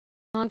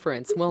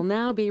Conference will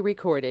now be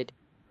recorded.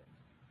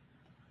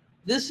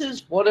 This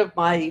is one of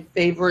my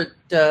favorite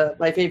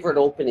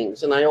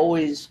openings, and I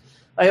always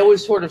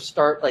sort of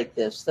start like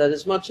this. That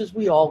as much as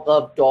we all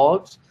love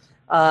dogs,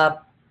 uh,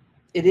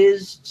 it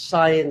is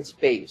science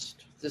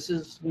based. This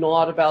is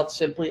not about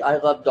simply I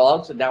love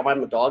dogs and now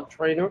I'm a dog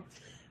trainer.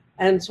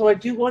 And so I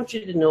do want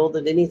you to know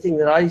that anything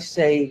that I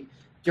say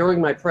during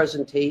my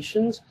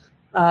presentations,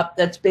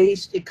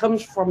 it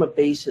comes from a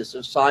basis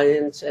of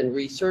science and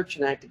research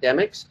and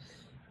academics.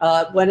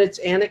 When it's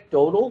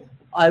anecdotal,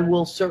 I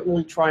will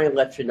certainly try and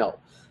let you know.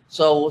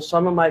 So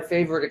some of my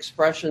favorite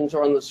expressions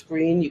are on the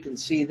screen. You can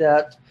see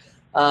that.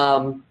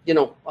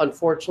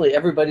 Unfortunately,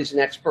 everybody's an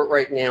expert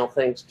right now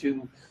thanks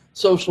to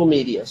social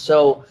media.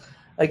 So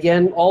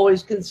again,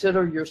 always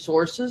consider your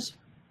sources.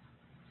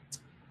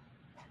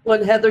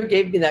 When Heather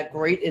gave me that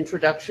great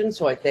introduction,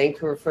 so I thank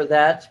her for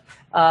that.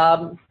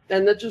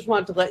 And I just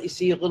wanted to let you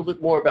see a little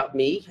bit more about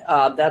me.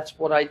 That's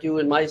what I do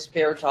in my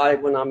spare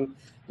time when I'm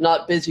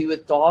not busy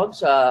with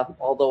dogs,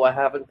 although I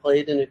haven't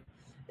played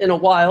in a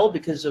while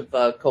because of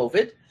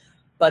COVID.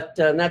 But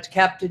that's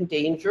Captain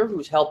Danger,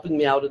 who's helping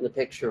me out in the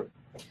picture.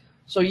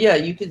 So yeah,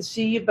 you can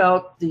see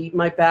about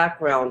my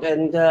background.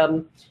 And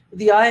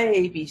the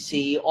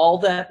IABC, all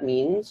that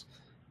means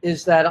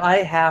is that I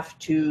have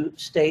to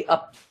stay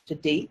up to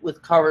date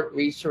with current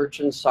research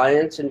and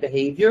science and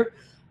behavior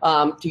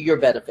to your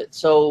benefit.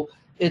 So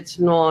it's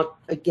not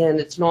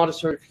a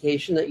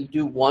certification that you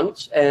do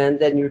once and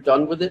then you're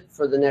done with it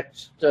for the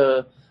next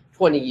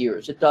 20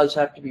 years. It does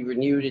have to be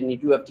renewed, and you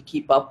do have to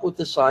keep up with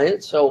the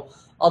science. So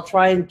I'll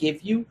try and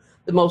give you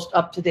the most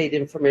up-to-date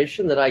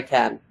information that I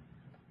can.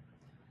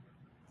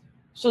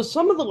 So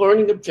some of the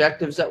learning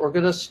objectives that we're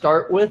going to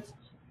start with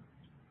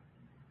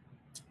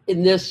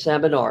in this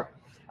seminar.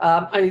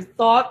 I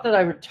thought that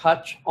I would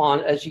touch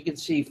on, as you can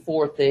see,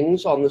 4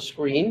 things on the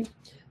screen.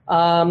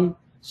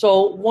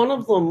 So one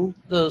of them,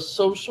 the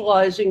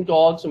socializing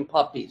dogs and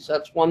puppies.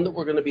 That's one that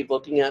we're going to be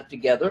looking at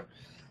together.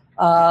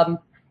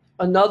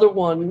 Another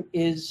one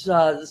is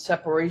the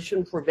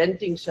separation,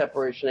 preventing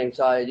separation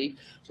anxiety,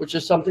 which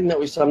is something that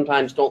we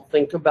sometimes don't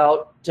think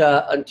about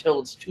until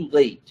it's too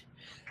late.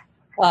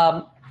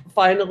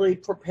 Finally,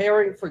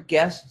 preparing for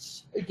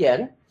guests.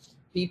 Again,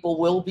 people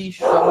will be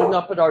showing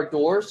up at our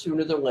door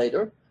sooner than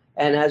later.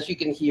 And as you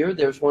can hear,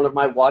 there's one of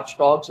my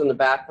watchdogs in the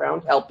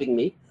background helping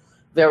me.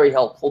 Very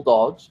helpful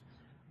dogs.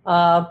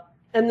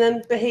 And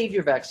then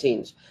behavior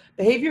vaccines.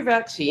 Behavior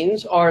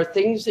vaccines are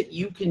things that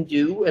you can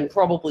do and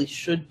probably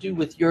should do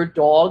with your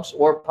dogs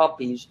or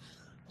puppies,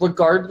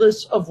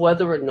 regardless of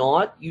whether or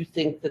not you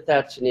think that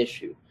that's an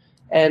issue.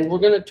 And we're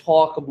going to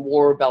talk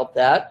more about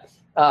that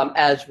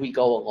as we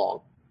go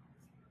along.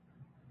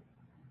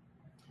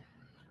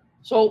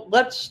 So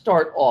let's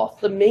start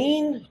off. The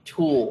main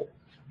tool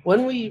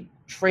when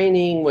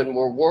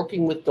we're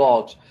working with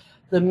dogs,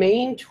 the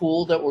main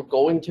tool that we're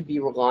going to be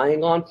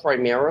relying on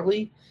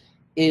primarily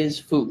is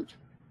food.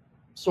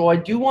 So I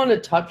do want to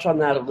touch on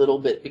that a little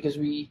bit because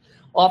we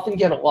often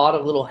get a lot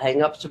of little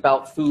hang-ups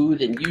about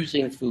food and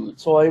using food.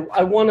 So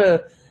I want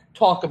to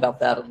talk about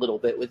that a little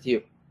bit with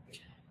you.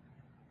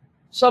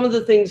 Some of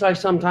the things I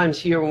sometimes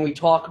hear when we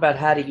talk about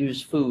how to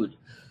use food.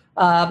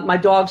 My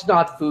dog's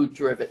not food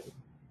driven.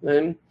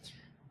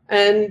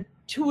 And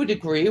to a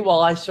degree,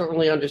 while I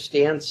certainly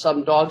understand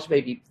some dogs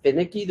may be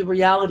finicky, the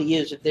reality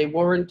is if they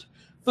weren't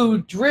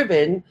food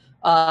driven,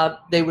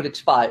 they would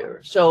expire.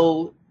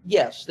 So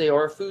yes, they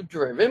are food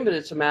driven, but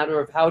it's a matter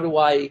of how do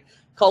I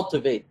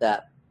cultivate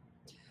that.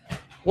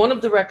 One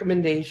of the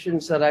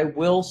recommendations that I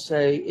will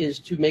say is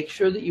to make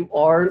sure that you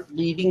aren't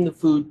leaving the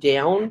food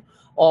down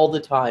all the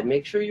time.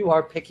 Make sure you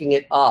are picking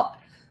it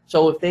up.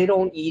 So if they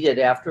don't eat it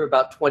after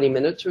about 20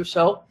 minutes or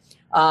so,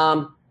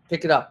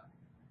 pick it up.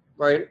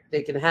 Right?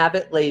 They can have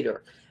it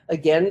later.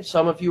 Again,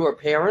 some of you are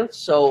parents,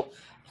 so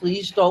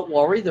please don't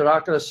worry. They're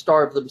not going to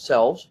starve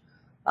themselves.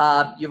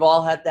 You've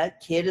all had that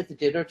kid at the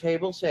dinner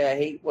table say, I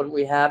hate what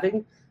we're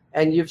having.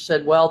 And you've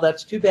said, well,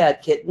 that's too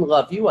bad, kitten.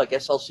 Love you. I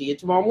guess I'll see you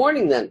tomorrow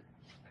morning then.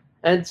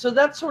 And so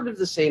that's sort of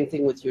the same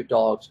thing with your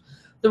dogs.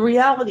 The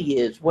reality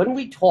is when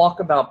we talk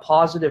about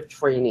positive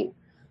training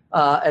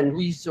and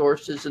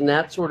resources and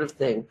that sort of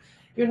thing,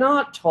 you're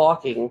not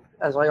talking,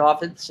 as I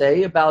often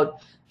say,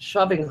 about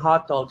shoving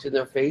hot dogs in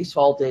their face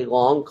all day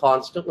long,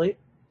 constantly.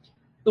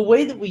 The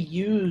way that we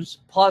use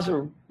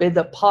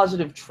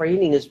positive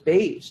training is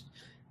based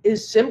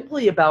is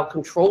simply about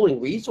controlling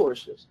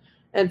resources.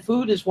 And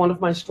food is one of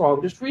my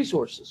strongest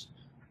resources.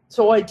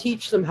 So I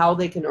teach them how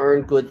they can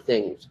earn good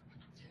things.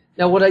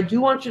 Now, what I do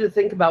want you to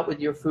think about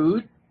with your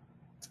food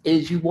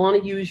is you want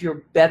to use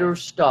your better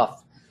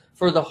stuff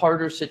for the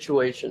harder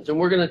situations. And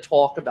we're going to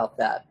talk about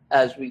that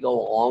as we go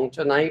along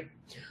tonight.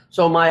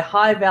 So my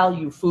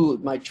high-value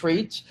food, my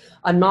treats,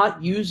 I'm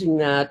not using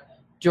that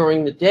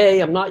during the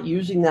day. I'm not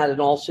using that in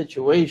all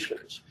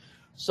situations.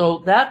 So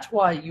that's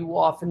why you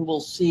often will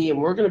see,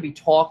 and we're going to be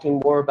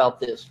talking more about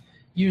this,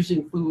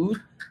 using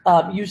food,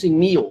 using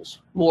meals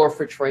more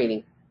for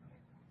training.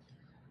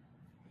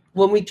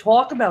 When we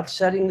talk about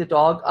setting the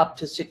dog up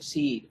to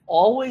succeed,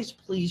 always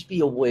please be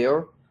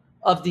aware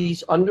of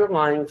these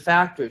underlying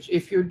factors.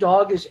 If your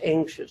dog is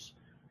anxious,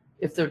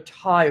 if they're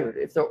tired,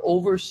 if they're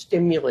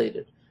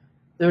overstimulated,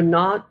 they're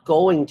not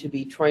going to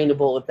be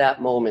trainable at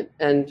that moment.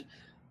 And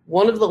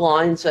one of the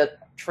lines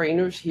that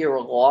trainers hear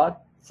a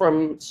lot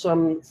from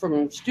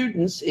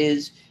students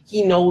is,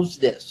 he knows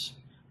this,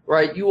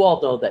 right? You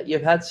all know that.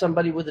 You've had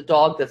somebody with a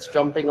dog that's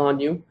jumping on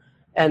you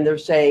and they're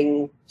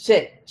saying,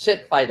 sit,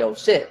 Fido,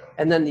 sit.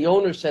 And then the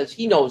owner says,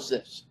 he knows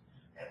this,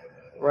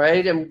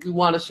 right? And we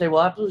want to say,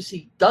 well, obviously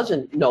he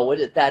doesn't know it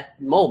at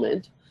that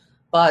moment,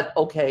 but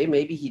okay,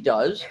 maybe he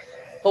does.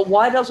 But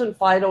why doesn't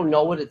Fido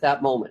know it at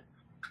that moment?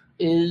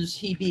 Is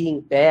he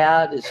being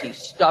bad? Is he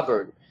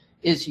stubborn?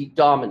 Is he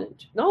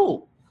dominant?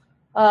 No.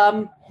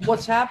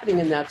 What's happening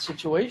in that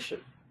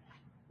situation,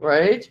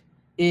 right,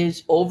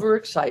 is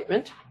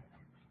overexcitement,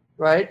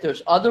 right?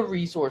 There's other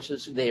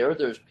resources there.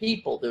 There's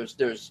people.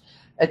 There's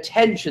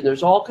attention.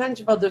 There's all kinds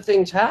of other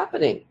things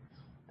happening.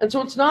 And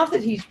so it's not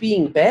that he's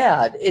being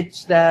bad.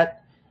 It's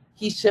that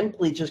he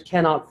simply just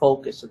cannot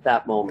focus at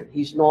that moment.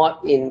 He's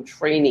not in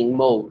training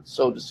mode,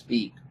 so to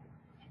speak.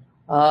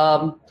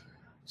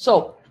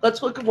 So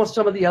let's look at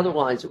some of the other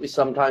lines that we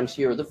sometimes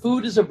hear. The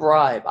food is a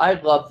bribe. I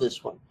love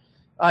this one.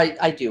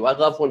 I do. I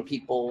love when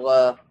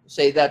people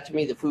say that to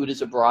me, the food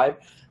is a bribe,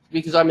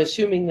 because I'm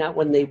assuming that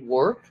when they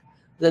work,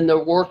 then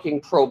they're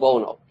working pro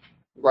bono,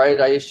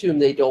 right? I assume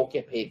they don't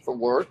get paid for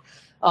work.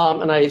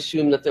 And I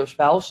assume that their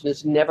spouse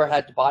has never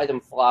had to buy them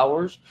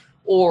flowers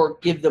or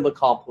give them a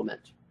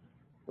compliment,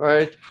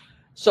 right?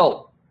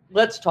 So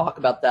let's talk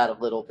about that a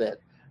little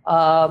bit.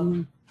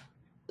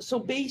 So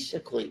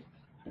basically,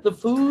 the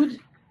food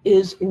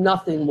is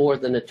nothing more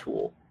than a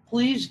tool.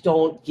 Please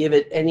don't give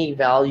it any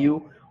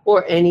value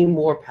or any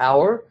more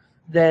power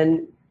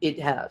than it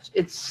has.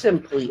 It's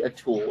simply a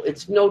tool.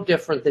 It's no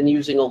different than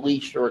using a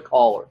leash or a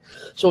collar.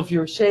 So if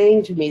you're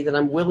saying to me that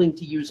I'm willing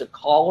to use a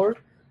collar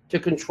to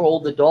control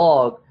the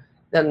dog,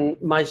 then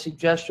my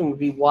suggestion would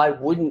be, why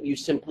wouldn't you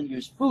simply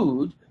use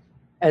food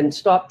and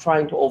stop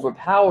trying to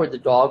overpower the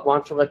dog? Why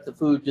don't you let the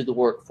food do the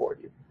work for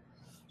you?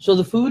 So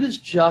the food is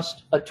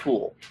just a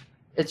tool.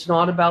 It's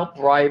not about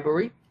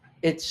bribery.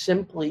 It's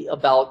simply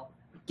about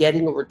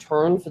getting a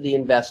return for the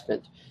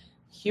investment.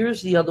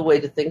 Here's the other way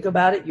to think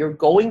about it. You're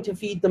going to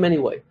feed them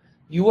anyway.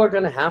 You are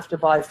going to have to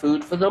buy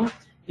food for them.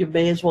 You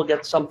may as well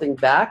get something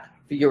back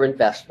for your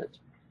investment.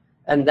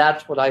 And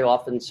that's what I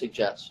often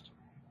suggest.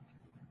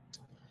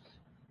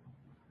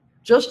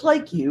 Just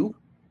like you,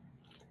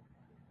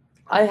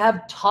 I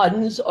have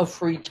tons of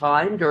free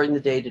time during the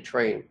day to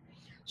train.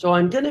 So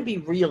I'm going to be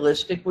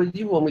realistic with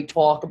you when we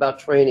talk about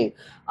training.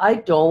 I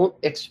don't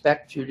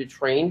expect you to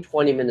train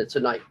 20 minutes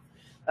a night.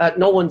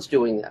 No one's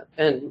doing that.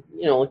 And,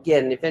 you know,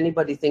 again, if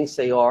anybody thinks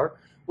they are,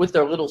 with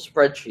their little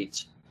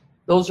spreadsheets,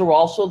 those are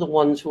also the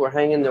ones who are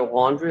hanging their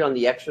laundry on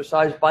the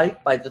exercise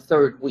bike by the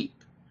 3rd week.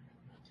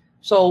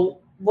 So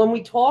when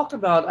we talk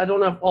about, I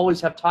don't always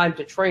have time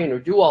to train or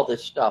do all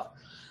this stuff,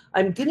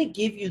 I'm going to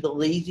give you the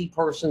lazy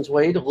person's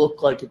way to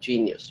look like a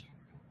genius.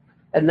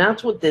 And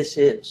that's what this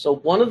is. So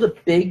one of the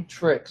big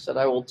tricks that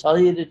I will tell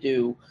you to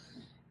do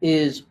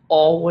is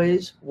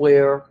always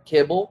wear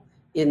kibble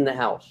in the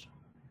house.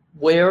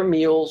 Wear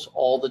meals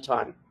all the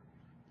time.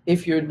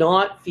 If you're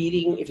not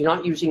feeding, if you're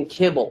not using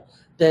kibble,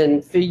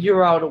 then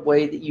figure out a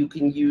way that you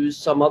can use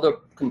some other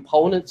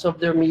components of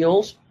their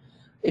meals.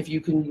 If you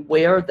can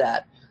wear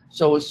that.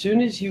 So as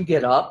soon as you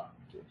get up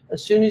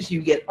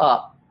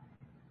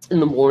in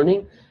the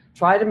morning,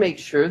 try to make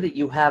sure that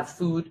you have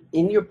food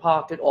in your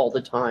pocket all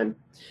the time.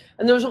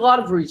 And there's a lot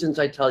of reasons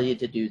I tell you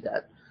to do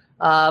that.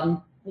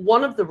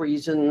 One of the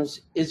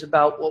reasons is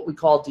about what we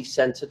call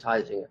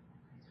desensitizing it.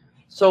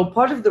 So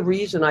part of the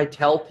reason I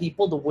tell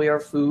people to wear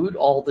food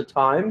all the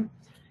time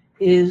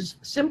is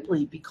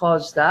simply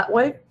because that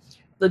way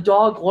the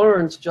dog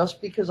learns,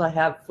 just because I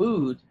have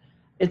food,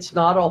 it's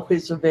not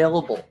always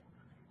available,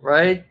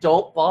 right?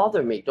 Don't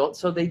bother me.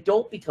 So they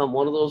don't become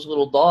one of those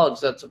little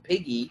dogs that's a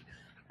piggy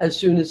as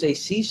soon as they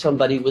see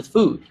somebody with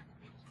food.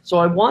 So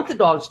I want the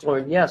dogs to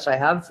learn, yes, I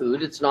have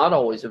food. It's not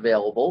always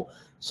available.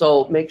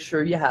 So make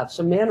sure you have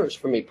some manners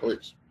for me,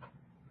 please.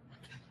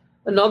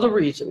 Another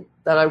reason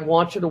that I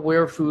want you to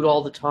wear food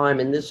all the time,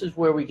 and this is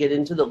where we get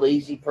into the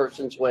lazy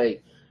person's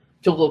way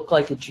to look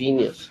like a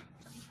genius.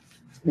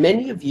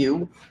 Many of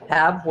you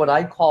have what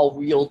I call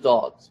real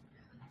dogs.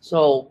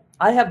 So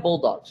I have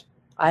bulldogs.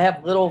 I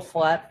have little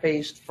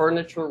flat-faced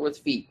furniture with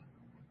feet.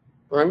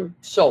 Right?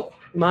 So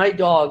my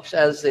dogs,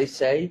 as they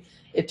say,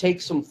 it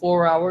takes them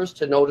 4 hours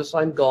to notice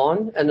I'm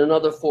gone and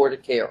another 4 to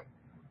care.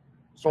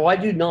 So I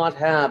do not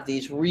have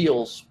these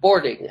real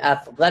sporting,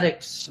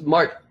 athletic,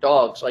 smart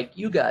dogs like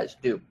you guys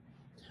do.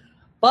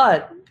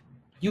 But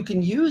you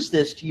can use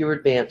this to your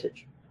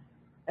advantage.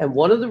 And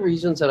one of the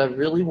reasons that I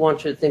really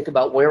want you to think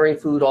about wearing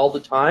food all the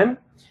time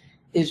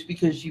is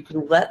because you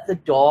can let the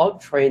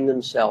dog train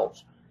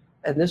themselves.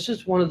 And this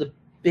is one of the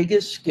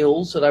biggest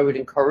skills that I would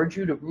encourage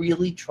you to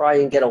really try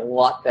and get a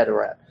lot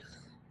better at,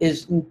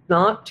 is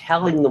not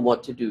telling them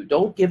what to do.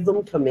 Don't give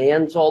them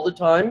commands all the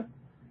time.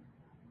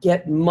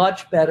 Get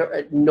much better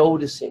at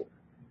noticing.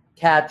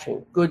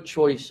 catching, good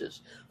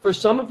choices. For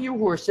some of you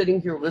who are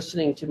sitting here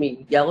listening to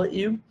me yell at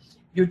you,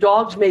 your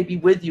dogs may be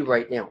with you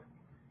right now.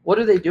 What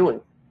are they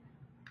doing?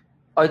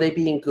 Are they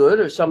being good?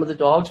 Are some of the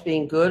dogs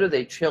being good? Are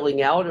they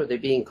chilling out? Are they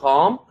being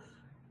calm?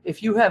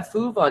 If you have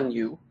food on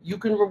you, you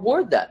can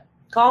reward that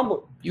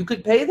calmly. You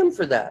could pay them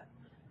for that.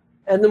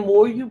 And the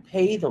more you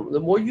pay them, the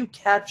more you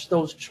catch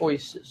those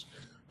choices,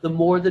 the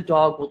more the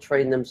dog will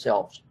train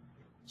themselves.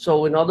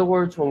 So in other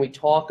words, when we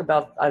talk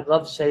about, I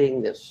love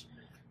saying this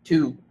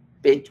to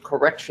big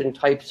correction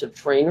types of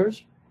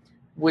trainers,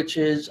 which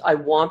is I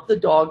want the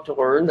dog to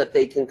learn that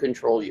they can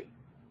control you.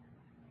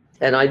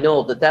 And I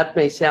know that that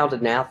may sound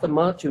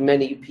anathema to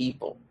many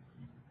people.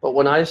 But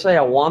when I say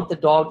I want the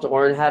dog to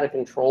learn how to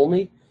control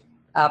me,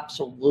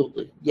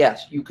 absolutely.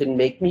 Yes, you can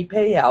make me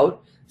pay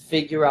out,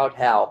 figure out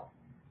how.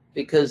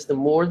 Because the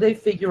more they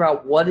figure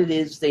out what it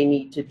is they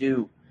need to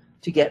do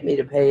to get me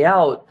to pay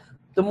out,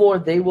 the more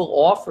they will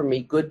offer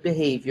me good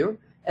behavior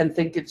and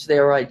think it's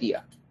their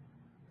idea.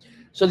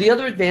 So the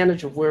other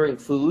advantage of wearing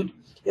food,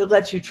 it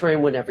lets you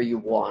train whenever you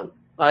want.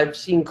 I've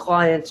seen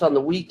clients on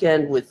the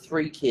weekend with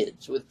 3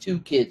 kids, with 2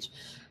 kids.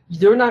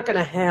 They're not going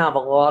to have a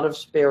lot of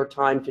spare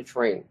time to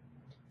train.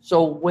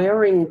 So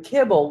wearing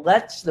kibble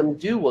lets them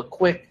do a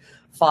quick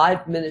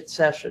 5-minute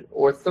session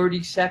or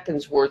 30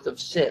 seconds worth of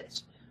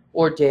sits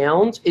or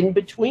downs in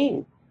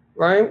between,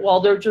 right? While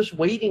they're just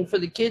waiting for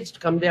the kids to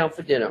come down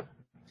for dinner.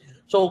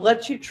 So it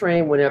lets you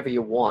train whenever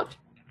you want.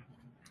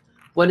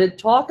 When I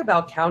talk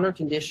about counter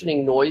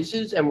conditioning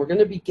noises, and we're going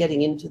to be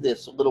getting into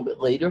this a little bit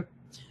later,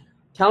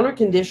 counter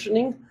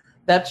conditioning,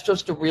 that's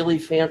just a really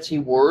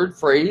fancy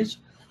phrase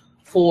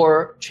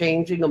for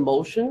changing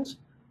emotions.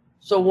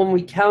 So when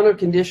we counter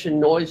condition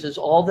noises,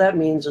 all that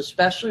means,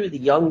 especially with a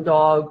young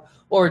dog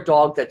or a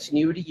dog that's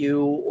new to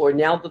you, or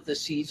now that the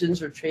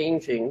seasons are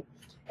changing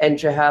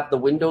and you have the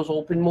windows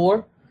open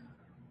more,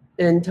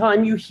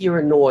 anytime you hear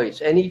a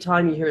noise,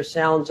 anytime you hear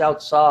sounds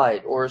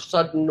outside or a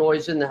sudden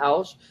noise in the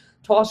house,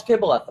 toss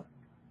kibble at them.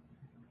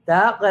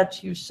 That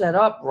lets you set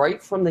up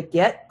right from the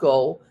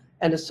get-go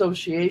an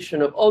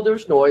association of, oh,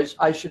 there's noise,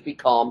 I should be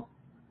calm,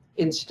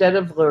 instead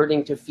of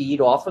learning to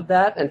feed off of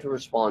that and to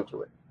respond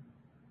to it.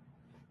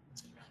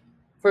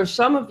 For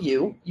some of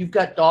you, you've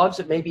got dogs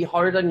that may be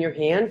hard on your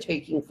hand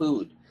taking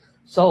food.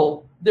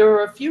 So there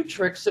are a few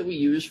tricks that we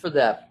use for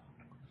that.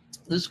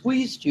 The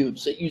squeeze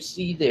tubes that you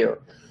see there,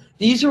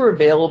 these are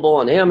available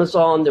on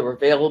Amazon. They're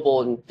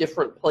available in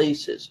different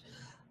places.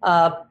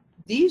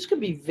 These can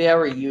be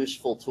very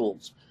useful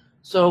tools.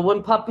 So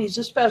when puppies,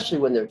 especially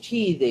when they're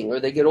teething or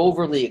they get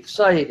overly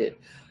excited,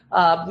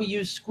 we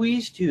use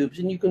squeeze tubes,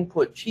 and you can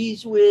put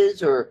Cheese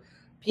Whiz or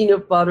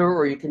peanut butter,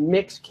 or you can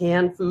mix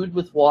canned food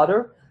with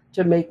water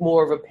to make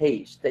more of a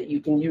paste that you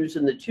can use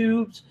in the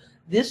tubes.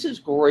 This is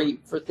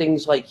great for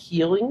things like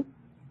healing,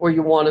 or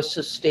you want to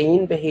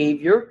sustain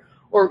behavior,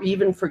 or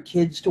even for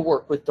kids to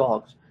work with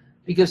dogs.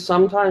 Because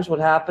sometimes what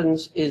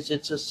happens is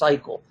it's a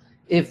cycle.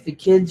 If the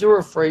kids are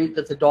afraid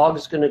that the dog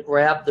is going to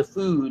grab the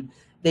food,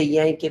 they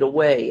yank it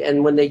away.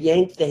 And when they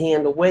yank the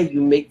hand away,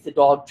 you make the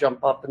dog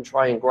jump up and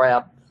try and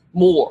grab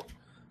more.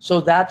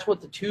 So that's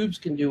what the tubes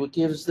can do. It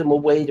gives them a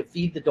way to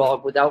feed the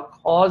dog without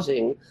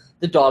causing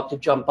the dog to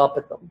jump up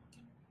at them.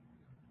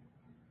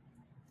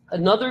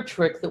 Another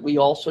trick that we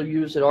also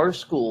use at our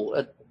school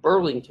at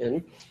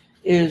Burlington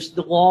is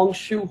the long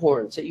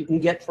shoehorns that you can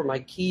get from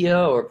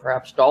IKEA or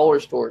perhaps dollar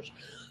stores.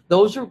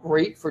 Those are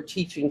great for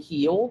teaching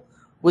heel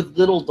with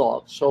little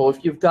dogs. So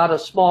if you've got a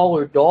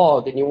smaller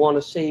dog and you want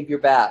to save your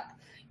back,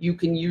 you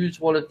can use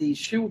one of these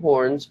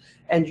shoehorns,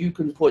 and you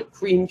can put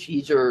cream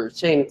cheese or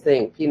same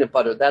thing, peanut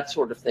butter, that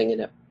sort of thing in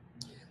it.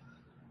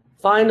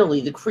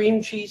 Finally, the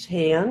cream cheese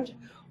hand,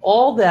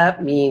 all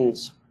that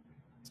means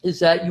is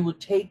that you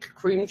would take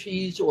cream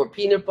cheese or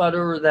peanut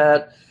butter or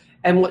that,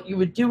 and what you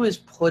would do is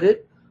put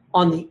it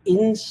on the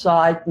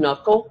inside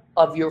knuckle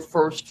of your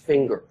first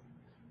finger.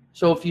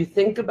 So if you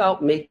think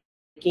about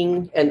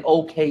making an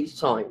OK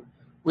sign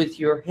with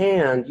your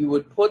hand, you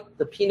would put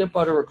the peanut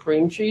butter or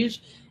cream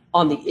cheese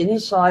on the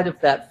inside of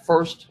that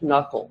first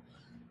knuckle.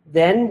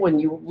 Then when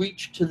you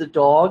reach to the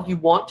dog, you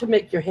want to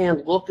make your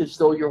hand look as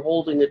though you're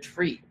holding a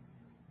treat,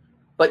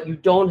 but you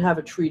don't have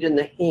a treat in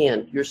the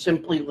hand. You're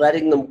simply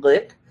letting them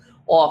lick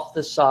off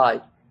the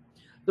side.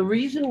 The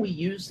reason we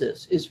use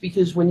this is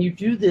because when you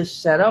do this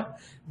setup,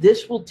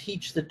 this will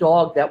teach the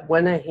dog that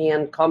when a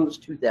hand comes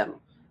to them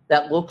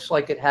that looks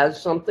like it has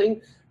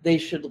something, they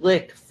should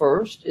lick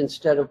first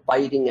instead of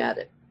biting at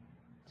it.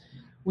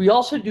 We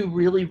also do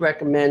really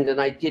recommend,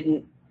 and I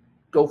didn't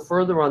go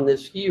further on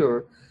this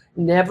here,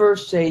 never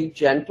say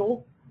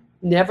gentle.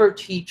 Never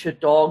teach a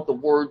dog the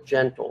word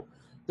gentle.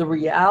 The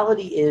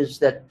reality is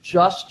that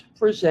just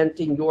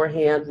presenting your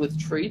hand with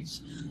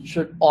treats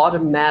should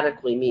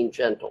automatically mean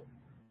gentle.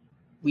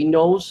 We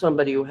know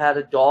somebody who had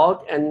a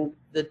dog, and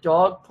the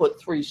dog put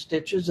 3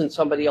 stitches in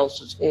somebody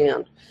else's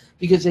hand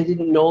because they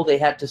didn't know they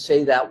had to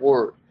say that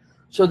word.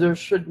 So there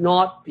should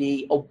not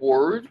be a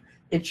word.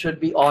 It should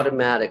be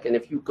automatic. And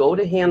if you go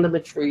to hand them a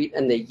treat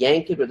and they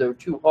yank it or they're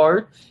too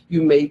hard,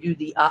 you may do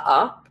the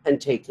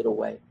and take it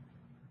away.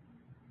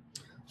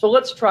 So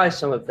let's try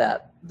some of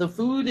that. The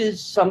food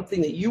is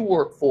something that you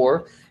work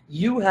for.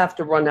 You have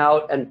to run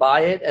out and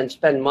buy it and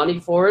spend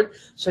money for it,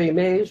 so you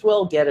may as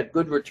well get a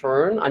good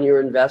return on your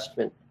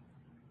investment.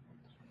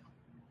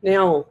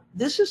 Now,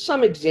 this is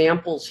some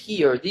examples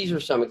here. These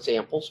are some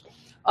examples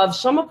of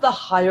some of the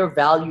higher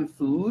value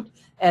food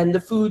and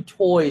the food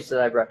toys that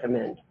I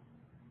recommend.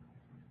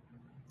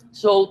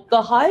 So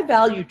the high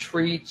value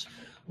treats,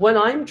 when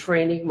I'm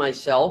training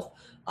myself,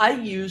 I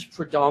use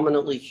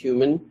predominantly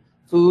human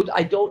food.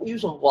 I don't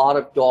use a lot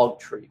of dog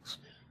treats.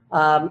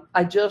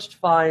 I just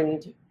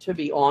find, to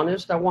be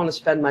honest, I want to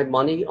spend my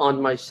money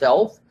on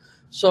myself.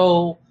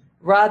 So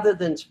rather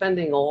than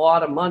spending a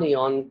lot of money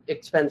on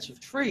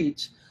expensive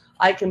treats,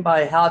 I can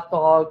buy hot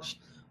dogs.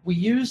 We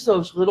use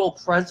those little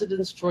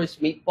President's Choice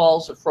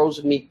meatballs, the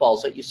frozen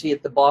meatballs that you see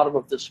at the bottom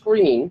of the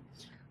screen.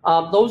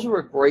 Those are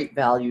a great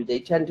value. They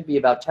tend to be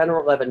about $10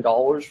 or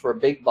 $11 for a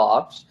big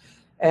box.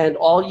 And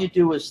all you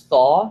do is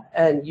thaw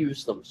and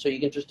use them. So you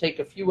can just take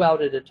a few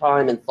out at a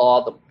time and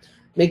thaw them.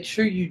 Make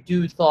sure you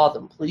do thaw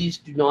them. Please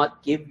do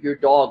not give your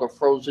dog a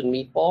frozen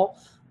meatball.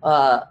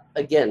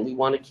 Again, we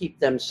want to keep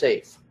them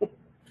safe.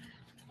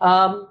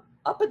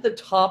 Up at the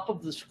top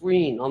of the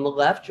screen on the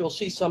left, you'll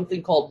see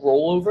something called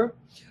rollover.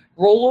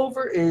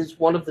 Rollover is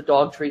one of the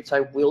dog treats I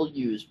will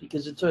use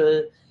because it's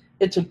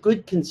a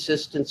good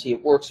consistency.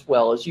 It works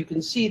well. As you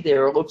can see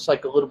there, it looks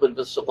like a little bit of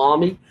a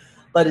salami,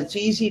 but it's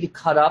easy to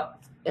cut up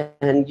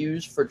and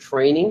use for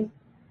training.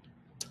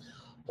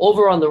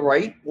 Over on the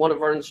right, one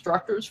of our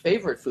instructors'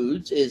 favorite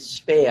foods is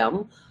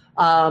Spam.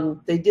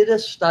 They did a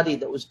study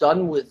that was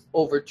done with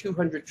over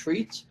 200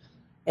 treats,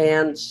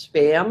 and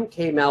Spam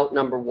came out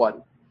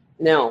 #1.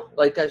 Now,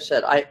 like I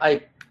said,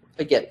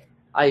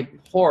 I'm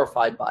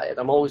horrified by it.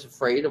 I'm always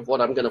afraid of what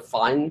I'm going to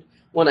find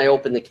when I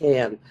open the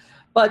can.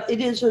 But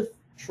it is a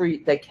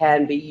treat that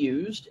can be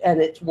used,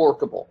 and it's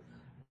workable.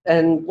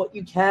 And what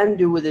you can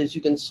do with it is you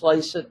can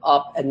slice it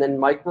up and then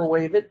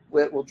microwave it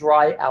where it will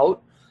dry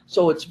out,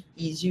 so it's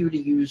easier to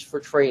use for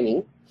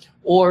training.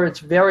 Or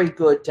it's very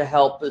good to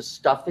help as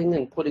stuffing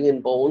and putting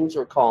in bones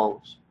or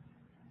Kongs.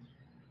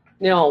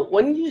 Now,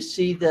 when you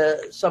see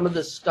some of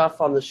the stuff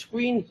on the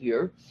screen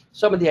here,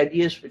 some of the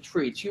ideas for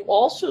treats, you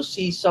also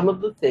see some of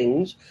the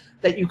things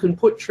that you can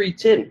put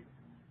treats in.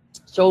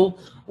 So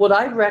what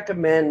I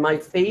recommend, my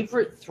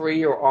favorite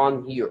 3 are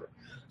on here.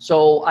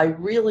 So I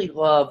really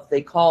love,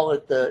 they call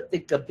it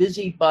a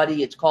busy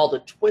buddy. It's called a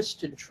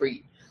twist and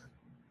treat.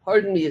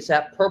 Pardon me, it's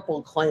that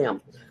purple clam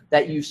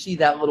that you see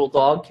that little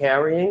dog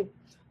carrying.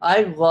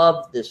 I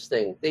love this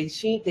thing. They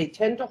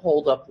tend to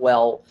hold up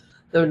well.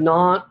 They're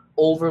not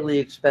overly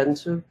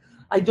expensive.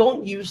 I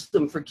don't use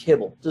them for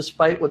kibble,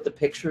 despite what the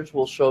pictures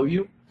will show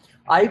you.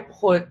 I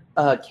put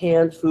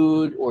canned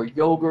food or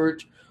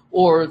yogurt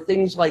or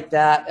things like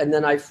that, and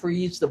then I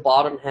freeze the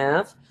bottom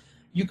half.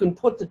 You can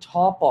put the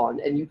top on,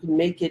 and you can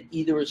make it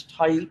either as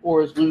tight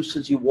or as loose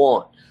as you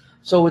want.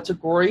 So it's a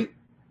great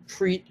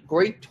treat,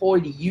 great toy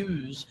to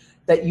use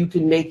that you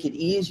can make it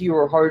easier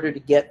or harder to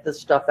get the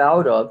stuff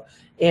out of,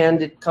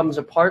 and it comes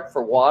apart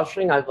for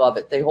washing. I love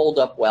it. They hold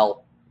up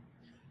well.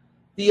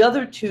 The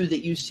other 2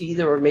 that you see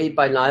that are made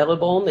by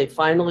Nylabone, they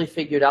finally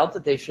figured out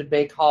that they should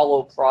make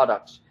hollow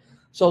products.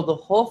 So the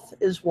hoof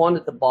is one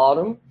at the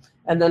bottom,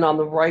 and then on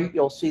the right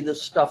you'll see the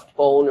stuffed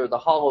bone or the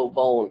hollow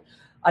bone.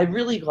 I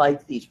really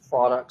like these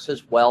products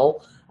as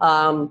well.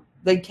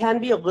 They can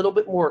be a little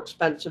bit more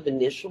expensive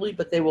initially,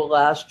 but they will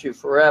last you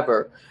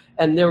forever,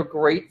 and they're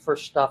great for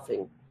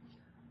stuffing.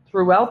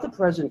 Throughout the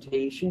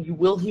presentation, you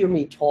will hear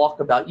me talk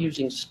about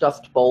using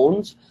stuffed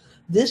bones.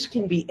 This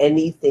can be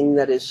anything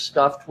that is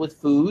stuffed with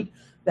food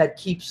that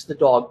keeps the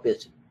dog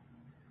busy.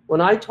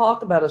 When I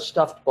talk about a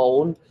stuffed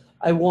bone,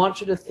 I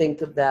want you to think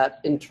of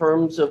that in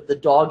terms of the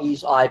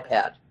doggy's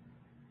iPad.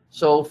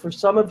 So for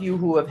some of you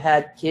who have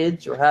had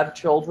kids or have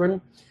children,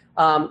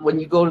 when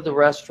you go to the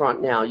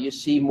restaurant now, you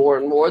see more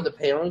and more the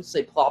parents,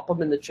 they plop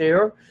them in the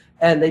chair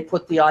and they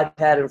put the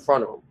iPad in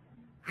front of them,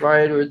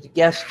 right? Or the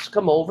guests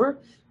come over,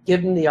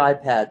 give them the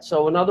iPad.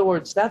 So in other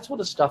words, that's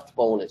what a stuffed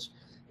bone is.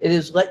 It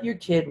is let your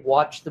kid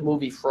watch the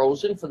movie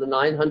Frozen for the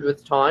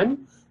 900th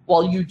time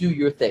while you do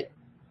your thing.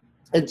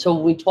 And so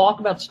when we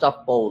talk about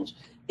stuffed bones,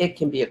 it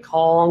can be a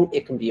Kong,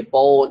 it can be a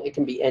bone, it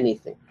can be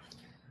anything.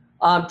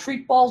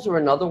 Treat balls are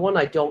another one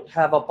I don't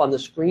have up on the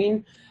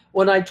screen.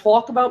 When I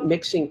talk about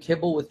mixing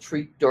kibble with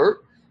treat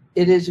dirt,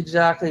 it is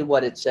exactly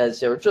what it says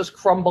there. Just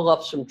crumble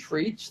up some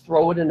treats,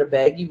 throw it in a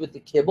baggie with the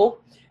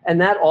kibble, and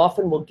that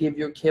often will give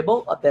your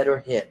kibble a better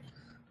hit.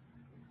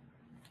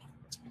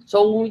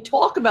 So when we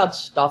talk about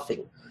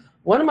stuffing,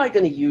 when am I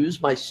going to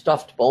use my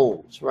stuffed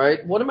bones,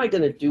 right? What am I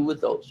going to do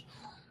with those?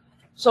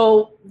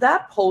 So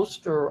that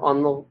poster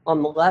on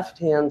the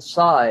left-hand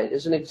side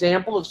is an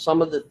example of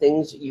some of the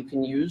things that you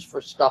can use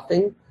for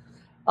stuffing.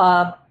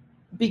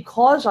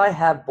 Because I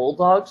have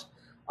bulldogs,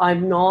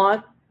 I'm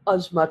not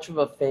as much of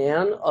a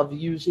fan of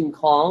using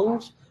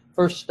Kongs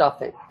for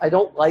stuffing. I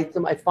don't like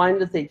them. I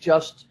find that they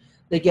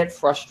get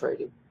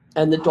frustrating.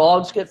 And the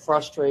dogs get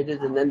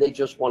frustrated, and then they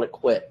just want to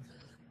quit.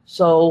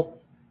 So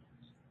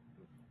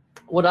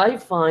What I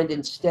find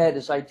instead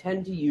is I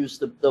tend to use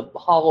the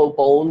hollow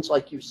bones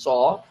like you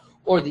saw,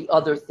 or the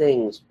other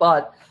things.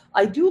 But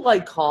I do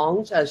like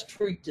Kongs as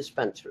treat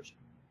dispensers.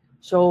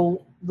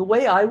 So the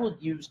way I will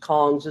use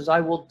Kongs is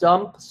I will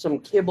dump some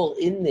kibble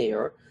in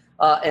there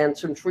and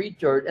some treat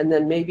dirt, and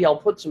then maybe I'll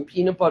put some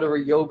peanut butter or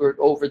yogurt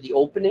over the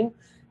opening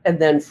and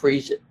then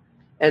freeze it.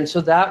 And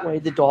so that way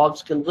the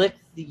dogs can lick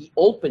the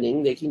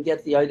opening, they can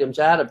get the items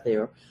out of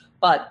there,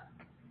 but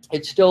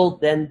it's still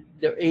then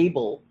they're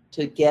able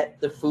to get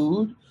the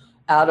food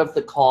out of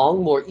the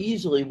Kong more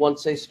easily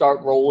once they start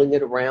rolling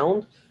it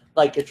around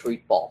like a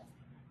treat ball.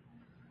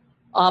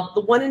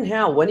 The when and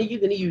how, when are you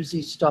going to use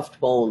these stuffed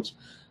bones?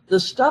 The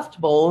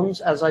stuffed bones,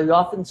 as I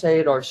often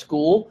say at our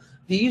school,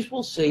 these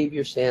will save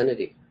your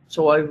sanity.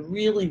 So I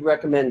really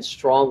recommend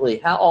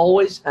strongly,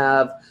 always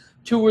have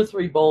 2 or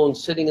 3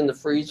 bones sitting in the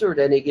freezer at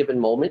any given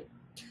moment.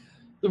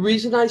 The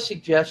reason I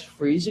suggest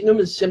freezing them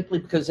is simply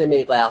because they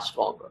may last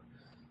longer.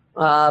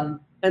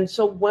 And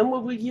so when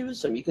will we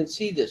use them? You can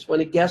see this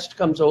when a guest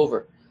comes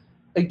over.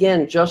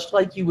 Again, just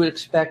like you would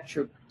expect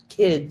your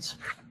kids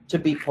to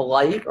be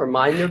polite or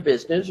mind their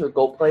business or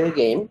go play a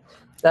game,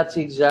 that's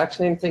the exact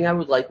same thing I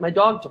would like my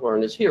dog to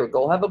learn is here,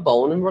 go have a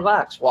bone and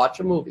relax, watch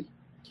a movie.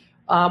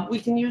 We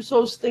can use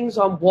those things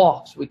on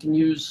walks. We can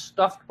use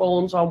stuffed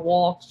bones on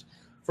walks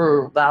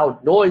for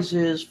loud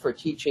noises, for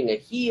teaching a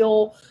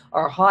heel,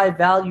 or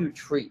high-value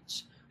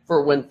treats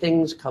for when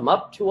things come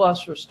up to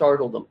us or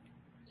startle them.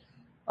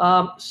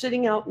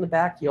 Sitting out in the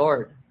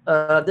backyard.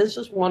 This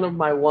is one of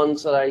my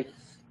ones that I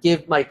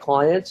give my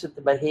clients at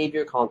the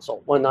behavior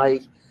consult. When I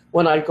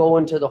go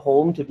into the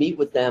home to meet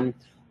with them,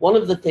 one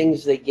of the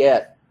things they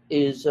get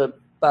is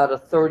about a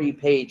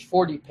 30-page,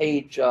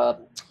 40-page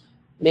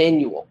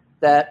manual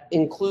that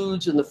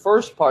includes in the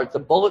first part the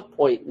bullet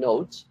point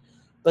notes,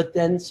 but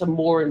then some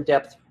more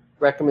in-depth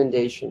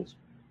recommendations.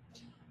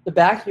 The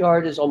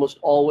backyard is almost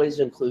always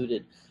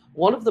included.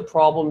 One of the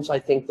problems I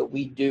think that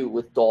we do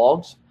with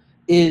dogs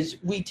is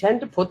we tend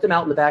to put them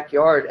out in the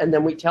backyard and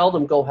then we tell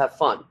them go have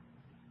fun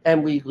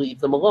and we leave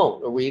them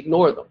alone or we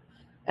ignore them.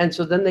 And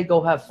so then they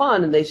go have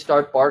fun and they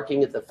start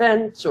barking at the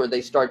fence or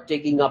they start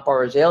digging up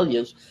our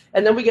azaleas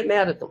and then we get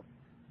mad at them.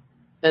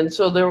 And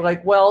so they're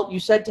like, well, you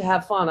said to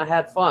have fun, I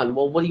had fun.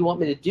 Well, what do you want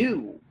me to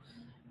do?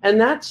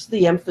 And that's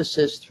the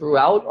emphasis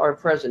throughout our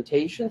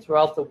presentation,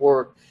 throughout the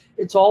work.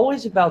 It's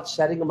always about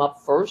setting them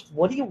up first.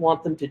 What do you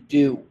want them to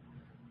do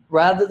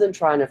rather than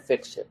trying to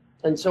fix it?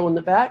 And so in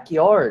the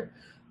backyard,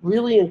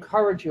 really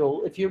encourage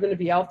you, if you're going to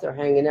be out there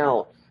hanging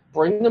out,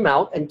 bring them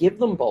out and give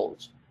them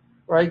bones,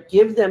 right?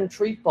 Give them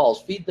treat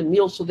balls, feed them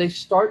meals so they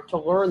start to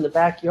learn the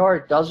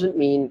backyard doesn't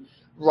mean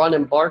run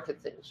and bark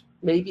at things.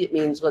 Maybe it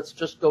means let's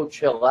just go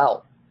chill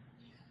out.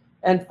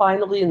 And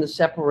finally, in the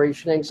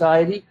separation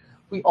anxiety,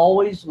 we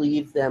always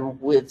leave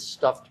them with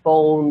stuffed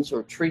bones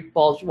or treat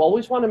balls. You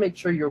always want to make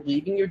sure you're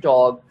leaving your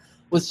dog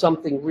with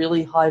something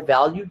really high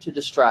value to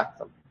distract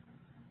them.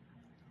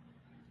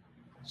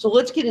 So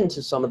let's get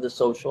into some of the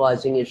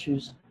socializing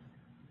issues.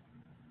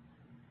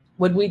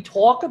 When we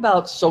talk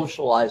about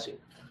socializing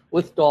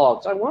with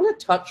dogs, I want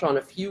to touch on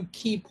a few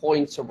key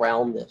points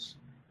around this.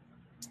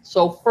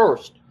 So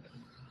first,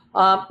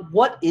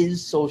 what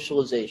is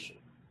socialization?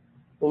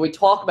 When we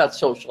talk about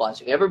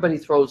socializing, everybody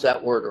throws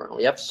that word around.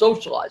 We have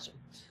socializing.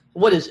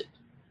 What is it?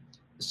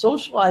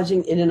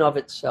 Socializing in and of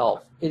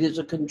itself, it is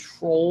a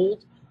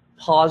controlled,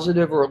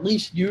 positive, or at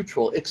least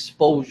neutral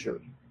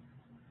exposure.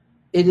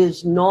 It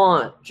is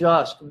not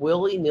just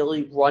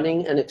willy-nilly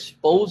running and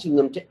exposing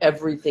them to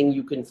everything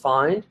you can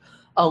find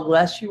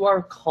unless you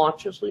are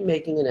consciously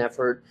making an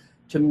effort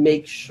to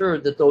make sure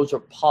that those are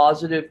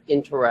positive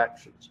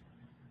interactions.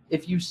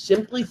 If you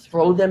simply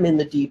throw them in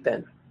the deep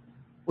end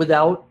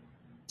without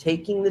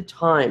taking the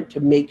time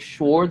to make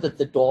sure that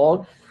the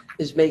dog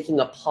is making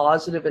a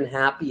positive and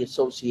happy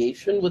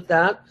association with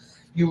that,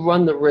 you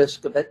run the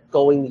risk of it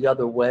going the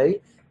other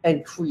way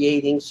and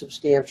creating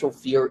substantial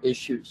fear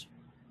issues.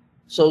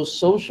 So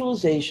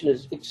socialization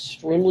is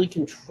extremely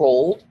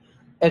controlled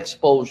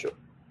exposure.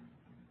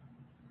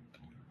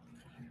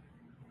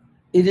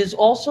 It is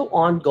also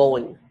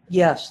ongoing.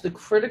 Yes, the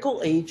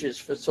critical ages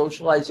for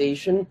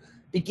socialization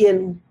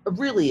begin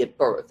really at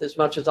birth, as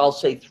much as I'll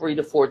say 3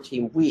 to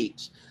 14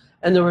 weeks.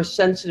 And there are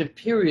sensitive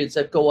periods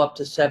that go up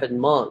to 7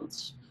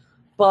 months.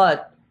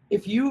 But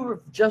if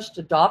you've just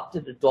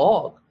adopted a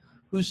dog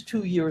who's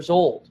 2 years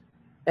old,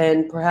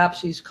 and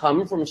perhaps he's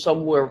come from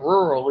somewhere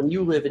rural and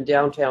you live in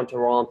downtown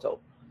Toronto,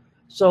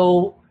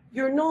 so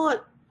you're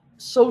not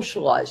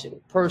socializing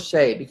per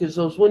se because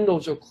those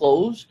windows are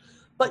closed,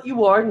 but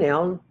you are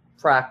now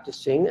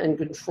practicing and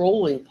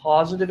controlling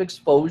positive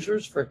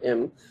exposures for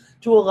him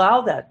to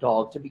allow that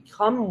dog to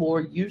become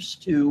more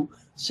used to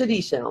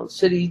city sounds,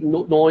 city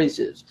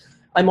noises.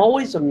 I'm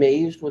always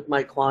amazed with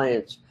my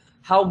clients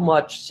how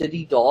much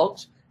city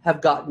dogs have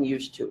gotten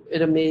used to.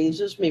 It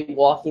amazes me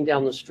walking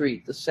down the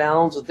street, the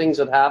sounds, the things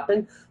that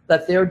happen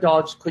that their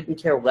dogs couldn't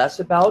care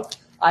less about.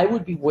 I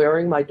would be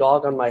wearing my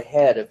dog on my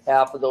head if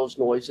half of those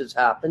noises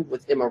happened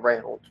with him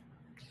around.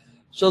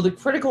 So the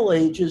critical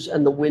ages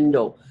and the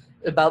window,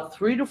 About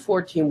 3 to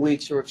 14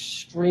 weeks are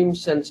extreme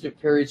sensitive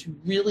periods. You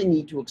really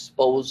need to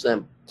expose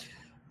them.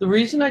 The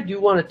reason I do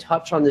want to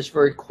touch on this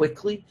very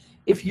quickly,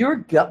 if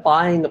you're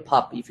buying a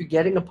puppy, if you're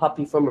getting a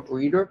puppy from a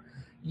breeder,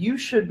 you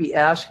should be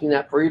asking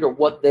that breeder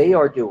what they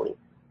are doing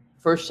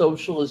for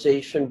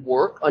socialization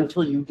work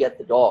until you get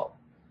the dog.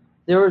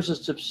 There is a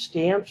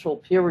substantial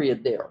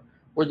period there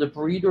where the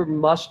breeder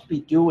must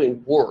be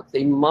doing work.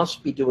 They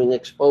must be doing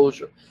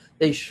exposure.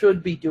 They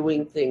should be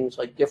doing things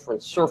like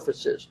different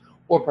surfaces,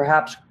 or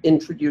perhaps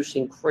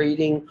introducing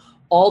crating,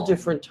 all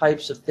different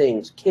types of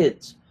things,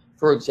 kids,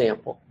 for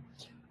example.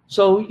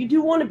 So you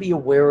do want to be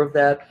aware of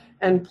that.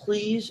 And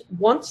please,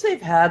 once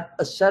they've had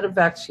a set of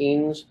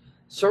vaccines,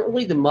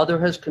 certainly the mother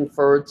has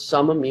conferred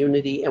some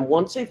immunity, and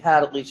once they've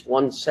had at least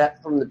one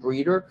set from the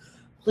breeder,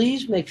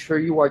 please make sure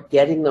you are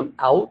getting them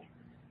out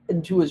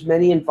into as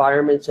many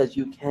environments as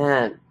you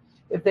can.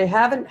 If they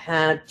haven't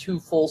had 2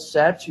 full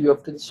sets, you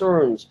have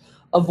concerns.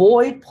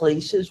 Avoid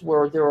places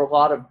where there are a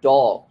lot of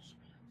dogs.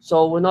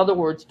 So in other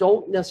words,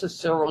 don't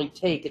necessarily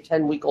take a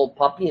 10-week-old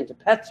puppy into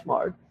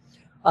PetSmart.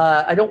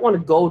 I don't want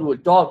to go to a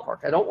dog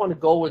park. I don't want to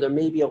go where there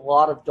may be a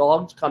lot of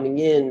dogs coming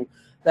in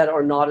that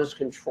are not as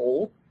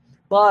controlled.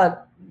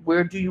 But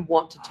where do you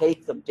want to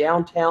take them?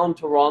 Downtown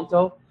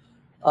Toronto,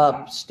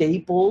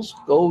 Staples,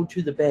 go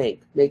to the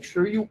bank. Make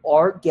sure you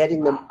are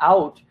getting them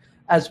out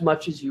as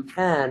much as you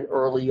can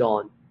early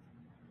on.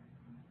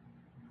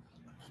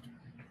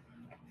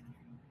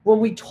 When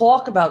we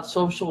talk about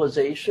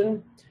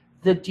socialization,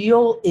 the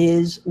deal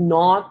is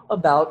not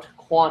about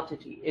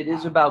quantity. It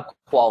is about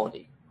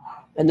quality.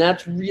 And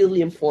that's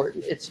really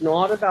important. It's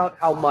not about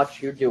how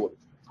much you're doing.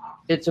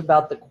 It's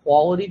about the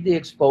quality of the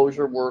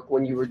exposure work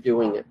when you were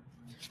doing it.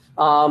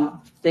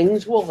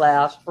 Things will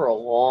last for a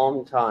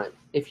long time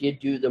if you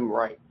do them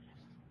right,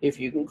 if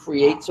you can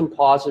create some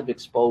positive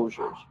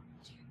exposures.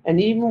 And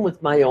even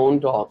with my own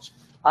dogs,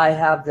 I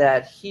have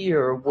that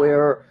here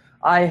where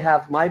I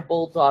have my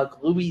bulldog,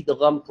 Louis the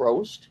Lump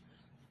Roast,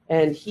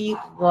 and he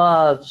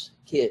loves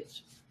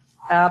kids,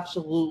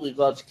 absolutely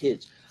loves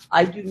kids.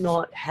 I do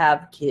not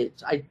have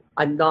kids.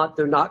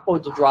 They're not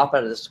going to drop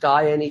out of the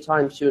sky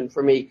anytime soon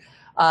for me.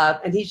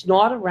 And he's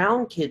not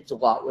around kids a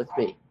lot with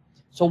me.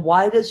 So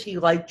why does he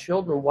like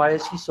children? Why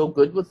is he so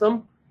good with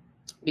them?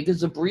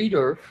 Because the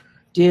breeder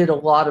did a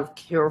lot of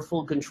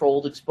careful,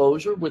 controlled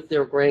exposure with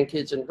their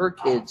grandkids and her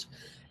kids.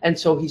 And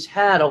so he's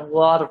had a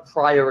lot of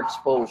prior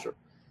exposure.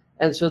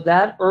 And so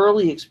that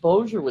early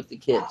exposure with the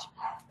kids,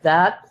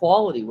 that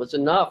quality was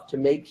enough to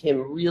make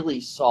him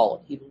really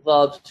solid. He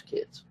loves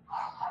kids.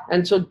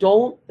 And so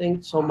don't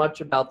think so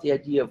much about the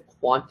idea of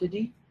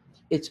quantity.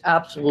 It's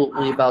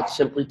absolutely about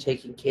simply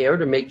taking care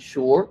to make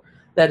sure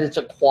that it's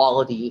a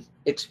quality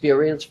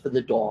experience for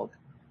the dog.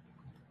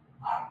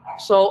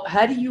 So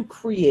how do you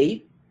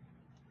create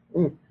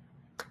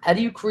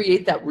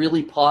that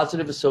really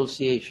positive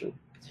association?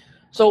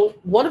 So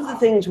one of the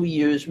things we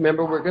use,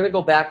 remember, we're going to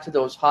go back to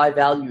those high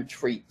value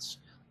treats.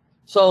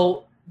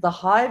 So the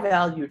high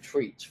value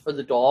treats for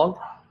the dog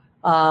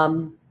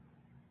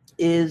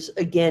is,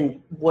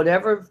 again,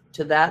 whatever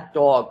to that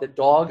dog, the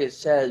dog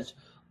says,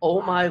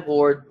 oh my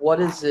Lord, what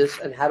is this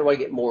and how do I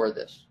get more of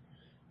this?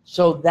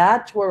 So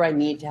that's where I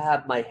need to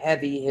have my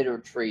heavy hitter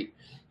treat.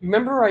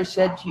 Remember I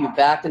said to you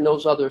back in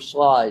those other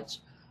slides,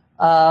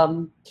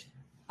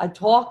 I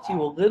talked to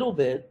you a little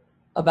bit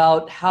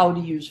about how to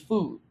use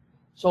food.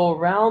 So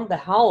around the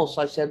house,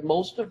 I said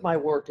most of my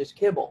work is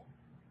kibble.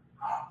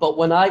 But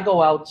when I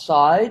go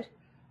outside,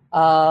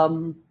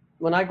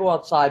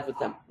 with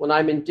them, when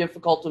I'm in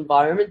difficult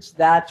environments,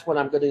 that's when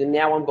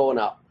now I'm going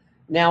up.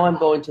 Now I'm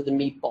going to the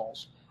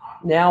meatballs.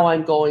 Now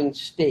I'm going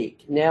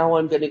steak. Now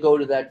I'm going to go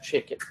to that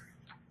chicken,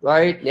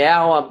 right?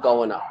 Now I'm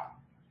going up.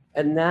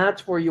 And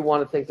that's where you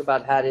want to think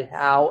about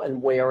how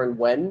and where and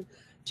when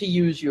to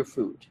use your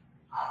food.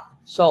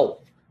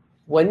 So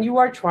when you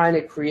are trying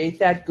to create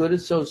that good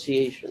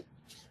association,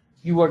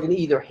 you are going to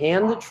either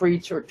hand the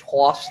treats or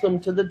toss them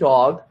to the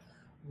dog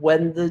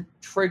when the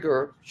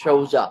trigger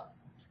shows up.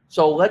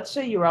 So let's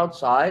say you're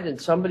outside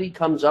and somebody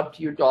comes up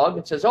to your dog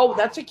and says, oh,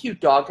 that's a cute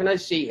dog, can I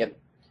see him?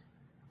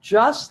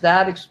 Just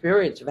that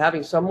experience of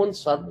having someone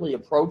suddenly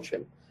approach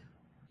him,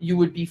 you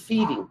would be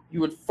feeding.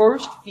 You would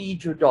first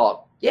feed your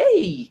dog.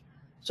 Yay,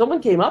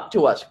 someone came up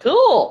to us,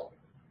 cool.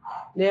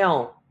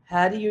 Now,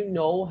 how do you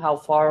know how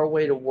far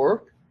away to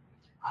work?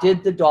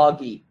 Did the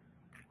dog eat?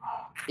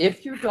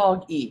 If your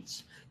dog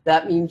eats,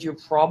 that means you're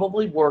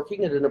probably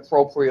working at an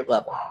appropriate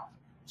level.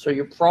 So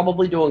you're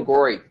probably doing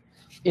great.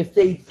 If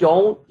they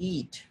don't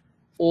eat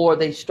or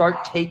they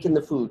start taking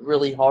the food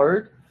really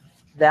hard,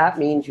 that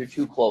means you're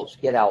too close.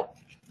 Get out.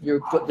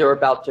 They're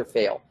about to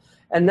fail.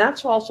 And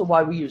that's also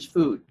why we use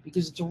food,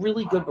 because it's a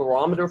really good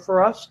barometer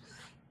for us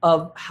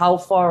of how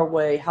far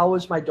away, how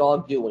is my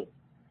dog doing?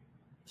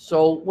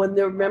 So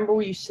remember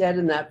we said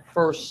in that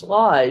first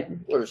slide,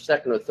 or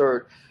second or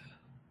third,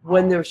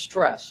 when they're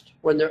stressed,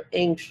 when they're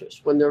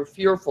anxious, when they're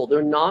fearful,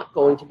 they're not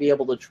going to be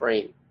able to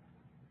train.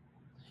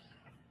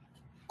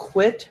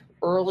 Quit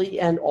early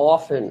and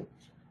often.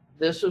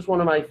 This is one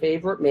of my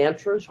favorite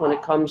mantras when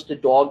it comes to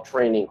dog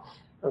training.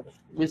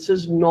 This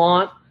is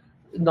not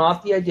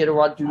the idea to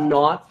run. Do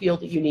not feel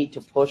that you need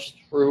to push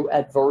through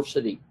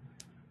adversity.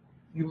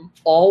 You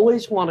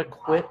always want to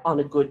quit on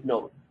a good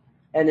note.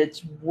 And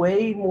it's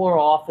way more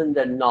often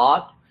than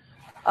not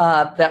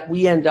that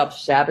we end up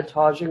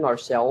sabotaging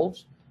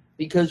ourselves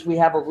because we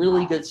have a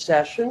really good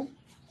session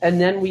and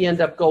then we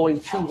end up going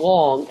too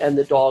long and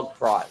the dog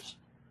cries.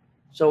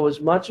 So as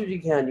much as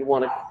you can, you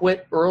want to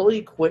quit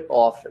early, quit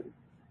often.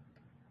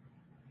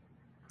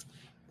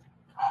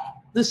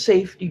 The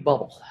safety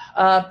bubble.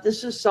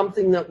 This is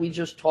something that we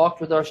just talked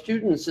with our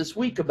students this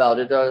week about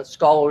at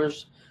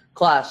scholars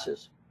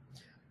classes.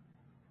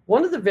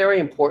 One of the very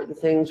important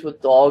things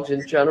with dogs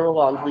in general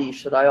on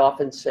leash that I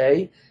often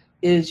say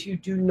is you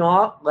do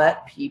not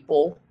let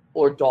people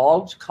or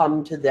dogs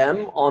come to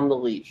them on the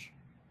leash.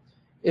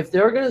 If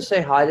they're going to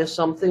say hi to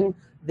something,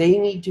 they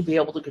need to be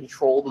able to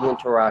control the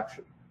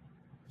interaction.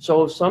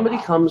 So if somebody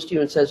comes to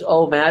you and says,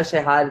 oh, may I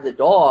say hi to the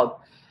dog?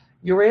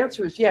 Your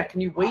answer is, yeah, can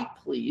you wait,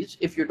 please,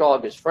 if your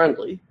dog is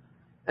friendly?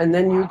 And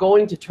then you're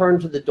going to turn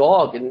to the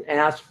dog and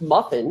ask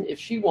Muffin if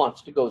she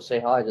wants to go say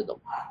hi to them.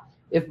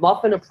 If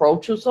Muffin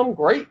approaches them,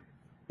 great,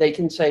 they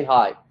can say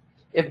hi.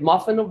 If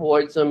Muffin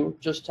avoids them,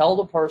 just tell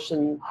the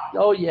person,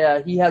 oh,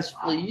 yeah, he has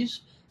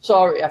fleas.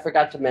 Sorry, I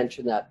forgot to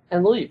mention that,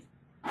 and leave.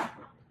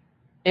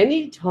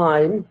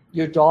 Anytime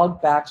your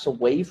dog backs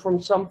away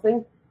from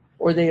something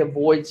or they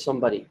avoid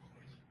somebody,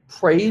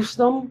 praise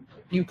them,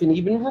 you can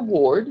even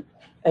reward,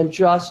 and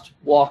just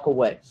walk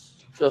away,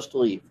 just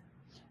leave.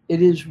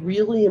 It is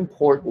really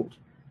important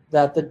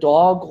that the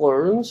dog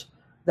learns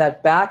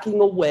that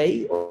backing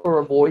away or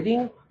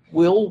avoiding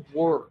will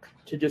work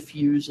to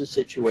diffuse a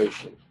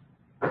situation.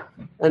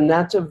 And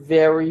that's a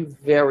very,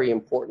 very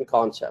important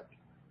concept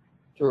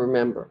to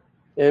remember.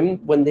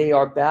 And when they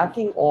are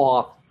backing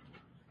off,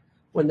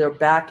 when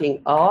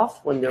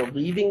they're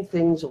leaving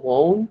things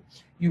alone,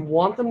 you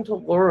want them to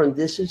learn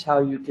this is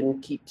how you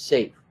can keep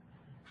safe.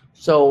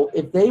 So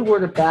if they were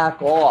to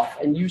back off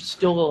and you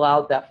still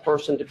allowed that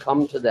person to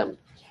come to them,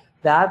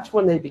 that's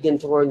when they begin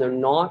to learn they're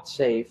not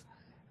safe,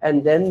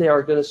 and then they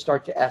are going to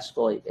start to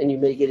escalate, and you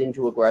may get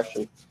into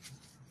aggression.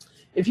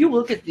 If you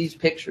look at these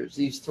pictures,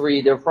 these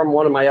three, they're from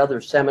one of my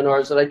other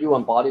seminars that I do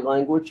on body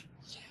language.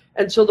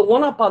 And so the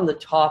one up on the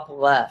top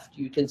left,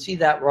 you can see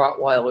that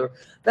Rottweiler,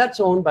 that's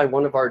owned by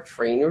one of our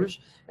trainers,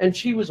 and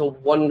she was a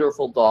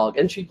wonderful dog,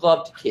 and she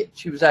loved kids.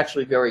 She was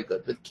actually very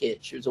good with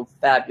kids. She was a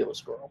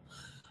fabulous girl.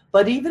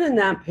 But even in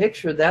that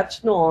picture,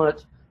 that's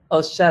not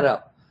a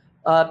setup.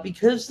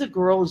 Because the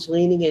girl is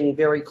leaning in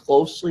very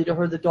closely to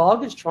her, the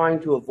dog is trying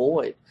to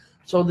avoid.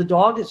 So the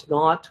dog is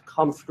not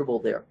comfortable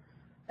there.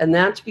 And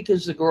that's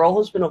because the girl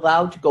has been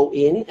allowed to go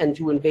in and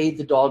to invade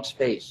the dog's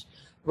space,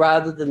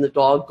 rather than the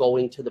dog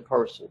going to the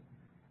person.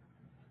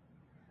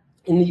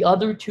 In the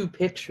other two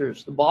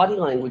pictures, the body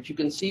language, you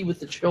can see with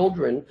the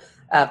children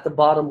at the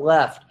bottom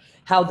left,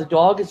 how the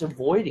dog is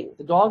avoiding.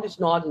 The dog is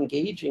not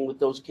engaging with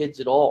those kids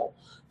at all.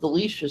 The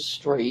leash is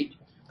straight.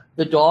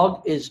 The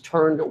dog is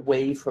turned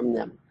away from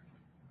them.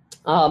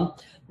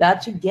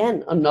 That's,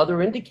 again,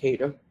 another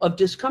indicator of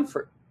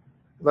discomfort,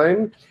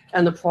 right?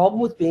 And the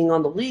problem with being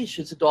on the leash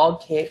is the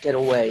dog can't get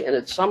away. And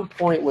at some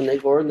point when they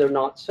learn they're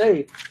not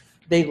safe,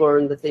 they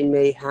learn that they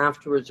may have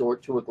to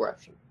resort to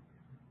aggression.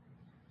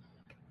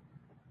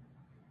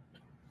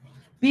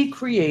 Be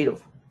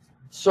creative.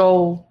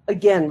 So,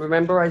 again,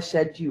 remember I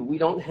said to you, we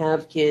don't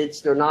have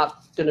kids. They're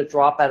not going to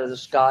drop out of the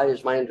sky,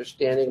 is my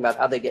understanding about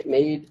how they get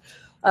made.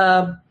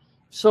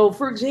 So,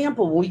 for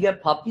example, when we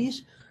get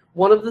puppies,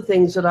 one of the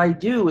things that I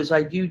do is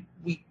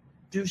we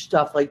do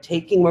stuff like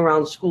taking them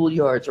around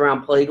schoolyards,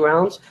 around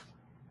playgrounds,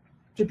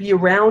 to be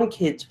around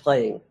kids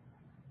playing,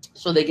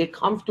 so they get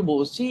comfortable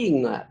with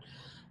seeing that.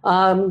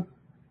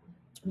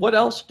 What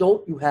else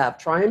don't you have?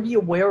 Try and be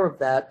aware of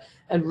that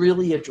and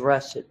really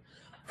address it.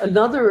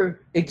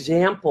 Another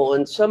example,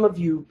 and some of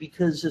you,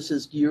 because this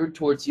is geared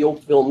towards the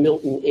Oakville,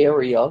 Milton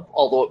area,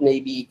 although it may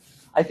be,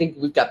 I think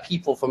we've got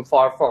people from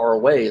far, far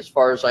away, as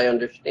far as I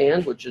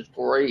understand, which is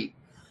great.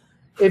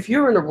 If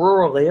you're in a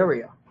rural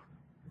area,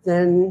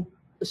 then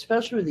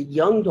especially with a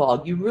young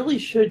dog, you really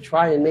should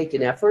try and make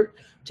an effort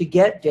to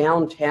get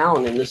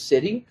downtown in the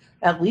city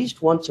at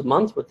least once a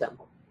month with them,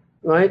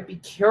 right? Be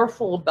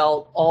careful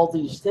about all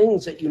these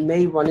things that you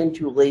may run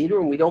into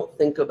later and we don't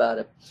think about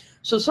it.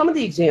 So some of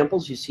the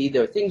examples you see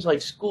there, things like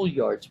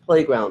schoolyards,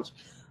 playgrounds,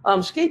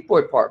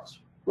 skateboard parks,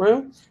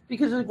 right?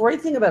 Because the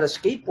great thing about a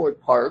skateboard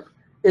park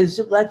is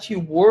it lets you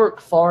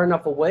work far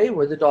enough away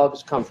where the dog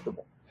is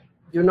comfortable.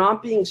 You're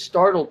not being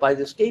startled by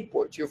the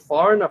skateboards. You're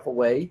far enough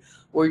away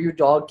where your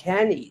dog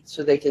can eat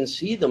so they can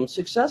see them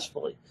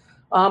successfully.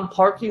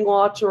 Parking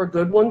lots are a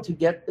good one to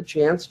get the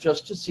chance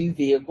just to see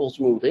vehicles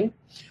moving.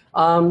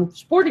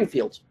 Sporting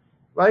fields,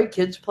 right?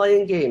 Kids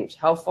playing games.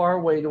 How far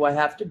away do I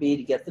have to be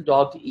to get the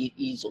dog to eat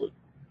easily?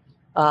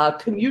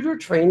 Commuter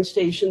train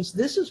stations.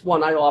 This is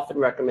one I often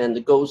recommend,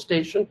 the GO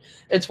station.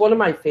 It's one of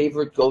my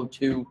favorite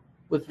go-to,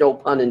 with no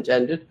pun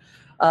intended,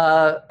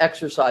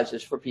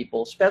 exercises for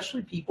people,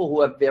 especially people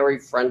who have very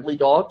friendly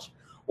dogs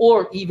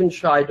or even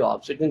shy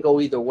dogs. It can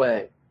go either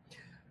way.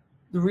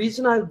 The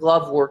reason I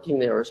love working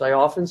there is I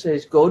often say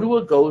is go to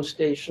a GO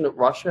station at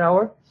rush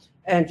hour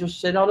and just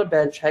sit on a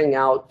bench, hang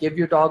out, give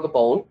your dog a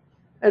bone,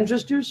 and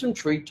just do some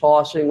treat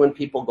tossing when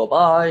people go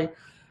by.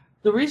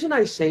 The reason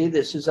I say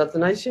this is that the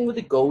nice thing with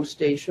a GO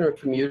station or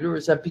commuter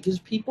is that because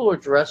people are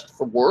dressed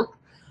for work,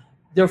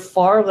 they're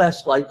far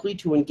less likely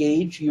to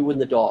engage you and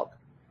the dog.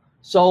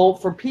 So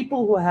for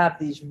people who have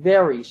these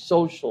very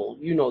social,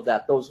 you know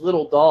that, those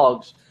little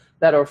dogs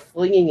that are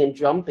flinging and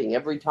jumping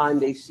every time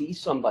they see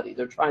somebody,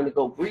 they're trying to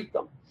go greet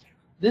them.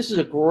 This is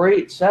a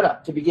great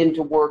setup to begin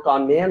to work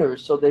on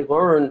manners so they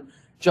learn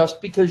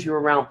just because you're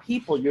around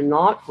people, you're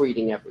not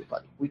greeting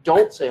everybody. We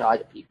don't say hi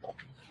to people.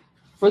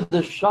 For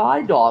the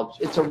shy dogs,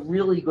 it's a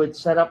really good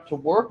setup to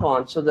work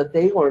on so that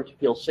they learn to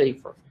feel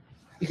safer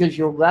because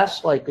you're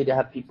less likely to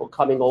have people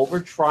coming over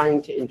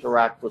trying to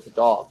interact with the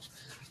dogs.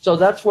 So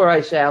that's where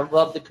I say I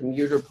love the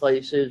commuter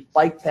places.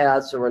 Bike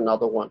paths are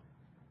another one.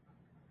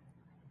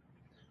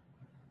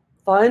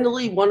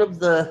 Finally, one of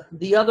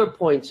the other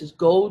points is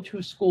go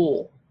to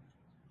school.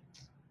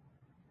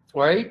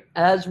 Right?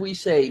 As we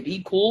say,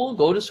 be cool,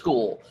 go to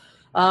school.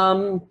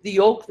 The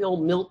Oakville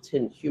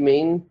Milton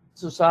Humane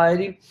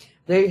Society,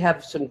 they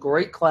have some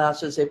great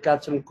classes. They've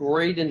got some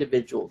great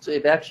individuals.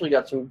 They've actually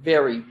got some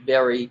very,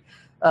 very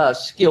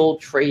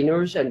skilled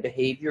trainers and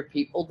behavior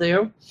people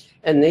there.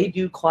 And they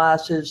do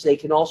classes. They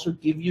can also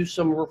give you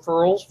some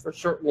referrals for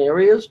certain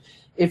areas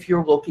if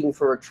you're looking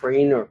for a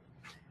trainer.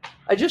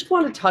 I just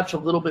want to touch a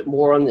little bit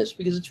more on this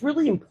because it's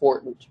really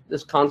important,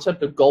 this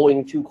concept of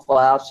going to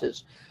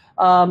classes.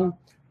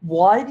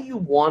 Why do you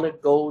want to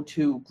go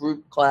to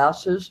group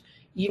classes,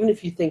 even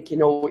if you think you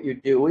know what you're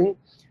doing?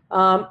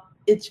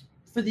 It's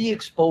for the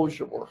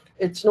exposure work.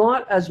 It's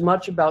not as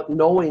much about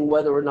knowing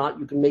whether or not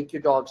you can make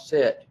your dog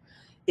sit.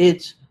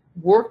 It's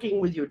working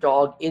with your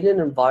dog in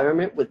an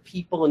environment with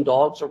people and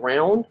dogs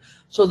around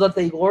so that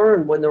they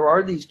learn when there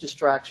are these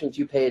distractions,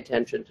 you pay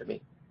attention to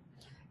me.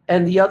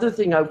 And the other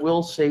thing I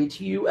will say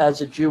to you as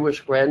a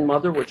Jewish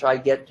grandmother, which I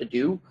get to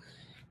do,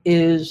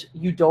 is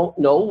you don't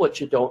know what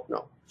you don't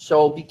know.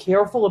 So be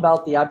careful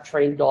about the I've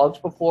trained dogs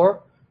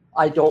before.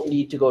 I don't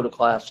need to go to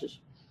classes.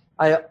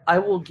 I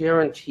will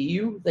guarantee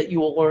you that you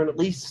will learn at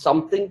least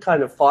something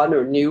kind of fun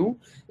or new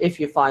if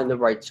you find the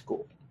right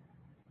school.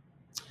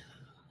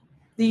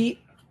 The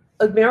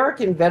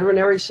American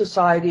Veterinary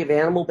Society of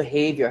Animal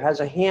Behavior has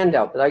a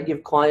handout that I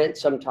give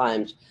clients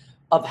sometimes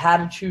of how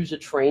to choose a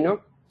trainer.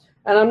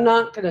 And I'm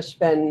not going to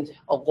spend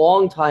a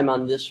long time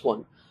on this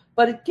one,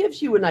 but it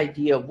gives you an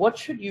idea of what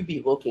should you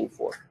be looking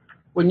for.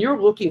 When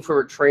you're looking for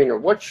a trainer,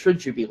 what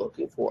should you be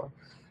looking for?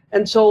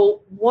 And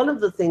so one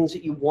of the things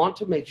that you want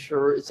to make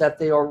sure is that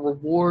they are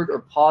reward or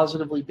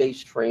positively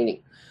based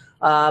training.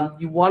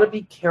 You want to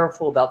be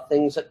careful about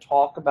things that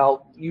talk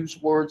about,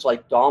 use words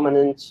like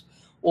dominance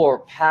or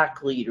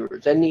pack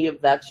leaders, any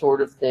of that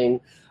sort of thing,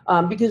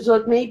 because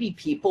there may be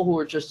people who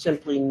are just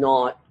simply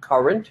not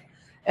current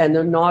and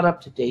they're not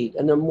up to date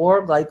and they're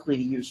more likely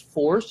to use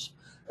force,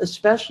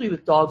 especially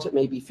with dogs that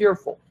may be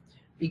fearful,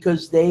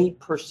 because they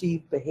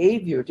perceive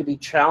behavior to be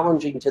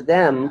challenging to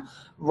them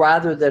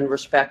rather than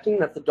respecting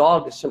that the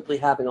dog is simply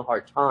having a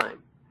hard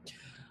time.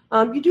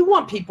 You do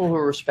want people who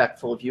are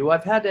respectful of you.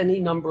 I've had any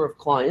number of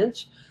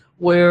clients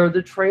where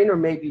the trainer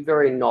may be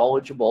very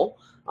knowledgeable,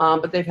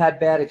 but they've had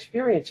bad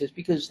experiences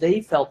because they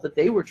felt that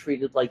they were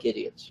treated like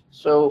idiots.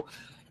 So,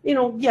 you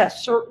know,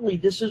 yes, certainly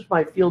this is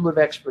my field of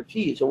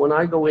expertise. And when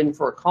I go in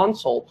for a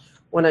consult,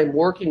 when I'm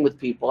working with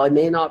people, I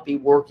may not be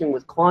working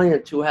with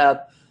clients who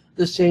have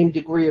the same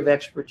degree of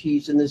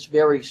expertise in this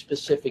very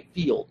specific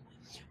field.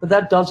 But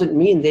that doesn't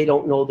mean they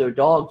don't know their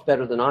dogs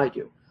better than I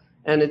do.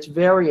 And it's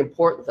very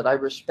important that I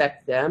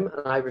respect them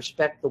and I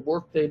respect the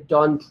work they've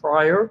done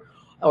prior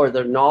or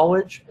their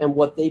knowledge and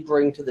what they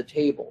bring to the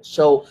table.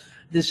 So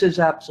this is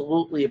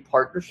absolutely a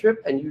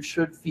partnership and you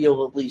should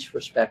feel at least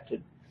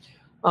respected.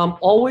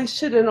 Always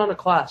sit in on a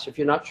class if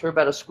you're not sure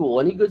about a school.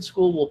 Any good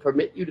school will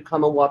permit you to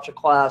come and watch a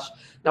class.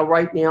 Now,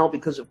 right now,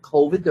 because of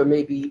COVID,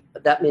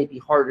 that may be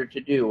harder to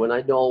do. And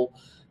I know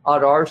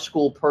at our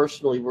school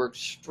personally, we're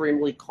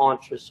extremely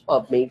conscious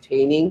of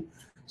maintaining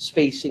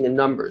spacing and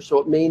numbers. So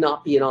it may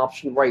not be an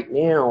option right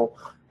now,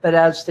 but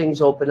as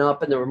things open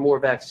up and there are more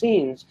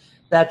vaccines,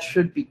 that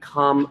should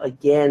become,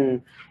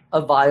 again,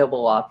 a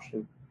viable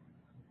option.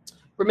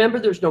 Remember,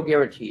 there's no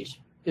guarantees.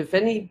 If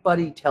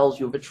anybody tells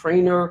you of a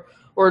trainer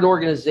or an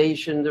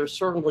organization, there's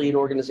certainly an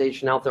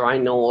organization out there I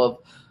know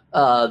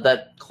of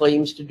that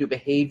claims to do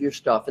behavior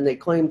stuff, and they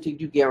claim to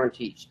do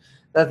guarantees,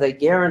 that they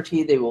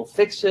guarantee they will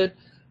fix it,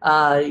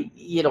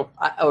 you know,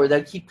 or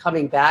they keep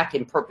coming back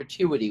in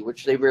perpetuity,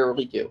 which they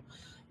rarely do.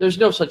 There's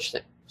no such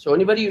thing. So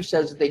anybody who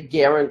says that they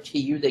guarantee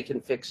you they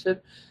can fix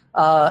it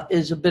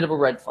is a bit of a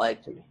red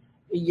flag to me.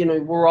 You know,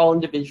 we're all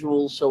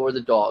individuals, so are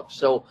the dogs.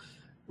 So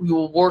we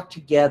will work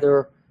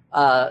together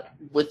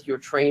with your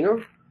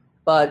trainer,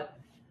 but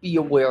be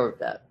aware of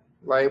that,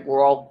 right?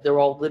 They're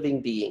all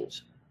living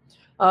beings.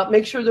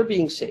 Make sure they're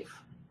being safe.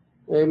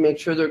 Right? Make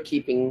sure they're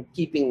keeping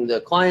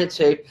the client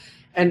safe,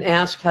 and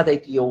ask how they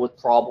deal with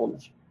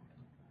problems.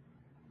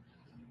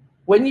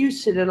 When you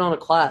sit in on a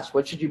class,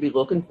 what should you be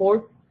looking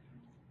for?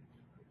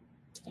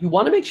 You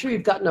want to make sure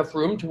you've got enough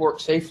room to work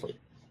safely.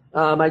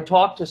 I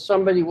talked to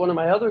somebody, one of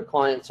my other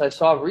clients I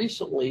saw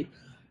recently,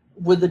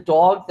 with a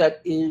dog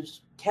that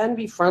can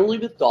be friendly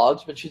with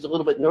dogs, but she's a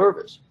little bit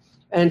nervous.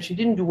 And she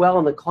didn't do well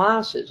in the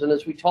classes. And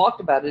as we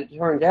talked about it, it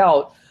turned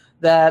out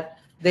that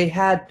they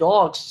had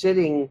dogs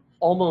sitting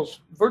almost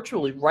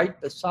virtually right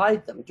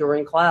beside them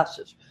during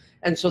classes.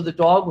 And so the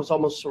dog was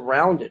almost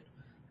surrounded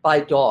by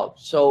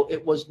dogs. So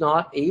it was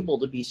not able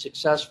to be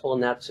successful in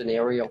that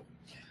scenario.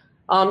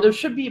 There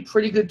should be a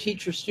pretty good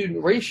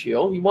teacher-student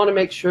ratio. You want to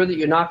make sure that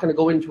you're not going to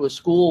go into a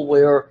school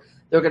where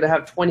they're going to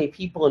have 20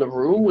 people in a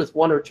room with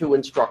 1 or 2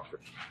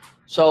 instructors.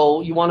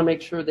 So you want to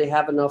make sure they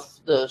have enough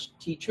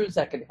teachers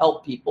that can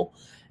help people,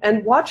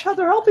 and watch how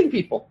they're helping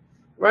people,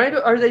 right?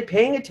 Are they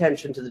paying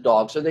attention to the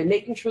dogs? Are they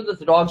making sure that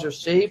the dogs are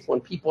safe when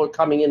people are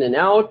coming in and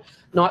out,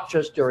 not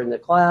just during the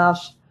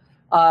class?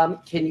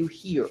 Can you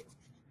hear,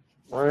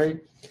 right?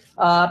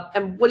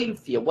 And what do you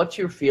feel? What's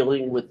your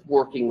feeling with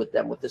working with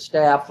them, with the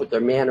staff, with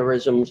their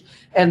mannerisms,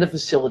 and the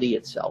facility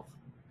itself?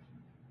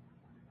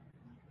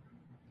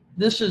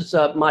 This is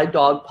my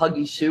dog,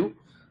 Puggy Sue,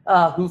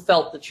 who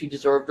felt that she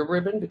deserved a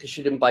ribbon because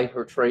she didn't bite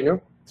her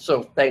trainer.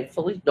 So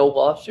thankfully, no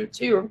lawsuits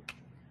here.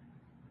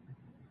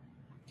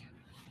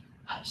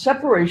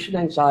 Separation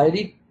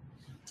anxiety.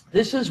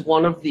 This is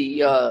one of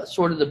the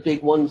sort of the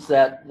big ones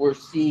that we're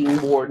seeing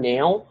more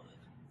now,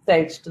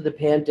 thanks to the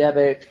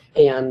pandemic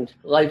and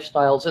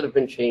lifestyles that have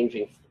been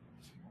changing.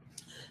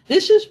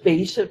 This is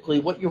basically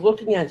what you're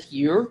looking at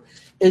here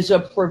is a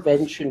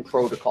prevention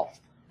protocol,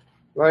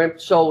 right?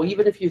 So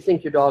even if you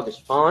think your dog is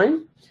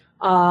fine,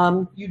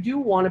 you do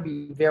want to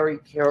be very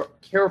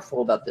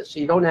careful about this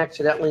so you don't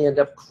accidentally end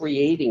up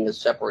creating a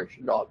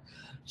separation dog.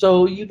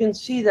 So you can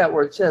see that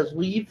where it says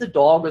leave the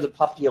dog or the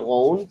puppy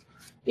alone,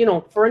 you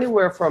know, for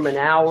anywhere from an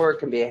hour, it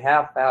can be a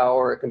half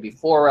hour, it can be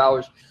 4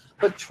 hours,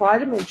 but try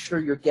to make sure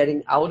you're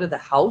getting out of the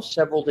house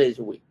several days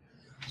a week.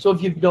 So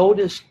if you've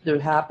noticed there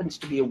happens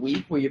to be a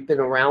week where you've been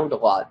around a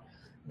lot,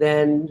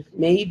 then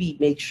maybe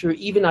make sure,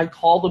 even I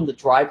call them the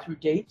drive-through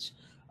dates,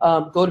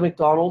 go to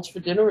McDonald's for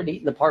dinner and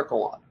eat in the parking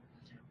lot.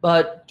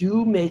 But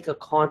do make a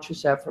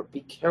conscious effort.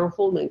 Be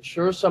careful, make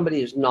sure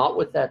somebody is not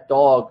with that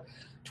dog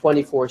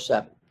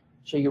 24/7.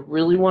 So you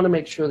really want to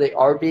make sure they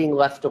are being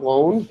left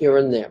alone here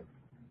and there.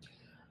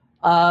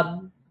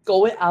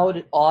 Go out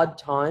at odd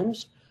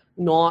times,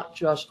 not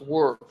just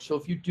work. So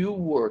if you do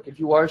work, if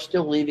you are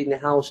still leaving the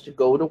house to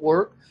go to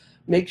work,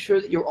 make sure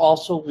that you're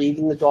also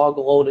leaving the dog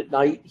alone at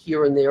night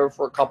here and there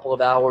for a couple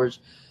of hours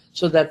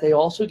so that they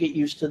also get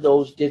used to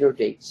those dinner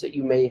dates that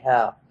you may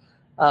have.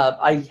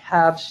 I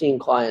have seen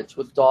clients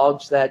with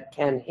dogs that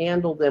can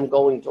handle them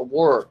going to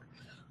work,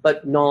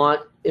 but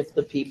not if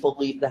the people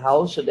leave the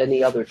house at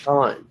any other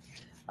time.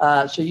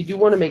 So you do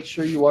want to make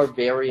sure you are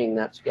varying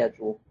that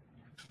schedule.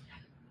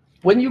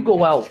 When you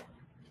go out,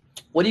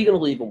 what are you going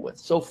to leave them with?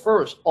 So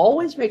first,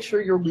 always make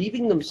sure you're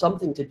leaving them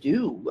something to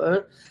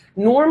do.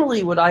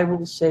 Normally, what I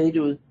will say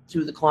to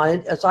the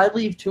client is I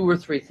leave 2 or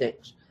 3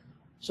 things.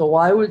 So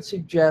I would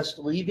suggest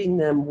leaving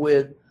them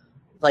with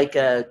like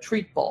a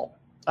treat ball,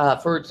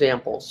 for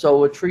example.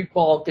 So a treat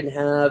ball can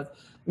have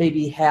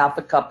maybe half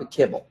a cup of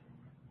kibble.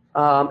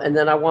 And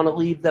then I want to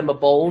leave them a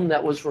bone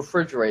that was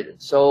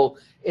refrigerated. So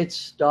it's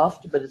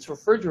stuffed, but it's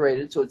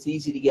refrigerated, so it's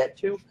easy to get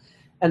to.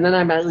 And then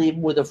I might leave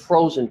them with a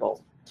frozen bone.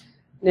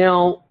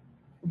 Now,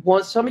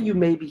 some of you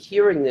may be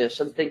hearing this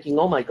and thinking,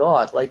 oh my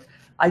God, like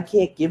I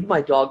can't give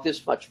my dog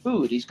this much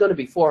food. He's going to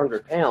be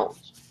 400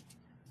 pounds.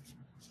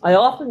 I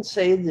often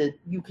say that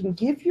you can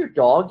give your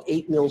dog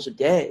 8 meals a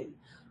day.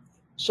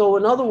 So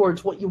in other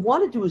words, what you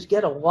want to do is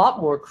get a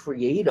lot more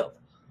creative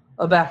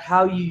about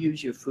how you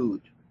use your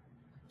food.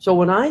 So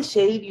when I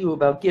say to you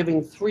about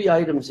giving 3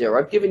 items there,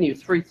 I've given you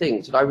 3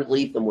 things that I would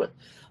leave them with.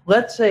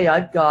 Let's say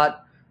I've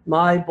got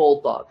my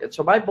bulldog. And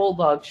so my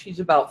bulldog, she's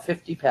about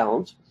 50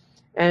 pounds,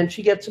 and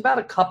she gets about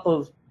a cup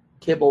of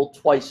kibble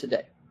twice a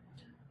day.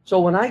 So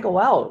when I go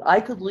out, I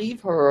could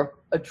leave her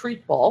a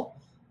treat ball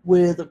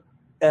with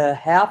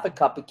half a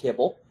cup of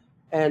kibble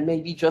and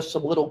maybe just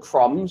some little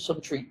crumbs, some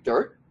treat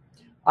dirt.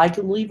 I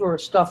can leave her a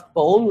stuffed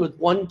bone with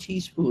 1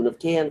 teaspoon of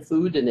canned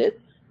food in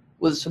it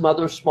with some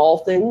other small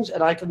things,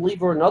 and I can leave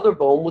her another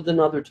bone with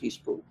another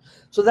teaspoon.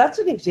 So that's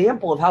an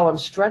example of how I'm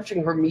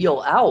stretching her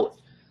meal out.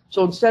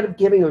 So instead of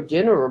giving her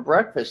dinner or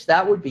breakfast,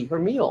 that would be her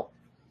meal.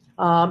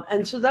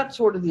 And so that's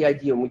sort of the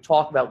idea when we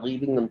talk about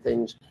leaving them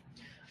things.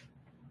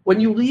 When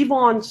you leave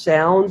on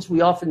sounds,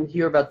 we often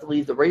hear about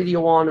leave the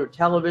radio on or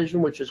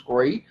television, which is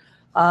great.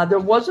 There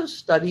was a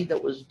study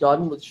that was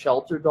done with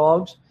shelter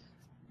dogs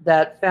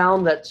that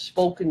found that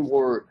spoken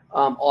word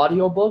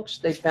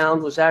audiobooks they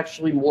found was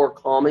actually more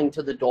calming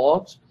to the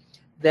dogs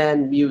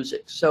than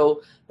music.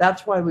 So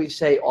that's why we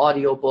say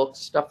audiobooks,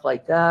 stuff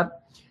like that.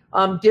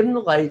 Dim the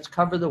lights,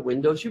 cover the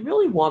windows. You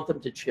really want them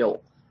to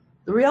chill.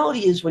 The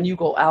reality is when you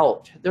go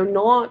out, they're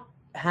not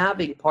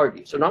having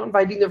parties. They're not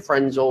inviting their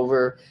friends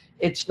over.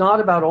 It's not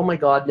about, oh my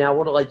God, now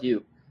what do I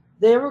do?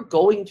 They're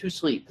going to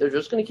sleep. They're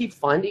just going to keep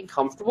finding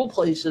comfortable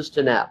places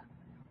to nap.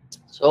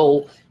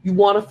 So you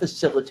want to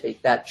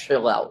facilitate that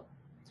chill out.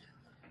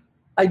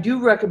 I do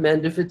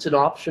recommend, if it's an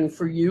option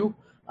for you,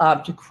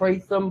 to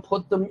crate them,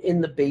 put them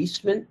in the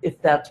basement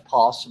if that's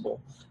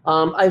possible.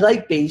 I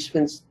like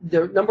basements.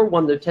 They're, number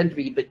one, they tend to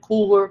be a bit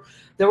cooler.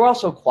 They're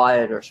also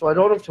quieter, so I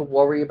don't have to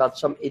worry about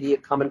some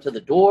idiot coming to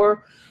the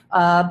door.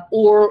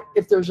 Or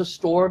if there's a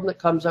storm that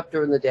comes up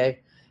during the day,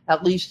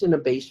 at least in a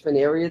basement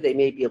area, they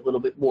may be a little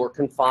bit more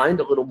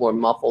confined, a little more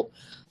muffled.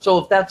 So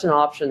if that's an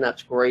option,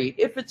 that's great.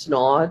 If it's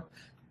not,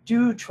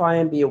 do try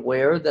and be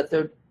aware that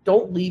they're,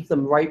 don't leave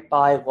them right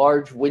by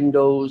large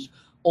windows,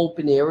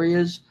 open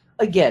areas.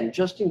 Again,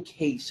 just in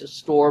case a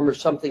storm or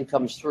something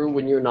comes through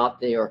when you're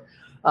not there.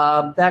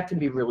 That can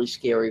be really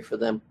scary for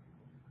them.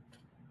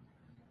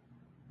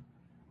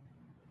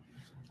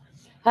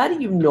 How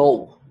do you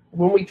know?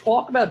 When we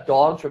talk about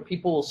dogs, or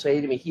people will say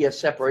to me, he has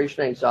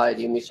separation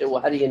anxiety, and we say,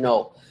 well, how do you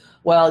know?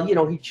 Well, you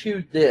know, he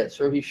chewed this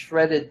or he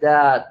shredded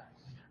that.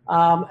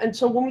 And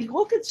so when we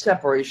look at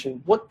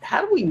separation,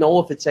 how do we know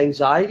if it's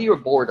anxiety or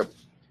boredom?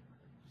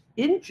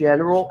 In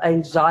general,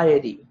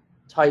 anxiety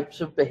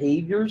types of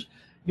behaviors,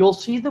 you'll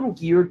see them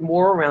geared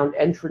more around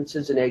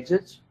entrances and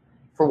exits,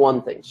 for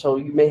one thing. So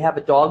you may have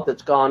a dog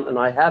that's gone, and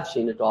I have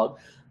seen a dog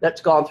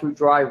that's gone through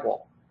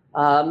drywall.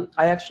 I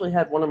actually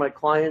had one of my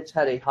clients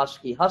had a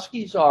husky.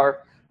 Huskies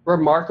are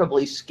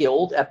remarkably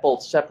skilled at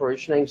both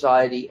separation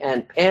anxiety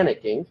and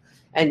panicking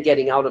and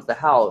getting out of the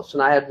house.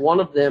 And I had one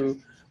of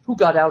them who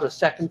got out a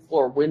second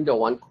floor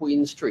window on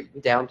Queen Street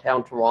in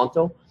downtown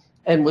Toronto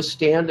and was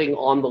standing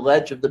on the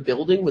ledge of the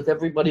building with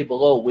everybody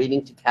below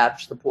waiting to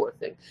catch the poor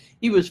thing.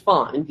 He was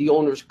fine. The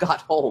owners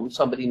got home.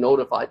 Somebody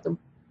notified them.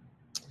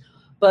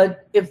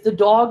 But if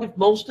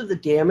most of the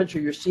damage, or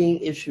you're seeing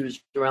issues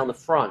around the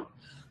front,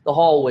 the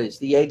hallways,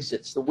 the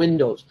exits, the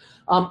windows,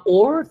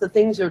 or if the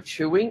things they're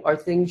chewing are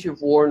things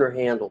you've worn or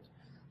handled.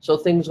 So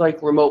things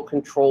like remote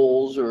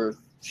controls or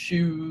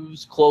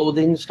shoes,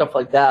 clothing, stuff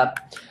like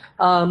that.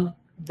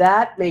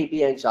 That may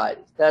be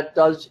anxiety. That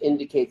does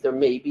indicate there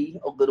may be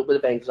a little bit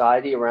of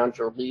anxiety around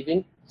your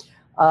leaving.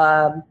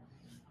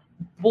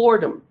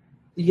 Boredom.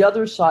 The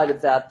other side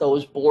of that, though,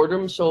 is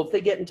boredom. So if they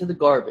get into the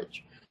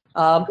garbage,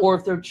 or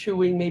if they're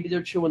chewing, maybe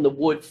they're chewing the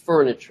wood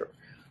furniture,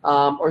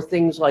 or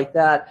things like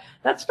that,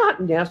 that's not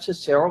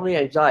necessarily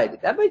anxiety.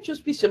 That might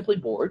just be simply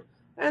bored,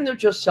 and they're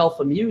just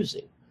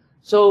self-amusing.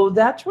 So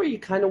that's where you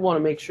kind of want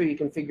to make sure you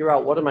can figure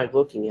out, what am I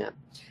looking at?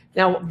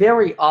 Now,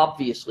 very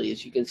obviously,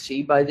 as you can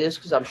see by this,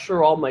 because I'm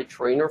sure all my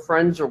trainer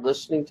friends are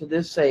listening to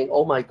this saying,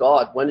 oh my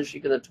God, when is she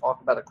going to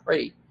talk about a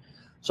crate?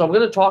 So I'm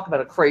going to talk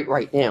about a crate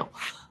right now.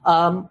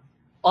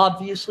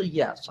 Obviously,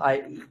 yes,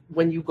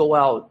 when you go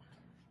out,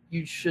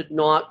 you should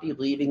not be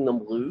leaving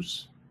them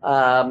loose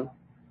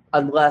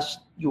unless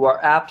you are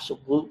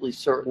absolutely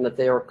certain that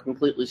they are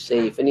completely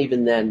safe. And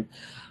even then,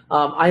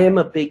 I am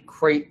a big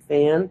crate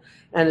fan,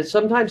 and it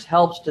sometimes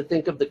helps to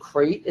think of the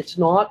crate. It's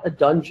not a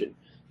dungeon.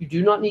 You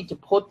do not need to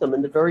put them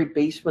in the very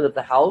basement of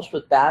the house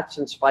with bats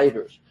and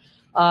spiders.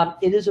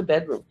 It is a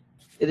bedroom.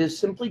 It is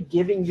simply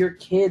giving your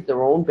kid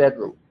their own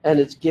bedroom, and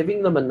it's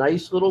giving them a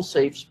nice little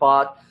safe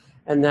spot.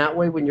 And that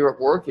way, when you're at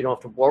work, you don't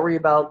have to worry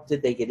about,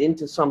 did they get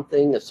into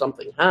something? If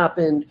something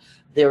happened,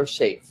 they're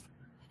safe.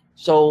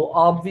 So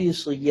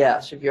obviously,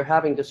 yes, if you're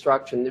having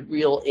destruction, the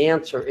real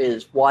answer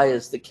is, why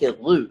is the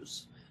kid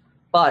loose?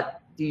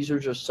 But these are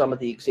just some of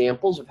the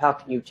examples of how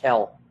can you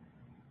tell.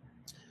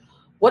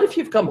 What if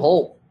you've come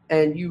home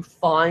and you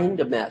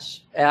find a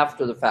mess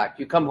after the fact?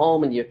 You come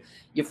home and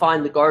you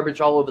find the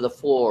garbage all over the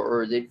floor,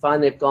 or they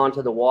find they've gone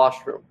to the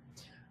washroom.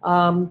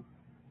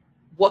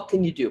 What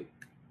can you do?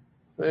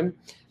 Okay.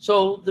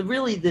 So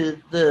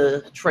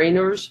the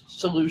trainer's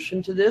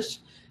solution to this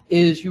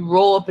is you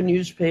roll up a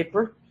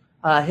newspaper,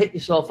 hit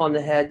yourself on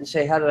the head and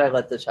say, how did I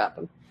let this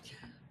happen?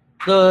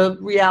 The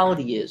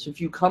reality is,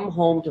 if you come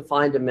home to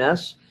find a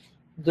mess,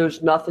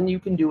 there's nothing you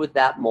can do at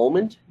that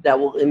moment that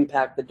will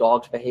impact the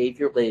dog's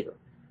behavior later.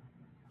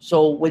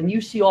 So when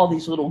you see all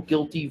these little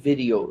guilty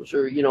videos,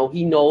 or,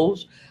 he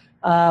knows,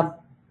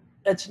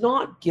 it's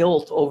not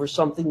guilt over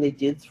something they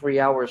did 3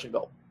 hours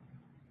ago.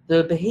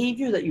 The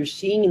behavior that you're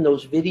seeing in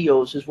those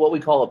videos is what we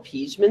call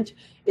appeasement.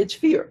 It's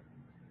fear,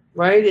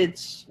 right?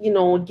 It's,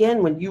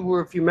 again,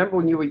 if you remember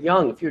when you were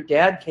young, if your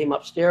dad came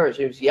upstairs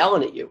and he was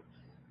yelling at you,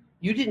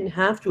 you didn't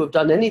have to have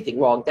done anything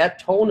wrong. That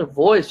tone of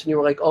voice, and you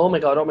were like, oh my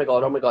God, oh my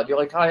God, oh my God. You're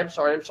like, hi, I'm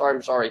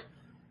sorry.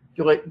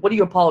 You're like, what are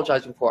you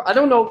apologizing for? I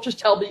don't know, just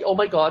tell me, oh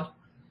my God.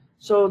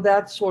 So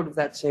that's sort of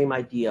that same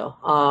idea.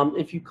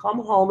 If you come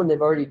home and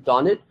they've already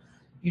done it,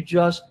 you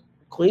just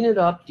clean it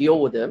up, deal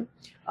with them.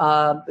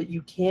 But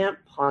you can't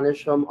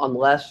punish them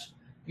unless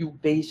you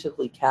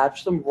basically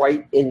catch them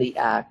right in the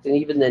act. And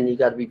even then, you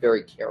got to be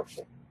very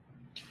careful.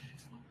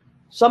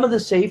 Some of the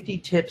safety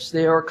tips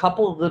there, a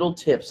couple of little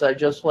tips I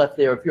just left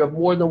there. If you have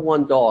more than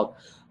one dog,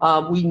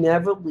 we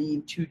never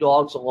leave 2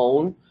 dogs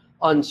alone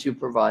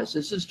unsupervised.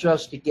 This is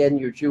just, again,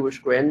 your Jewish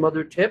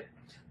grandmother tip,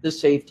 the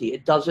safety.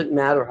 It doesn't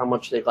matter how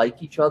much they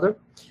like each other.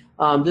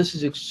 This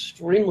is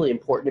extremely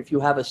important if you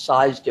have a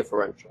size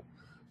differential.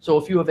 So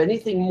if you have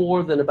anything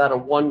more than about a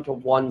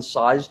 1-to-1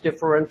 size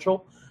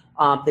differential,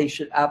 they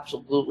should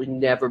absolutely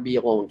never be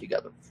alone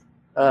together.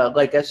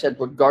 like I said,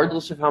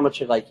 regardless of how much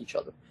they like each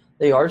other.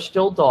 They are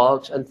still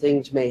dogs, and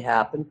things may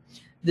happen.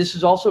 This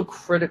is also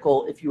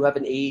critical if you have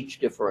an age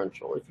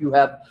differential. If you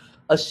have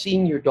a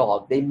senior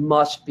dog, they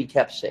must be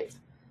kept safe,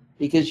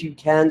 because you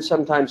can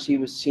sometimes see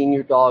with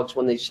senior dogs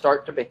when they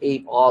start to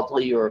behave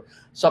oddly or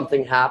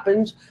something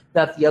happens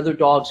that the other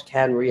dogs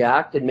can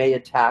react and may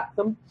attack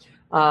them,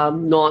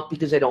 not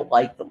because they don't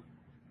like them,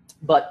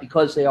 but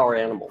because they are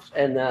animals.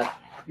 And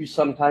you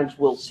sometimes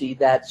will see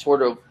that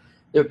sort of,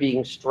 they're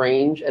being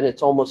strange, and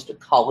it's almost a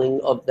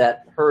culling of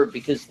that herd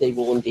because they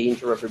will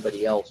endanger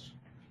everybody else.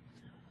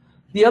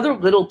 The other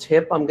little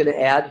tip I'm going to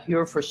add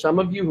here for some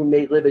of you who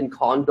may live in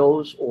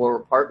condos or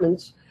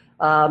apartments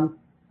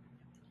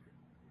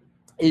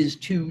is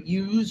to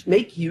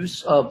make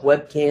use of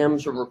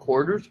webcams or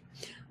recorders.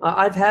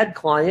 I've had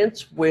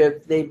clients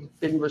where they've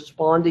been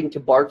responding to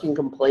barking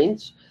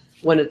complaints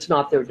when it's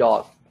not their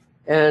dog.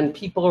 And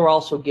people are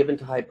also given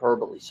to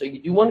hyperbole. So you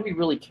do want to be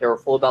really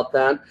careful about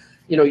that.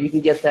 You know, you can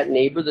get that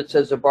neighbor that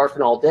says they're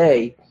barking all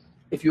day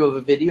if you have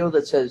a video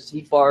that says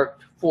he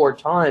barked 4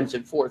 times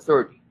at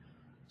 4:30.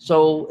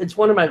 So it's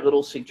one of my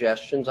little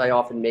suggestions I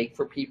often make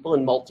for people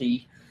in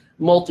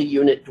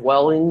multi-unit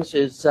dwellings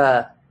is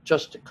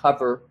just to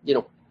cover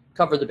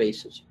the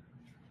bases.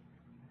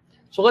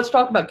 So let's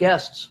talk about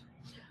guests.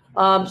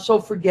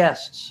 So for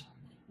guests,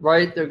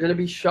 right, they're going to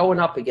be showing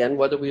up again,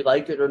 whether we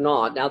like it or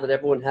not, now that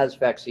everyone has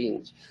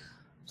vaccines.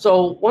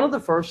 So one of the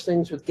first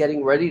things with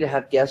getting ready to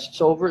have guests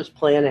over is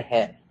plan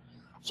ahead.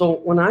 So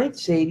when I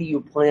say to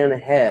you plan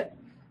ahead,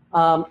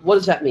 what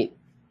does that mean,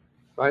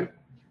 right?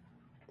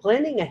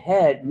 Planning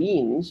ahead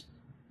means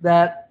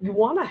that you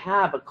want to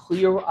have a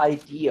clear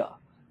idea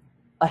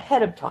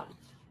ahead of time.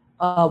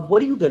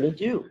 What are you going to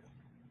do,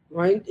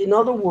 right? In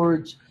other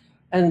words,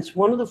 and it's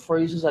one of the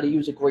phrases that I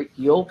use a great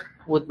deal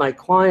with my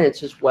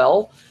clients as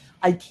well,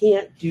 I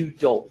can't do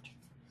don't.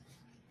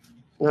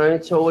 All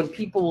right, so when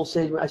people will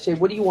say, I say,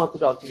 what do you want the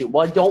dog to do?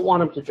 Well, I don't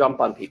want him to jump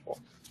on people.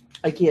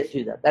 I can't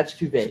do that. That's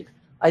too vague.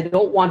 I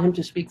don't want him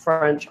to speak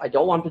French. I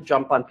don't want him to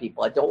jump on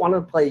people. I don't want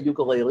him to play a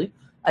ukulele.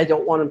 I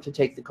don't want him to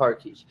take the car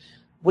keys.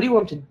 What do you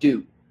want him to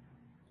do?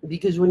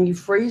 Because when you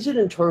phrase it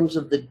in terms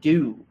of the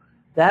do,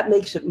 that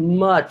makes it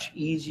much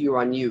easier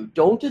on you.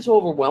 Don't is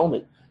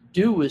overwhelming.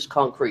 Do is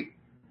concrete.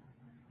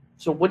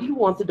 So what do you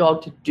want the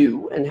dog to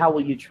do, and how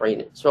will you train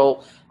it?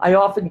 So I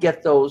often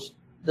get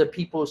the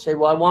people who say,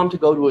 well, I want him to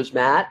go to his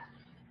mat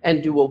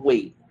and do a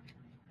wait.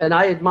 And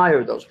I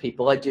admire those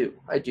people. I do.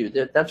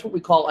 That's what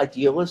we call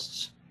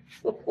idealists.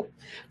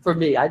 For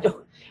me, I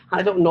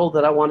don't know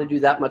that I want to do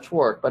that much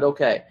work, but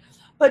okay.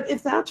 But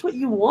if that's what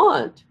you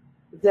want,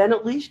 then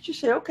at least you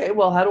say, okay,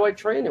 well, how do I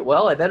train it?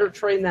 Well, I better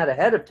train that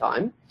ahead of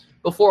time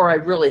before I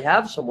really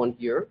have someone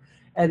here.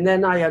 And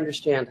then I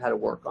understand how to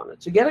work on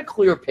it. So get a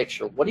clear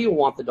picture. What do you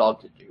want the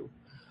dog to do?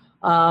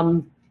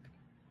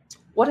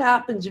 What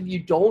happens if you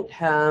don't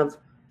have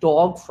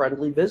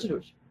dog-friendly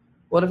visitors?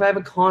 What if I have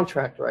a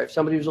contractor? I have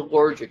somebody who's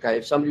allergic. I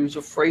have somebody who's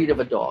afraid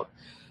of a dog.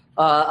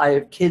 I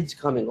have kids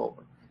coming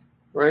over,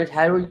 right?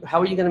 How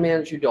are you going to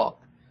manage your dog?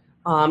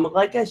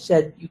 Like I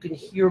said, you can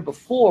hear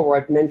before,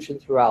 where I've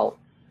mentioned throughout,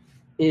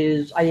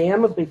 is I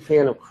am a big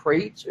fan of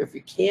crates. If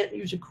you can't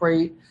use a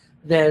crate,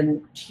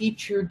 then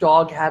teach your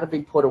dog how to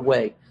be put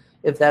away,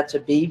 if that's a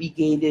baby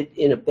gated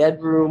in a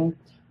bedroom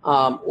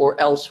or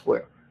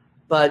elsewhere.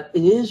 But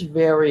it is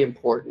very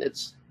important.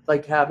 It's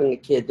like having a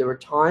kid. There are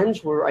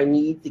times where I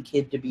need the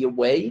kid to be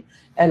away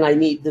and I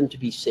need them to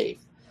be safe.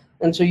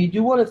 And so you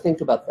do want to think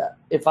about that.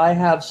 If I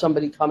have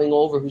somebody coming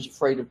over who's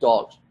afraid of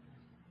dogs,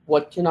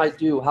 what can I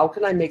do? How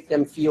can I make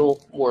them feel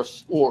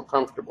more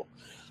comfortable?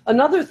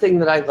 Another thing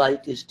that I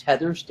like is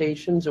tether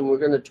stations, and we're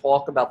going to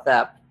talk about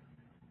that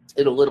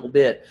in a little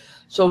bit.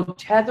 So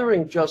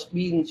tethering just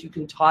means you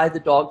can tie the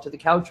dog to the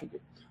couch with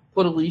you,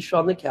 put a leash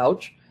on the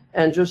couch,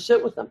 and just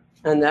sit with them.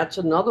 And that's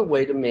another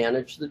way to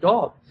manage the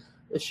dog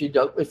if she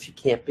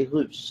can't be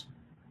loose.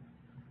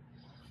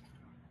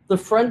 The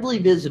friendly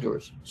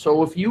visitors.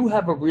 So if you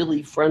have a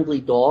really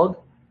friendly dog,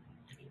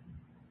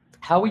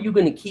 how are you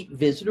going to keep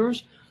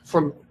visitors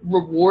from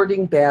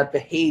rewarding bad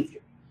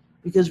behavior?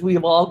 Because we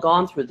have all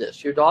gone through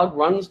this. Your dog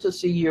runs to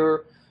see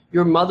your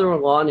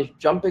mother-in-law and is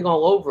jumping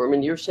all over him,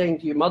 and you're saying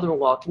to your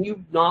mother-in-law, can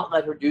you not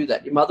let her do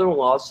that? Your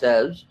mother-in-law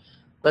says,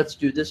 let's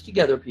do this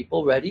together,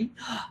 people. Ready?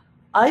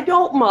 I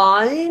don't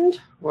mind.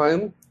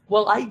 Right?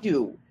 Well, I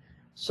do.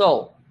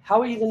 So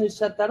how are you going to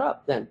set that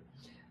up then?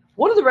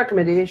 One of the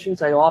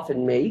recommendations I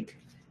often make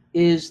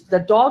is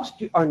that dogs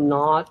are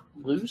not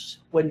loose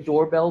when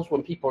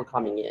people are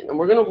coming in. And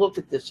we're going to look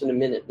at this in a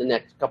minute, the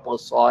next couple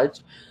of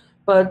slides.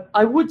 But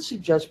I would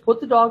suggest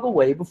put the dog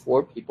away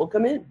before people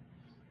come in.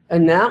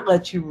 And that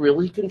lets you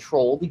really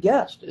control the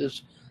guest.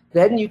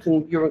 Then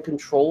you're in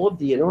control of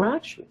the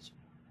interactions.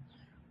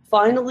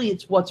 Finally,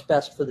 it's what's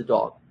best for the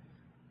dog.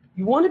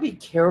 You want to be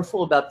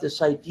careful about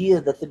this idea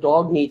that the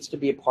dog needs to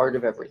be a part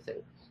of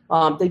everything.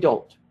 They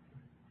don't.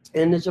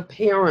 And as a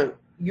parent,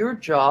 your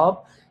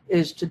job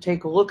is to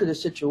take a look at a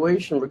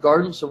situation,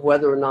 regardless of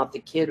whether or not the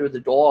kid or the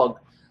dog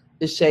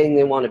is saying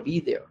they want to be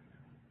there.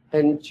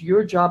 And it's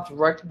your job to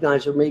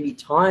recognize there may be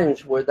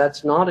times where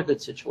that's not a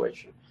good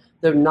situation.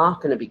 They're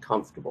not going to be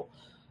comfortable.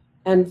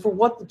 And for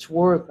what it's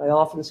worth, I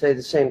often say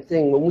the same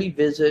thing. When we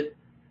visit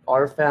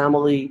our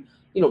family,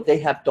 they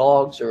have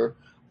dogs, or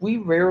we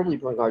rarely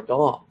bring our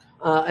dog.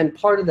 And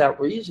part of that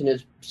reason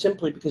is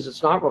simply because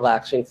it's not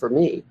relaxing for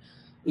me.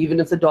 Even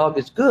if the dog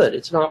is good,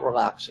 it's not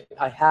relaxing.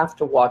 I have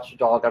to watch the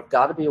dog. I've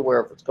got to be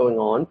aware of what's going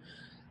on.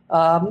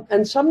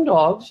 And some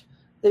dogs,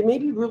 they may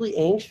be really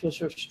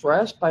anxious or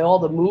stressed by all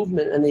the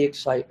movement and the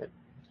excitement.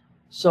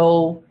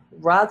 So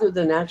rather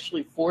than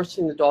actually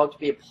forcing the dog to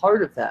be a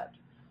part of that,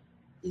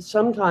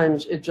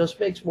 sometimes it just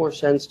makes more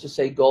sense to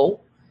say, go,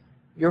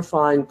 you're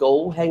fine,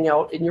 go hang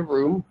out in your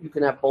room. You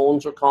can have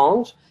bones or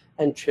Kongs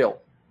and chill.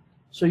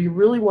 So you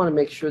really want to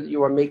make sure that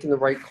you are making the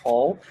right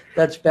call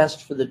that's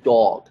best for the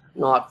dog,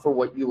 not for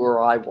what you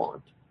or I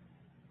want.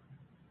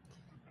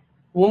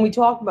 When we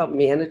talk about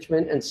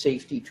management and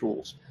safety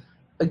tools,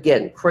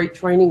 again, crate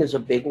training is a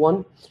big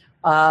one.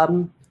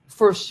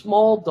 For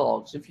small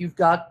dogs, if you've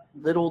got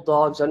little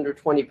dogs under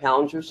 20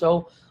 pounds or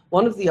so,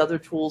 one of the other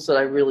tools that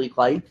I really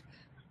like,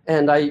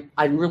 and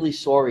I'm really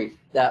sorry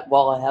that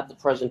while I have the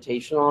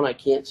presentation on, I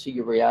can't see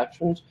your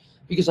reactions,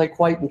 because I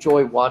quite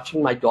enjoy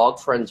watching my dog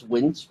friends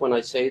wince when I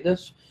say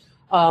this.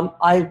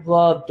 I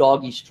love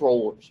doggy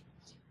strollers.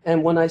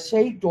 And when I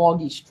say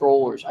doggy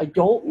strollers, I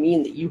don't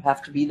mean that you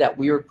have to be that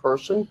weird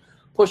person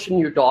pushing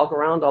your dog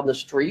around on the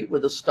street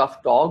with a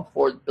stuffed dog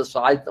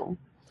beside them.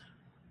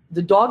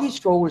 The doggy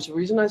strollers, the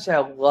reason I say I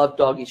love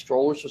doggy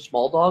strollers for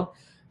small dog,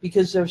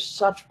 because they're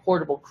such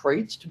portable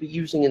crates to be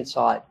using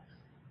inside.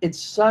 It's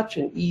such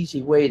an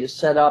easy way to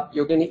set up.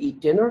 You're going to eat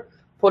dinner,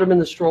 put them in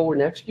the stroller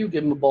next to you,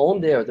 give them a bone.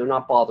 They're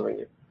not bothering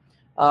you.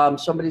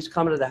 Somebody's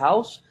coming to the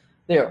house,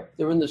 they're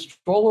in the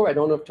stroller. I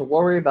don't have to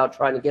worry about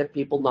trying to get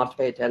people not to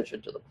pay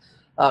attention to them.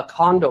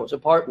 Condos,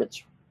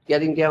 apartments,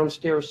 getting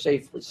downstairs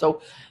safely.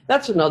 So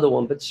that's another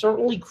one, but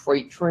certainly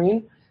crate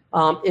train,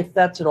 if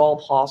that's at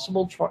all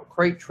possible,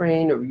 crate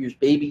train or use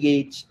baby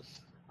gates,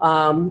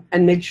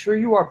 and make sure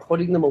you are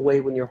putting them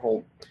away when you're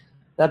home.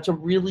 That's a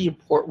really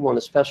important one,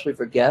 especially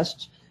for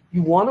guests.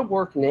 You want to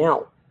work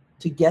now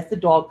to get the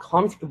dog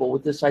comfortable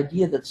with this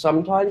idea that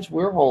sometimes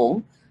we're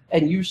home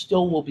and you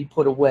still will be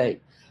put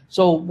away.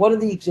 So one of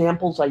the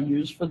examples I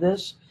use for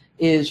this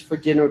is for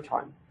dinner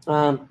time.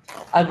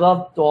 I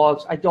love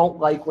dogs. I don't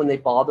like when they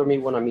bother me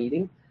when I'm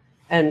eating.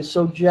 And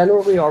so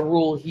generally our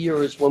rule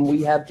here is when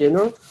we have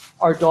dinner,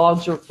 our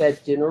dogs are fed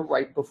dinner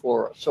right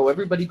before us. So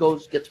everybody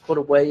gets put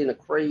away in a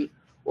crate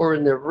or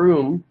in their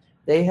room.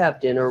 They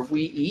have dinner,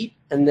 we eat,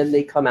 and then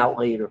they come out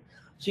later.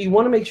 So you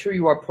want to make sure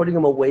you are putting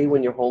them away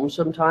when you're home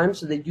sometimes,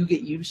 so they do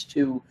get used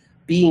to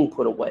being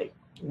put away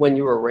when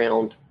you're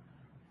around.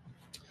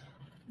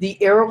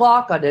 The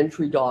airlock on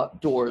entry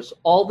doors,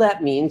 all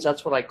that means,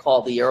 that's what I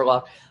call the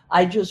airlock.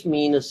 I just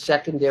mean a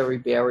secondary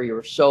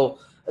barrier. So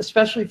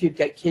especially if you've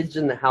got kids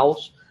in the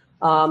house,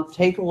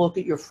 take a look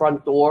at your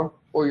front door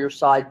or your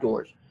side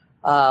doors.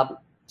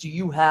 Do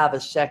you have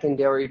a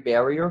secondary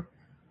barrier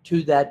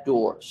to that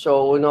door?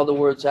 So in other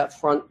words, that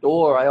front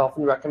door, I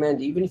often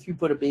recommend, even if you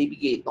put a baby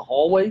gate in the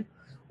hallway,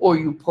 or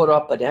you put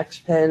up an X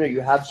pen, or you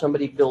have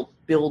somebody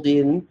build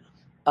in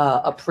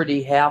a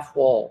pretty half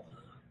wall,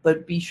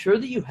 but be sure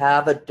that you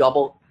have a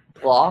double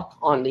block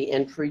on the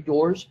entry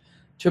doors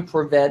to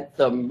prevent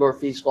the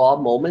Murphy's Law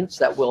moments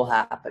that will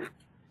happen.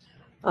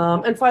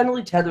 And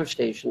finally, tether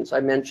stations.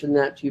 I mentioned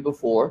that to you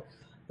before.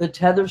 The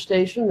tether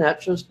station,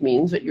 that just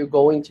means that you're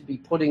going to be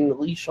putting the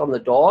leash on the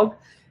dog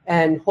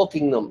and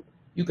hooking them.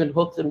 You can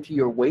hook them to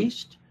your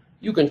waist.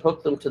 You can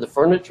hook them to the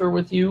furniture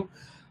with you.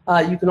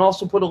 You can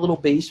also put a little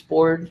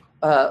baseboard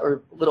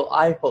or little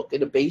eye hook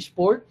in a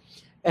baseboard,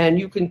 and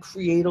you can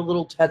create a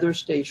little tether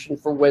station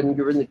for when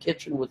you're in the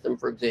kitchen with them,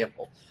 for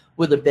example,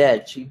 with a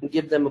bed. So you can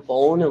give them a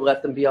bone and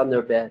let them be on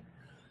their bed.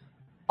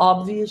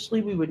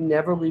 Obviously, we would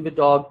never leave a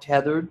dog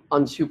tethered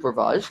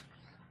unsupervised,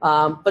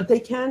 but they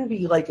can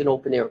be like an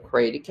open-air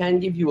crate. It can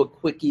give you a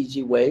quick,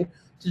 easy way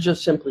to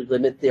just simply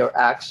limit their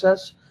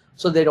access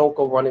so they don't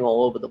go running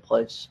all over the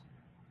place.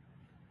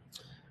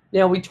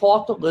 Now, we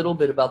talked a little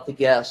bit about the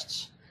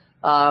guests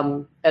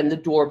and the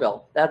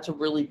doorbell. That's a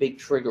really big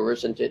trigger,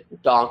 isn't it?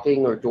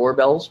 Docking or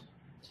doorbells.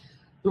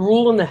 The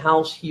rule in the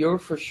house here,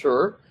 for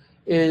sure,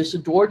 is the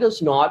door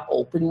does not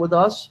open with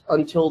us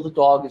until the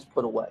dog is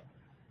put away.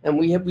 And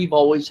we've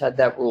always had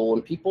that rule.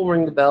 When people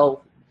ring the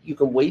bell, you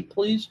can wait,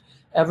 please.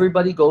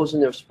 Everybody goes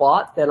in their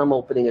spot, then I'm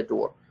opening a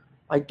door.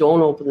 I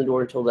don't open the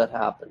door until that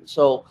happens.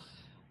 So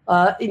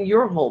in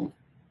your home,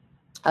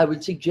 I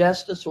would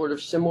suggest a sort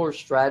of similar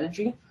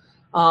strategy.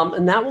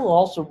 And that will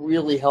also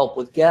really help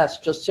with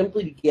guests, just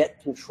simply to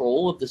get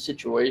control of the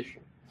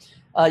situation.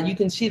 You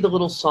can see the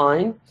little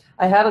sign.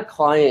 I had a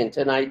client,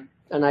 and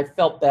I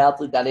felt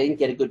badly that I didn't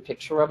get a good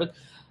picture of it.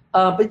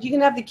 But you can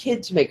have the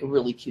kids make a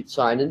really cute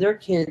sign, and their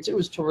kids, it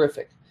was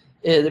terrific.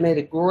 They made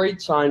a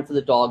great sign for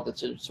the dog.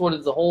 That's sort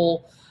of the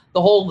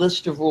whole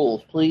list of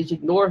rules. Please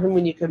ignore him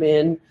when you come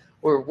in.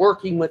 We're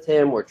working with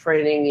him. We're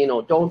training.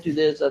 Don't do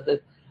this.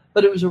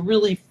 but it was a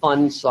really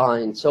fun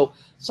sign. So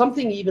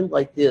something even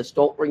like this,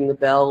 don't ring the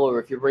bell, or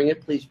if you ring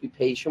it, please be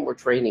patient, we're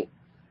training.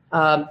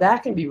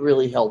 That can be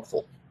really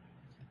helpful.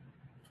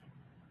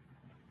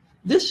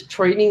 This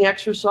training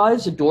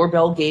exercise, the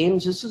doorbell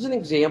games, this is an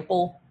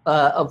example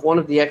of one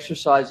of the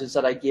exercises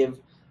that I give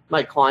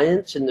my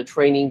clients in the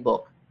training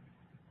book.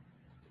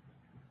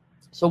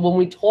 So when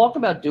we talk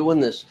about doing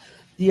this,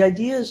 the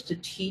idea is to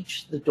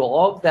teach the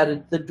dog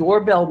that the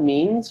doorbell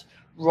means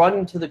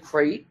run to the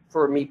crate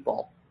for a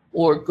meatball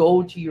or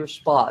go to your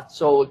spot.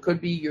 So it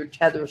could be your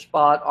tether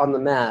spot on the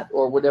mat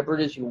or whatever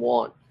it is you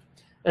want.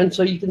 And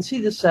so you can see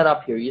this set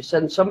up here. You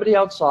send somebody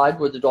outside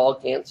where the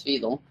dog can't see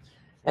them,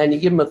 and you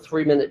give them a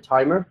 3-minute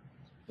timer.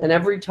 And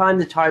every time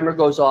the timer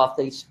goes off,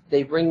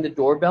 they ring the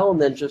doorbell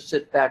and then just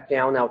sit back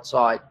down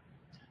outside.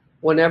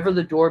 Whenever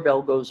the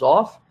doorbell goes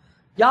off,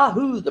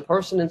 yahoo, the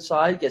person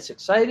inside gets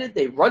excited.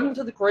 They run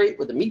to the crate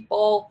with a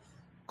meatball,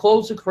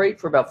 close the crate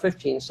for about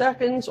 15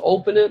 seconds,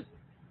 open it,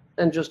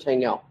 and just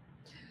hang out.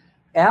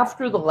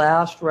 After the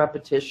last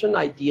repetition,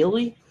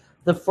 ideally,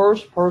 the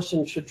first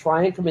person should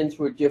try and come in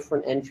through a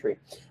different entry.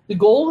 The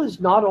goal is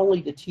not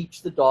only to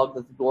teach the dog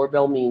that the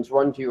doorbell means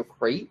run to your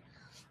crate,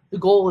 the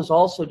goal is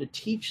also to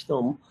teach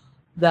them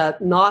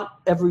that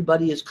not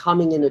everybody is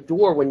coming in a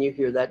door when you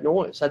hear that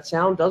noise. That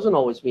sound doesn't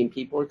always mean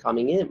people are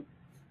coming in.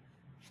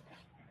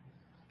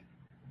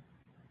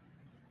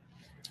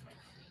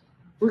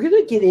 We're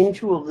going to get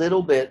into a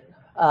little bit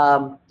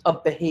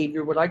of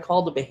behavior, what I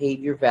call the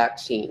behavior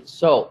vaccines.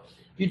 So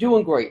you're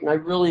doing great, and I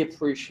really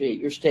appreciate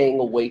your staying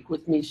awake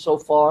with me so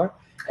far,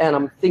 and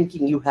I'm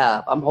thinking you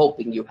have. I'm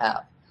hoping you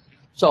have.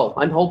 So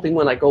I'm hoping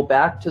when I go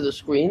back to the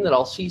screen that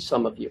I'll see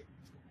some of you.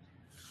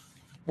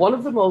 One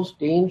of the most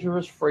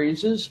dangerous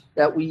phrases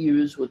that we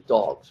use with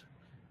dogs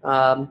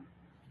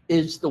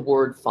is the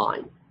word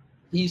fine.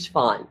 He's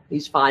fine.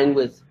 He's fine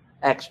with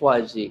X,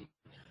 Y, Z.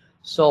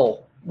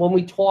 So when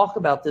we talk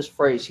about this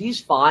phrase,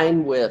 he's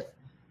fine with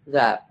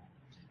that,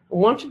 I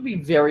want you to be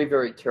very,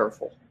 very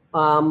careful.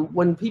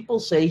 When people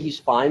say he's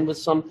fine with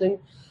something,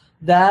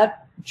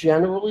 that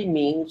generally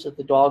means that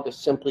the dog is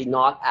simply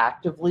not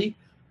actively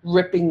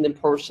ripping the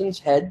person's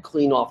head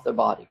clean off their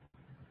body.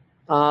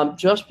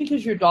 Just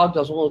because your dog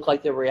doesn't look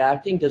like they're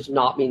reacting does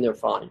not mean they're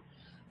fine.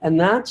 And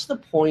that's the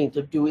point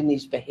of doing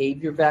these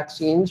behavior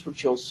vaccines,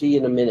 which you'll see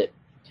in a minute.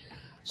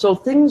 So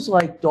things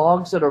like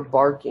dogs that are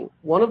barking.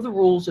 One of the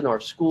rules in our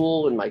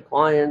school and my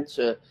clients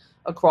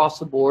across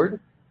the board,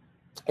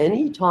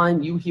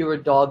 anytime you hear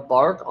a dog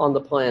bark on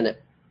the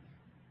planet,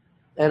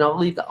 and I'll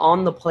leave the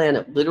on the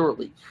planet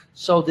literally,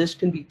 so this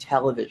can be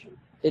television.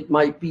 It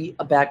might be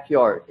a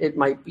backyard. It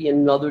might be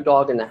another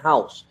dog in the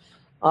house.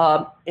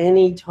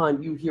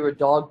 Anytime you hear a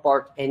dog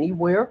bark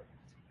anywhere,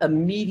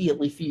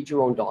 immediately feed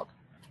your own dog.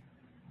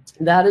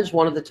 That is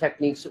one of the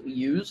techniques that we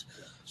use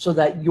so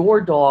that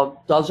your dog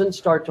doesn't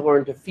start to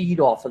learn to feed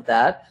off of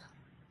that.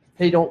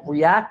 They don't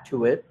react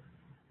to it.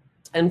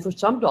 And for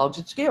some dogs,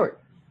 it's scary,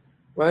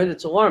 right?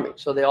 It's alarming.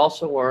 So they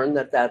also learn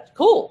that that's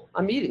cool.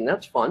 I'm eating.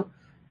 That's fun.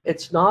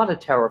 It's not a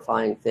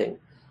terrifying thing.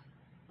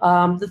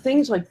 The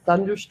things like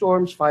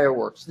thunderstorms,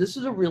 fireworks. This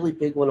is a really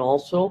big one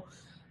also.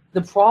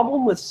 The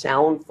problem with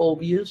sound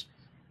phobias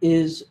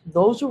is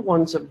those are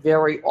ones that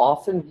very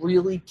often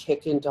really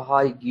kick into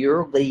high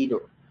gear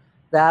later.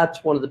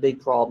 That's one of the big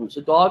problems.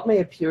 A dog may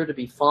appear to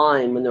be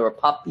fine when they're a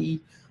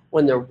puppy,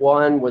 when they're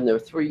 1, when they're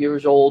 3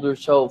 years old or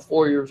so,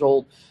 4 years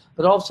old.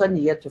 But all of a sudden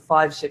you get to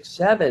 5, 6,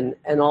 7,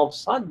 and all of a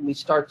sudden we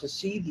start to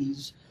see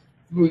these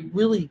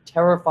really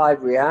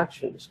terrified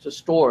reactions to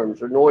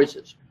storms or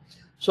noises.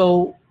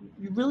 So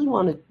you really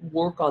want to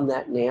work on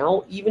that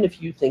now, even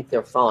if you think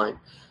they're fine.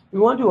 We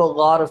want to do a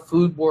lot of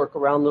food work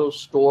around those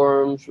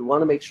storms. We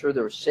want to make sure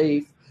they're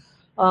safe.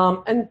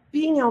 And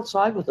being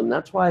outside with them,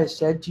 that's why I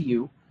said to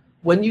you,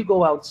 when you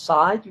go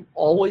outside, you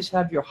always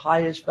have your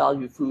highest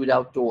value food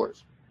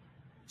outdoors.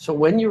 So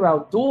when you're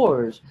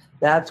outdoors,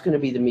 that's going to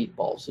be the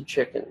meatballs, the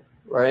chicken,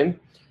 right?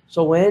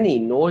 So any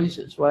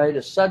noises, right?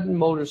 A sudden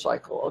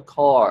motorcycle, a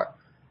car,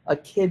 a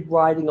kid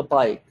riding a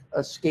bike,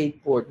 a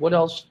skateboard. What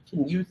else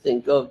can you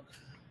think of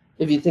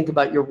if you think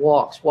about your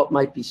walks? What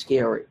might be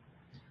scary?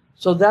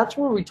 So that's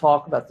where we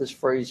talk about this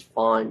phrase,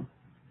 fine.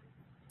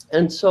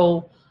 And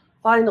so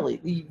finally,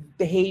 the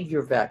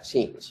behavior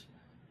vaccines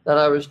that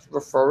I was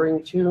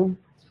referring to.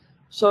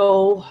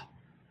 So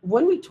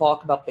when we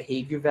talk about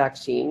behavior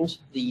vaccines,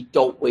 the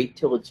don't wait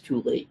till it's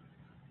too late.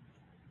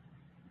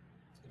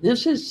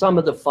 This is some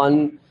of the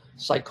fun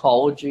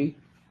psychology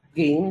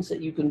games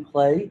that you can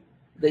play,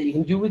 that you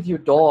can do with your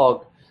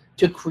dog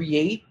to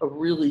create a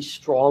really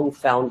strong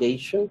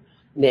foundation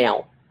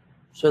now,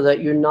 so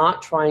that you're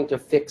not trying to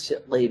fix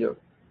it later.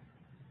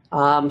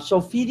 So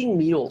feeding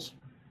meals.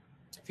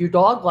 If your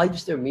dog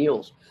likes their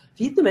meals,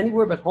 feed them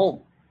anywhere but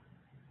home.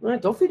 Right?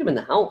 Don't feed them in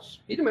the house.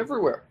 Feed them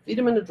everywhere. Feed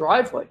them in the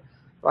driveway.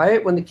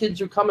 Right? When the kids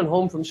are coming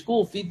home from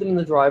school, feed them in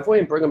the driveway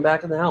and bring them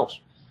back in the house.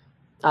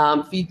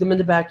 Feed them in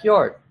the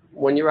backyard.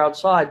 When you're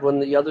outside,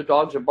 when the other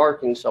dogs are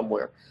barking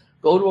somewhere,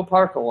 go to a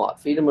parking lot,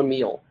 feed them a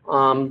meal.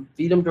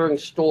 Feed them during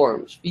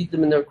storms. Feed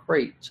them in their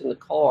crates, in the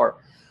car.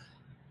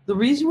 The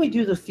reason we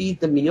do the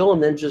feed the meal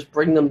and then just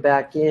bring them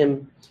back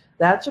in,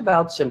 that's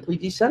about simply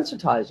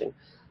desensitizing.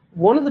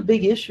 One of the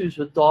big issues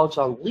with dogs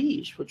on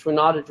leash, which we're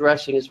not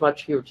addressing as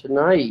much here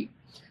tonight,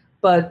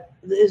 but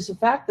is the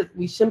fact that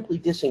we simply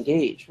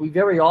disengage. We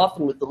very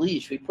often with the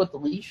leash, we put the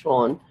leash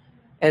on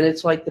and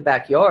it's like the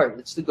backyard.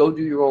 It's the go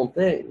do your own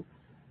thing.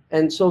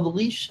 And so the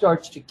leash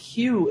starts to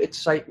cue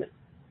excitement.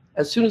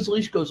 As soon as the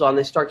leash goes on,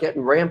 they start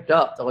getting ramped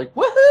up. They're like,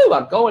 woohoo,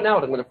 I'm going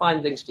out. I'm going to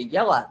find things to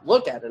yell at,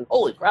 look at, and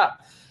holy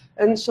crap.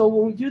 And so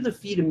when we do the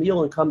feed a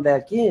meal and come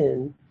back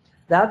in,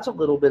 that's a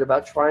little bit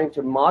about trying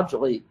to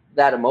modulate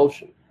that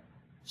emotion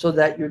so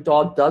that your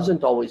dog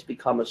doesn't always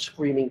become a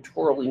screaming,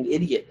 twirling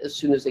idiot as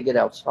soon as they get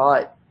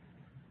outside.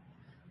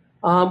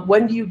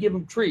 When do you give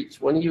them treats?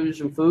 When do you use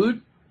them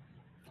food?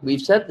 We've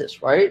said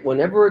this, right?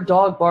 Whenever a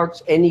dog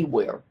barks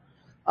anywhere,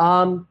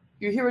 you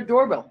hear a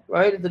doorbell,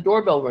 right? If the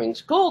doorbell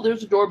rings, cool,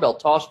 there's a doorbell,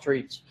 toss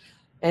treats.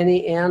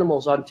 Any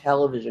animals on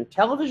television.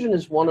 Television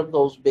is one of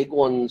those big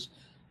ones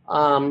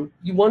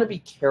you want to be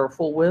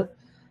careful with.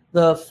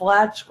 The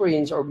flat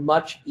screens are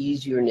much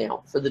easier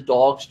now for the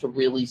dogs to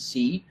really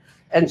see.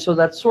 And so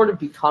that's sort of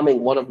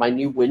becoming one of my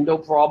new window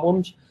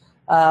problems,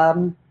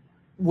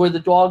 where the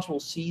dogs will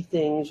see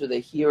things or they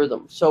hear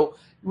them. So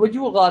we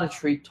do a lot of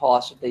treat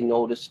toss if they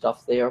notice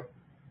stuff there.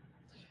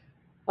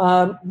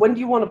 When do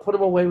you want to put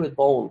them away with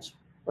bones,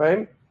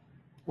 right?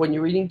 When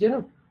you're eating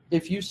dinner.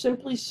 If you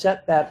simply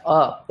set that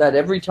up, that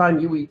every time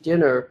you eat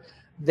dinner,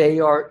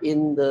 they're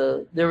in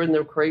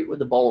their crate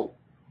with a bone.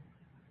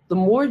 The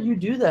more you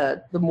do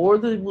that, the more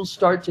they will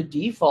start to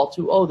default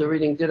to, oh, they're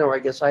eating dinner, I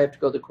guess I have to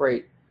go to the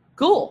crate.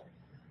 Cool,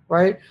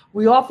 right?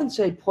 We often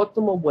say put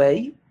them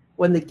away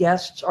when the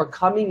guests are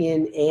coming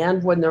in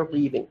and when they're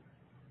leaving.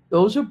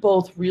 Those are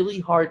both really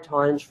hard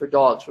times for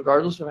dogs,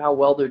 regardless of how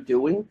well they're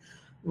doing.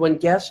 When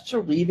guests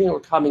are leaving or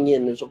coming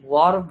in, there's a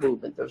lot of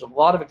movement, there's a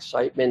lot of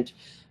excitement,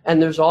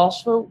 and there's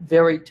also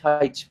very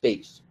tight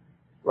space,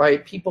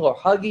 right? People are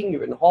hugging,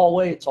 you're in the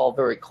hallway, it's all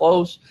very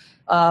close,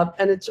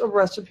 and it's a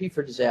recipe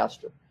for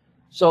disaster.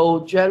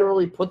 So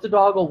generally put the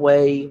dog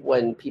away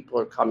when people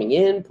are coming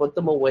in, put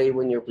them away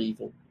when you're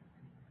leaving.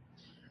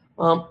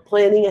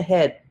 Planning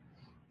ahead.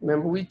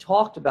 Remember, we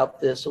talked about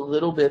this a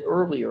little bit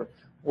earlier.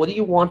 What do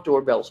you want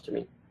doorbells to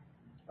mean?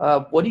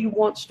 What do you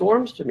want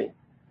storms to mean?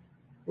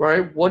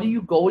 Right? What are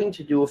you going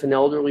to do if an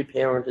elderly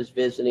parent is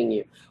visiting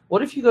you?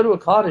 What if you go to a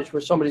cottage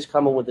where somebody's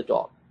coming with a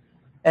dog?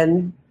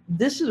 And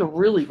this is a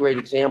really great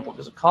example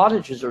because the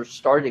cottages are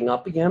starting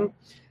up again.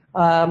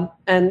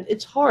 And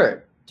it's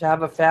hard to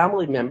have a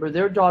family member.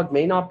 Their dog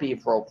may not be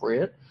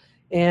appropriate.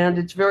 And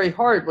it's very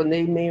hard when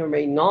they may or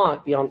may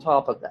not be on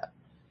top of that.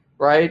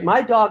 Right?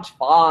 My dog's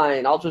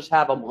fine. I'll just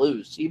have them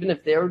loose, even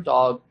if their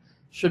dog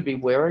should be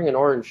wearing an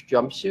orange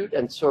jumpsuit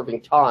and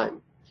serving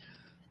time.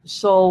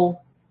 So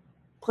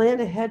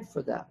plan ahead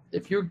for that.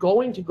 If you're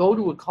going to go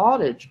to a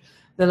cottage,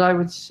 then I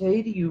would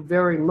say to you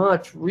very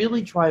much,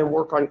 really try and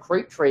work on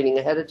crate training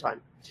ahead of time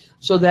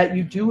so that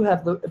you do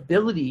have the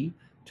ability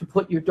to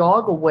put your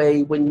dog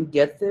away when you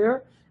get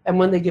there. And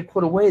when they get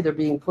put away, they're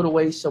being put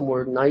away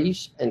somewhere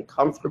nice and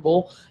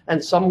comfortable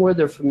and somewhere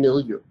they're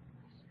familiar.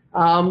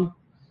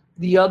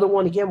 The other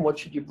one, again, what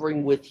should you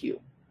bring with you,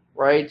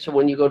 right? So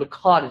when you go to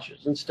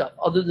cottages and stuff,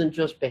 other than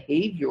just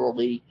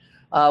behaviorally,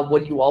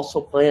 what do you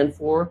also plan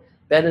for?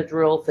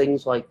 Benadryl,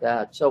 things like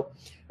that. So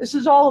this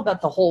is all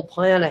about the whole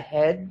plan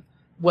ahead,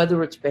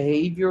 whether it's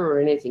behavior or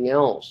anything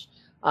else.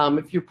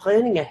 If you're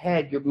planning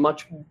ahead, you're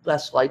much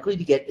less likely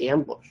to get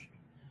ambushed.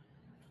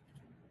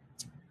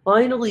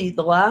 Finally,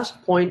 the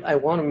last point I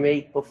want to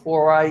make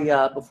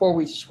before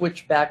we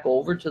switch back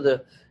over to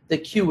the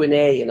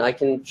Q&A, and I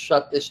can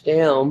shut this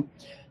down,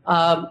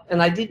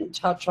 and I didn't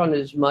touch on it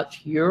as much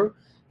here,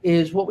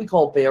 is what we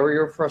call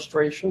barrier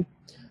frustration.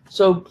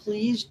 So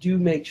please do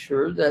make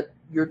sure that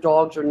your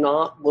dogs are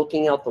not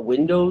looking out the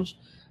windows.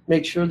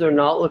 Make sure they're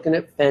not looking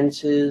at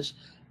fences.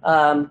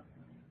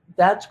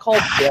 That's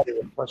called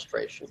barrier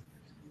frustration.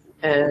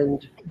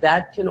 And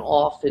that can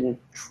often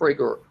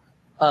trigger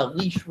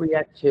leash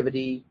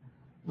reactivity,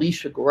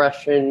 leash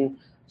aggression.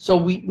 So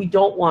we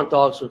don't want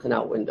dogs looking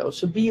out windows.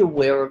 So be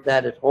aware of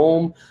that at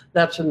home.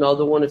 That's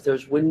another one. If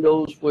there's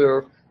windows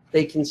where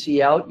they can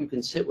see out, you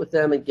can sit with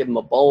them and give them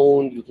a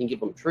bone. You can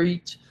give them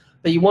treats.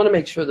 But you want to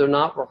make sure they're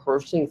not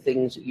rehearsing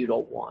things that you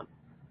don't want.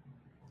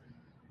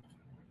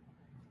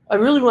 I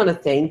really want to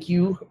thank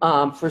you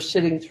for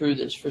sitting through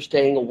this, for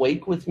staying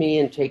awake with me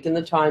and taking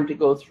the time to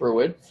go through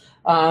it.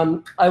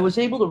 I was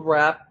able to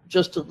wrap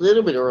just a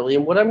little bit early,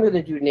 and what I'm going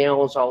to do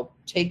now is I'll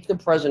take the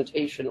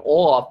presentation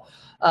off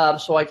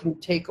so I can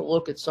take a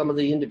look at some of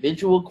the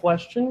individual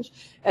questions,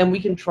 and we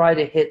can try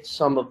to hit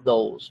some of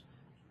those.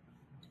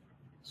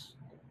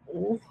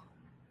 There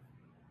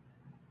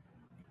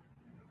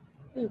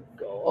we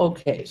go.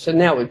 Okay, so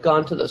now we've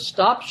gone to the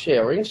stop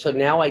sharing, so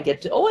now I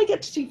get to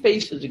see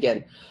faces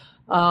again.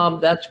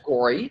 That's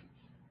great.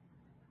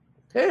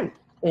 Okay,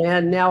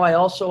 and now I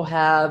also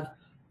have,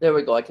 there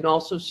we go, I can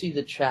also see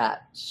the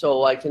chat,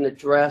 so I can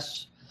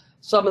address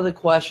some of the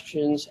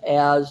questions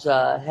as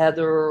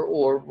Heather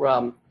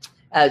or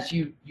as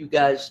you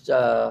guys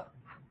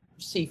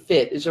see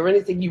fit. Is there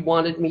anything you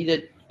wanted me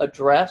to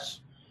address?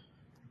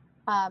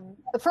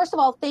 But first of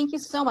all, thank you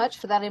so much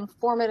for that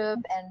informative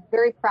and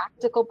very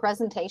practical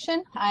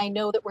presentation. I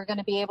know that we're going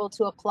to be able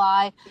to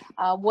apply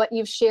what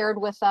you've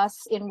shared with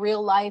us in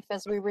real life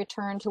as we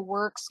return to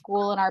work,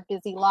 school, and our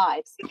busy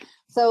lives.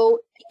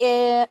 So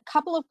a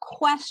couple of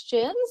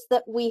questions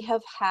that we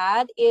have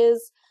had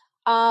is,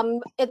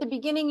 at the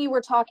beginning you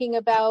were talking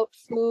about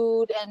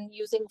food and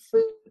using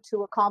food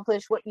to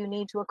accomplish what you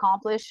need to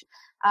accomplish.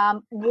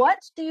 What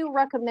do you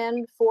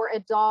recommend for a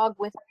dog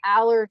with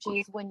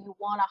allergies when you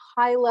want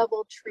a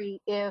high-level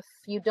treat if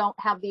you don't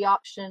have the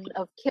option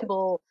of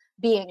kibble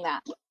being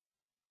that?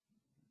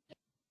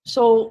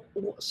 So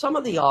some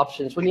of the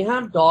options, when you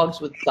have dogs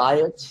with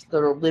diets that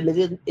are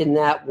limited in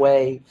that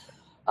way,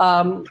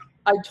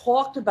 I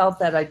talked about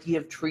that idea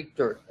of treat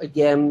dirt,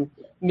 again,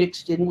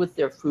 mixed in with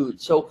their food.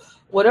 So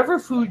whatever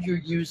food you're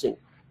using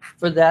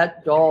for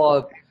that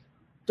dog,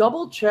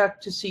 double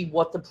check to see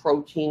what the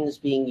protein is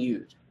being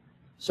used.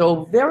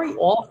 So very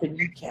often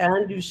you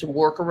can do some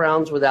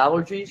workarounds with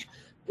allergies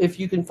if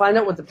you can find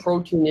out what the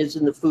protein is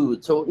in the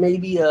food. So it may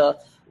be a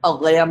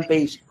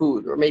lamb-based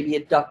food or maybe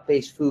a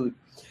duck-based food.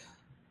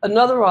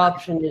 Another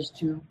option is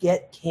to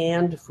get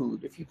canned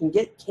food. If you can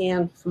get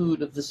canned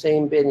food of the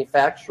same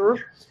manufacturer,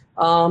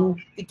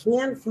 the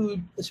canned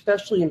food,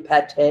 especially in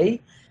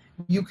pate,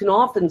 you can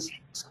often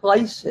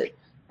slice it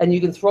and you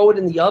can throw it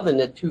in the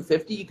oven at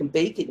 250. You can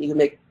bake it and you can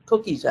make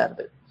cookies out of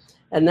it.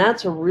 And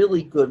that's a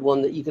really good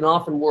one that you can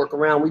often work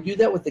around. We do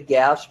that with the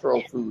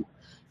gastro food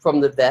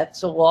from the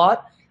vets a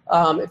lot.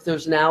 If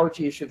there's an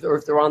allergy issue or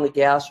if they're on the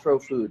gastro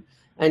food.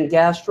 And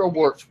gastro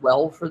works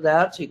well for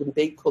that, so you can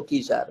bake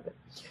cookies out of it.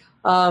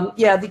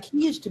 Yeah, the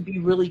key is to be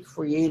really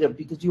creative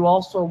because you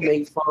also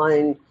may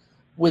find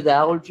with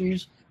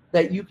allergies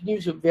that you can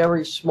use a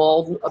very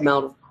small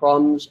amount of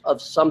crumbs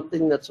of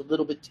something that's a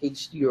little bit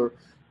tastier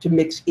to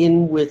mix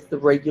in with the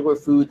regular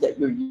food that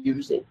you're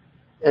using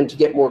and to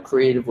get more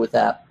creative with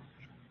that.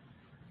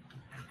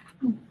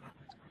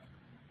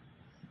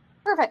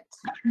 Perfect.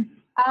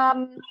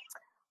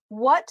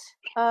 What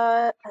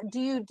do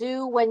you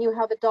do when you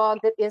have a dog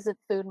that isn't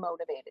food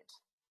motivated?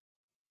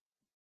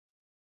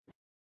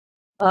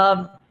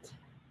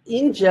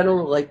 In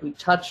general, like we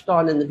touched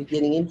on in the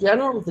beginning, in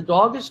general, the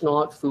dog is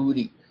not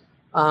foodie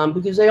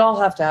because they all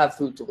have to have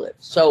food to live.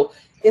 So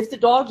if the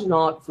dog's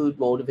not food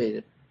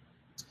motivated,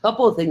 a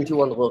couple of things you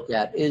want to look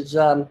at is,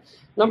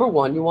 number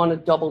one, you want to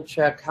double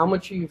check how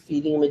much are you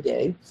feeding them a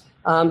day.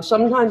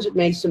 Sometimes it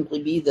may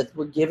simply be that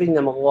we're giving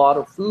them a lot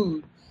of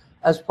food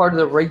as part of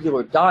their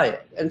regular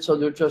diet, and so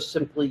they're just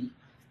simply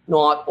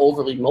not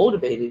overly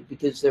motivated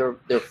because they're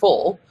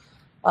full.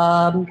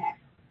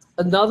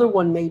 Another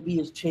one maybe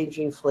is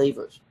changing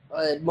flavors.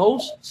 At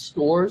most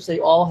stores, they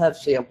all have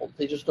samples.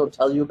 They just don't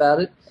tell you about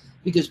it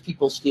because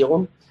people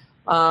steal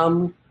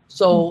them.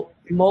 So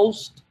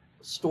most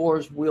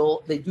stores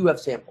they do have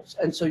samples.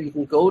 And so you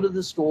can go to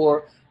the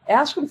store,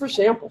 ask them for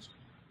samples.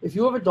 If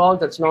you have a dog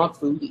that's not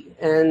foodie,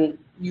 and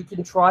you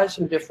can try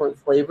some different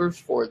flavors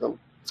for them.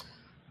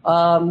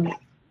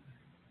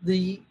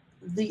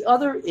 The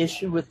other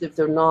issue with if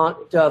they're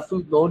not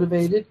food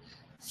motivated,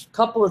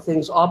 couple of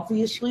things.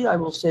 Obviously, I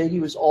will say to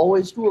you is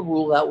always do a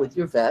rule out with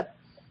your vet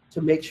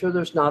to make sure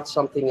there's not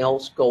something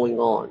else going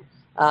on.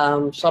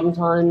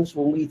 Sometimes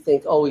when we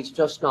think, oh, he's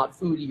just not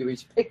foodie or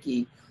he's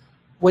picky,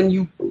 when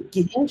you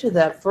get into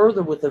that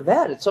further with the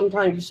vet,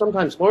 you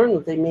sometimes learn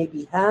that they may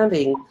be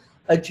having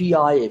a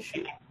GI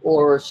issue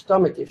or a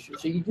stomach issue.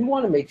 So you do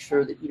want to make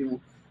sure that you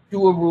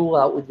do a rule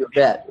out with your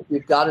vet if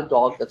you've got a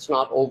dog that's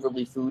not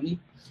overly foodie.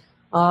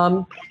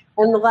 And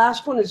the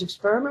last one is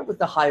experiment with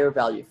the higher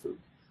value food.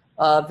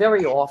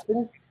 Very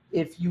often,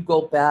 if you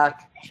go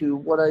back to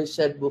what I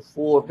said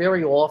before,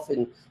 very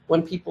often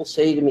when people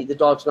say to me the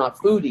dog's not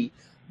foodie,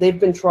 they've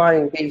been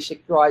trying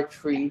basic dry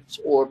treats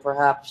or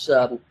perhaps,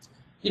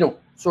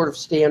 sort of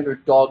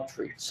standard dog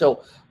treats.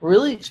 So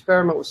really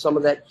experiment with some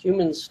of that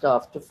human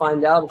stuff to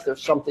find out if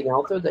there's something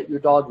out there that your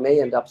dog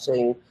may end up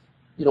saying,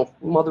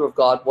 Mother of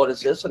God, what is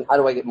this? And how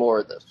do I get more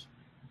of this?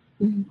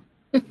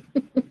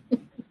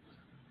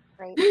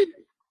 Great.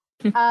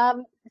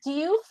 Do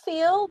you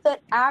feel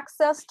that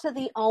access to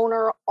the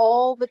owner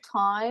all the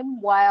time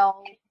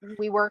while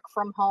we work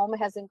from home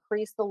has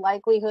increased the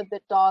likelihood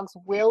that dogs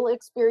will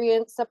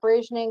experience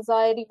separation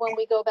anxiety when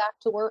we go back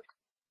to work?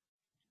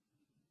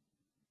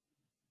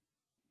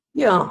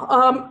 Yeah,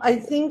 I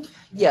think,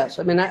 yes.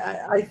 I mean,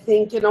 I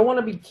think, and I want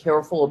to be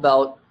careful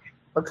about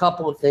a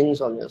couple of things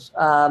on this.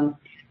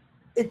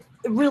 It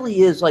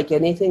really is like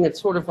anything.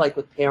 It's sort of like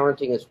with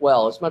parenting as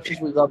well. As much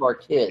as we love our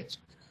kids,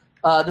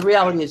 the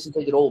reality is as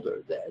they get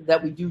older,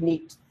 that we do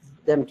need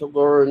them to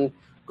learn,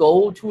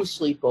 go to a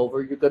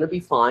sleepover. You're going to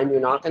be fine.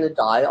 You're not going to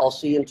die. I'll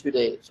see you in 2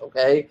 days,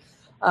 okay?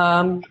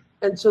 And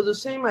so the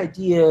same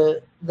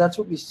idea, that's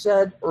what we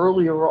said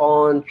earlier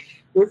on.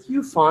 If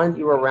you find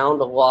you're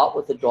around a lot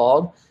with a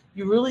dog,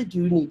 you really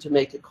do need to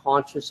make a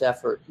conscious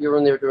effort here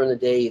and there during the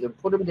day. Either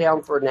put them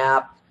down for a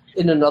nap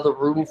in another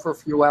room for a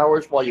few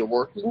hours while you're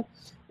working,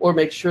 or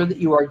make sure that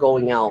you are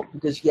going out.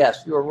 Because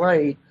yes, you're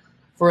right.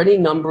 for any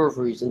number of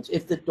reasons.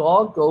 If the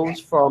dog goes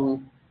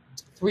from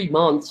 3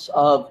 months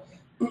of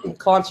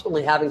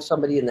constantly having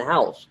somebody in the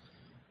house,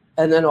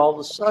 and then all of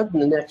a sudden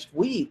the next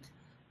week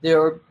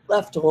they're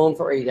left alone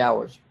for 8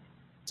 hours,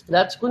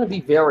 that's going to be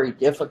very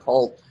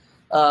difficult,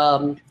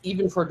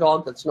 even for a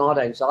dog that's not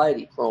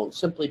anxiety prone,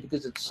 simply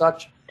because it's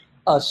such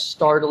a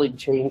startling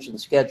change in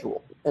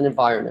schedule and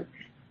environment.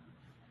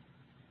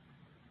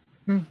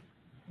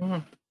 Mm-hmm.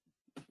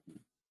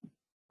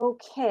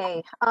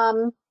 Okay.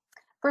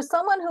 For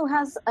someone who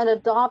has an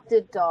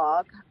adopted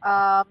dog,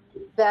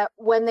 that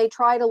when they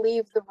try to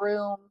leave the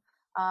room,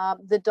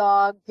 the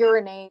dog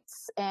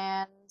urinates,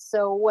 and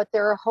so what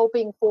they're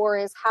hoping for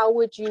is, how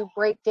would you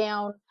break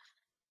down,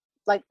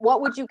 like, what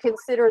would you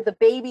consider the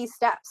baby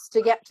steps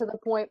to get to the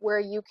point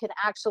where you can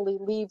actually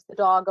leave the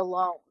dog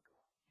alone,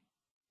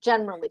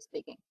 generally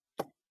speaking?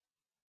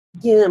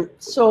 Yeah,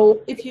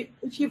 so if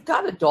you've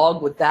got a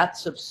dog with that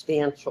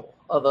substantial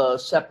of a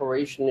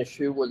separation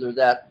issue, where they're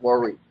that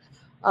worried,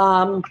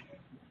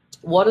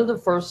 one of the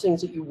first things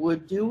that you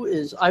would do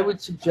is, I would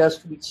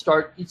suggest you'd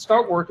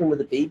start working with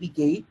a baby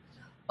gate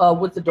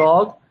with the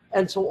dog.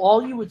 And so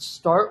all you would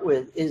start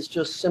with is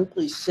just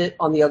simply sit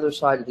on the other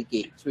side of the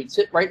gate. So you'd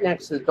sit right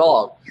next to the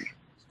dog,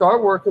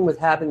 start working with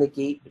having the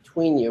gate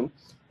between you.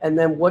 And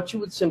then what you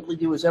would simply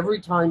do is,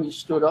 every time you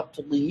stood up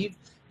to leave,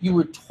 you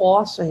would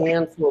toss a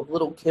handful of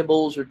little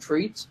kibbles or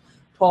treats,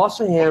 toss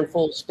a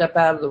handful, step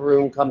out of the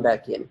room, come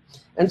back in.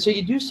 And so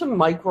you do some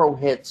micro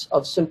hits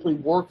of simply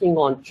working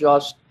on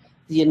just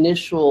the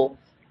initial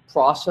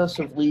process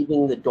of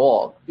leaving the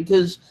dog.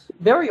 Because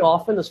very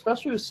often,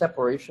 especially with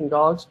separation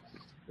dogs,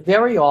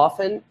 very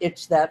often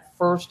it's that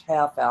first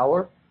half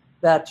hour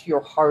that's your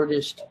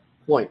hardest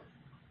point.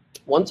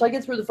 Once I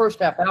get through the first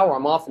half hour,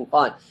 I'm often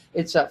fine.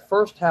 It's that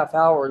first half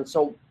hour. And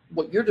so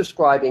what you're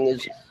describing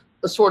is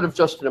a sort of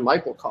just in a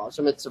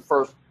microcosm. It's the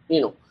first,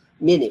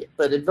 minute.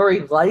 But it very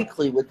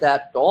likely with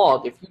that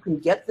dog, if you can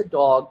get the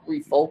dog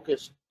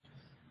refocused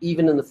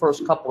even in the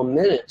first couple of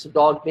minutes, the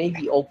dog may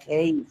be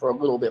okay for a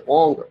little bit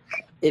longer.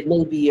 It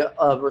may be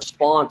a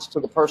response to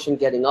the person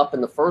getting up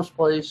in the first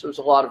place. There's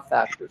a lot of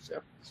factors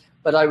there.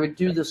 But I would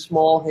do the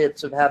small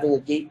hits of having a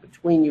gate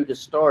between you to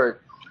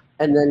start,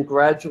 and then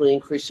gradually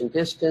increasing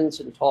distance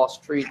and toss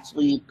treats,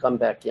 leave, come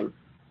back in.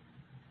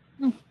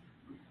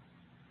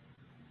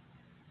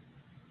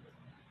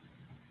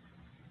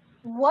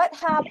 What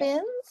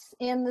happens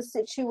in the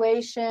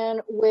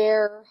situation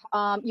where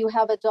you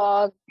have a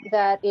dog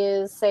that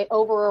is, say,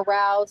 over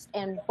aroused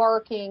and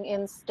barking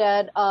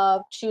instead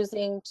of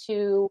choosing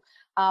to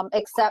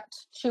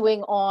accept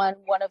chewing on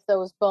one of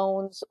those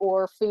bones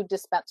or food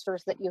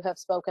dispensers that you have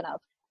spoken of?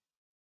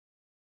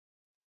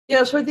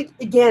 Yeah, so I think,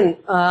 again,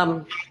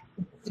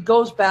 it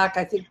goes back,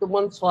 I think, the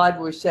one slide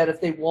where we said if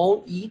they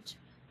won't eat,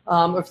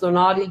 if they're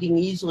not eating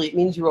easily, it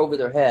means you're over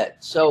their head.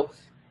 So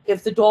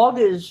if the dog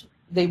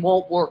they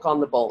won't work on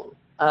the bone.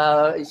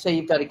 Say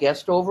you've got a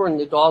guest over and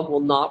the dog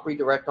will not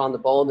redirect on the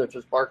bone. They're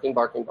just barking,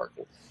 barking,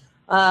 barking.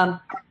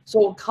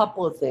 So a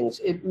couple of things.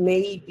 It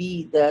may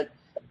be that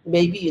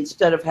maybe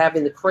instead of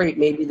having the crate,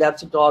 maybe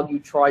that's a dog you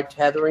try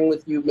tethering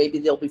with you. Maybe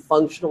they'll be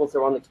functional if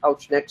they're on the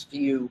couch next to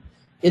you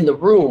in the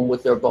room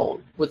with their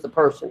bone, with the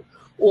person.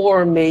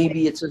 Or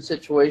maybe it's a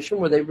situation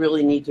where they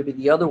really need to be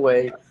the other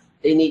way.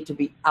 They need to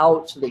be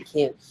out so they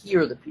can't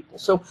hear the people.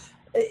 So,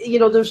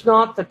 there's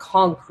not the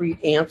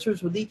concrete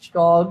answers with each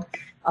dog,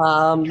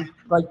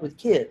 like with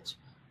kids.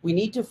 We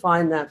need to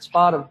find that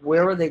spot of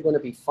where are they going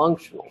to be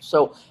functional.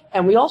 So,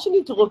 and we also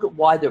need to look at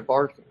why they're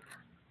barking.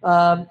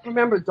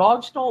 Remember,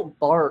 dogs don't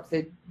bark.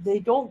 They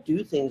don't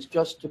do things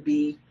just to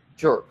be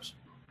jerks.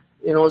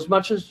 As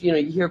much as, you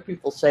hear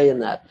people saying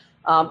that.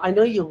 I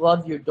know you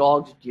love your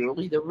dogs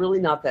dearly. They're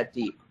really not that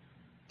deep.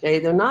 Okay,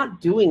 they're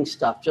not doing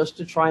stuff just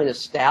to try and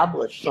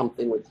establish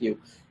something with you.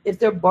 If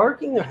they're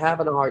barking, they're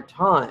having a hard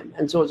time.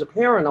 And so as a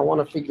parent, I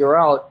want to figure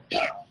out,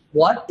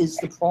 what is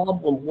the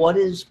problem? What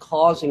is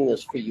causing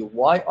this for you?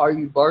 Why are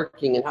you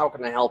barking, and how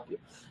can I help you?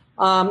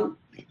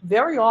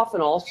 Very often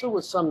also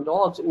with some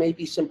dogs, it may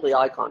be simply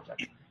eye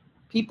contact.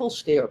 People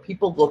stare,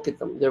 people look at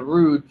them, they're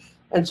rude.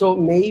 And so it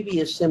may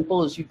be as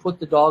simple as you put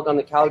the dog on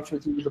the couch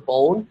with you with a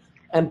bone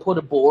and put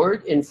a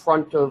board in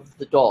front of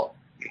the dog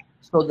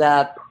so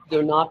that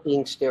they're not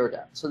being stared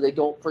at, so they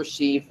don't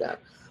perceive that.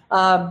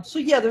 So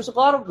yeah, there's a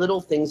lot of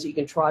little things that you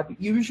can try, but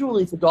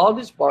usually if the dog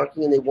is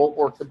barking and they won't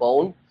work the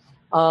bone,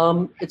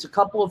 it's a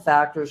couple of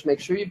factors. Make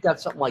sure you've got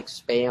something like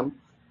Spam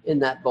in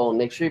that bone.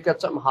 Make sure you've got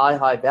something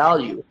high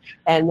value,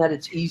 and that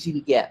it's easy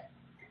to get.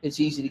 It's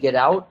easy to get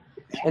out.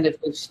 And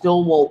if they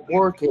still won't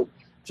work it,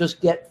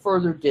 just get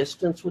further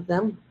distance with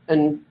them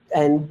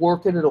and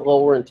work it at a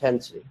lower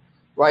intensity,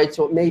 right?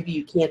 So maybe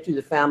you can't do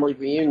the family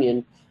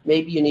reunion.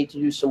 Maybe you need to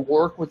do some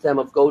work with them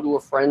of go to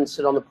a friend,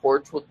 sit on the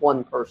porch with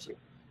one person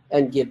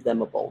and give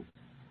them a bone.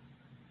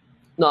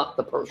 Not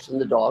the person,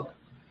 the dog.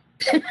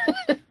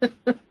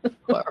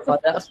 Clarify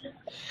that.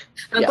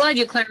 I'm glad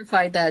you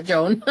clarified that,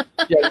 Joan.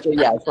 Yeah, I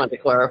just wanted to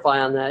clarify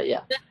on that.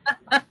 Yeah.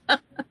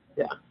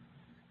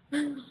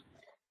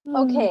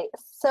 Okay,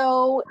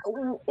 So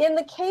in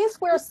the case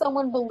where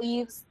someone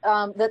believes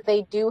that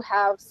they do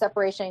have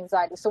separation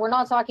anxiety, so we're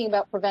not talking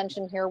about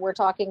prevention here, we're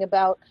talking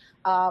about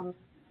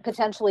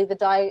potentially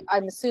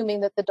I'm assuming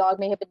that the dog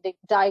may have been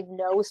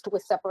diagnosed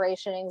with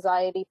separation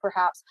anxiety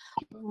perhaps.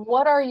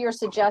 What are your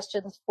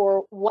suggestions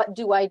for what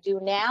do I do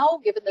now,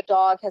 given the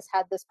dog has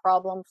had this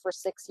problem for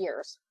 6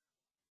 years?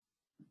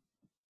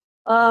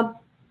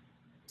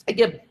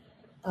 Again,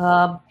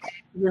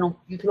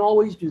 you can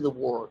always do the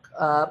work.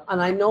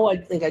 And I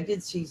think I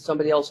did see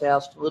somebody else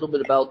asked a little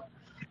bit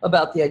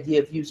about the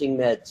idea of using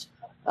meds.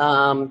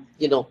 And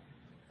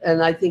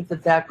I think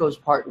that goes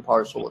part and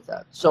parcel with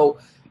that. So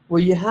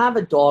where you have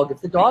a dog,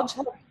 if the dogs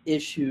have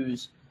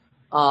issues,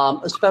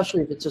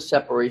 especially if it's a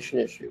separation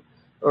issue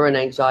or an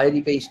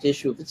anxiety-based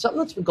issue, if it's something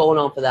that's been going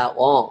on for that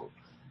long,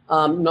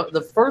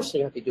 the first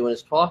thing I'd be doing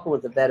is talking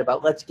with the vet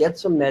about, let's get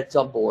some meds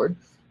on board.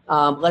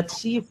 Let's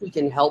see if we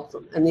can help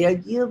them. And the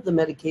idea of the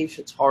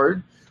medication's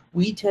hard.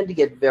 We tend to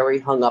get very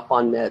hung up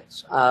on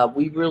meds.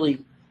 We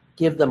really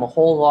give them a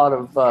whole lot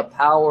of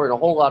power and a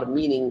whole lot of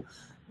meaning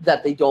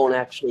that they don't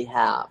actually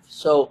have.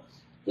 So,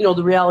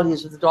 the reality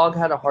is if the dog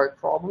had a heart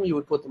problem, you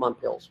would put them on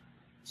pills.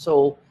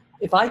 So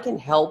if I can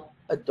help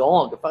a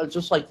dog, if I was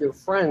just like your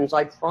friends,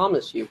 I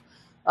promise you,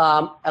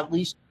 at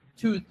least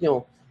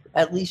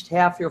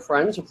half your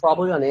friends are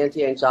probably on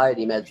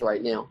anti-anxiety meds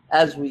right now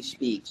as we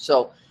speak.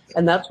 So,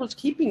 and that's what's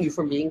keeping you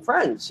from being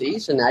friends. See,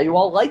 so now you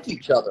all like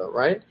each other,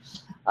 right?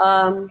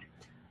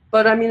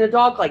 But I mean, a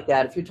dog like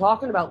that, if you're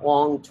talking about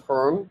long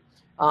term,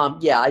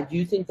 I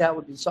do think that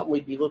would be something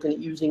we'd be looking at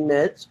using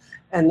meds.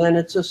 And then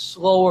it's a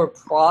slower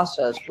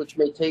process, which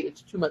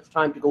it's too much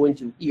time to go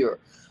into here.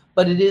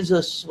 But it is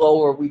a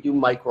slower, we do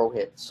micro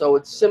hits. So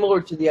it's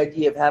similar to the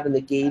idea of having the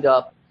gate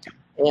up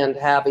and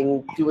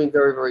doing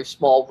very, very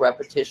small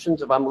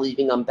repetitions. If I'm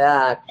leaving, I'm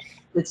back.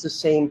 It's the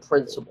same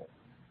principle.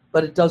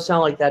 But it does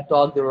sound like that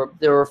dog,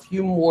 there are a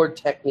few more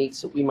techniques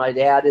that we might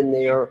add in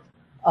there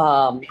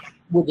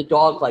with a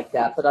dog like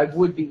that. But I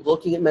would be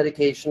looking at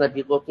medication. I'd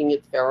be looking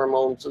at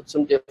pheromones and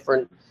some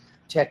different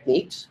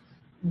techniques,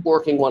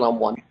 working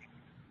one-on-one.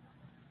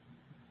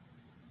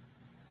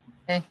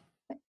 Okay.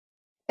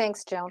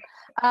 Thanks, Joan.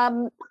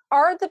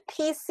 Are the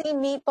PC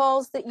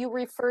meatballs that you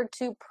referred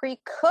to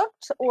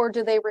pre-cooked, or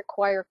do they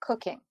require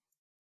cooking?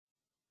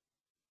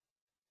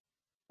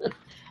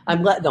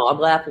 I'm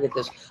laughing at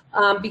this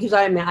because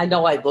I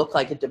know I look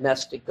like a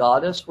domestic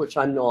goddess, which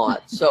I'm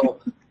not. So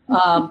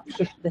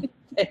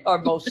they are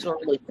most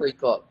certainly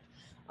pre-cooked.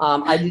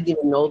 I didn't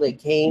even know they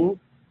came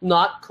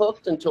not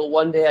cooked until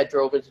one day I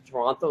drove into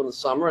Toronto in the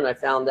summer and I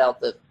found out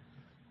that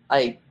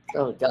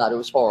oh God, it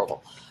was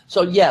horrible.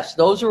 So yes,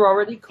 those are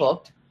already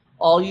cooked.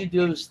 All you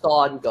do is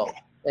thaw and go,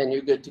 and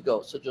you're good to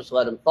go. So just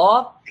let them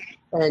thaw,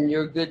 and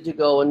you're good to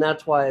go. And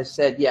that's why I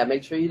said,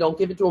 make sure you don't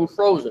give it to them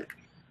frozen.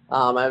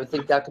 I would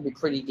think that could be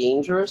pretty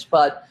dangerous,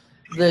 but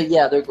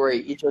they're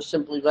great. You just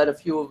simply let a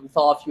few of them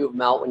thaw, a few of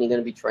them out when you're going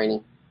to be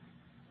training.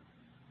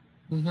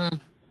 Mm-hmm.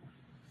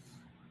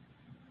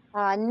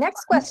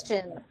 Next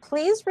question.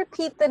 Please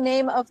repeat the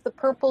name of the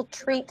purple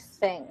treat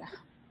thing.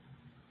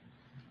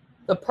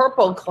 The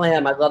purple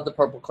clam. I love the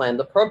purple clam.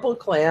 The purple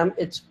clam.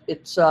 It's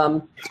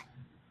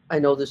I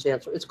know this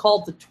answer. It's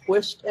called the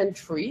twist and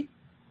treat.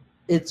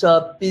 It's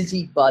a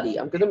busybody.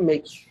 I'm going to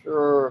make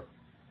sure.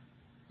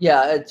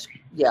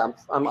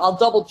 I'll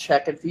double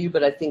check it for you,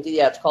 but I think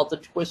it's called the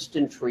twist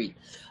and treat.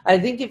 I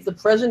think if the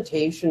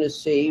presentation is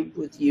saved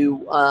with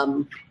you,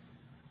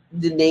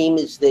 the name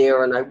is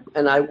there,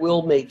 and I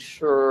will make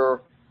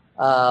sure.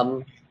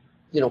 I'm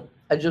going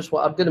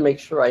to make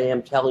sure I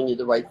am telling you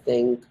the right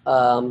thing.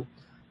 But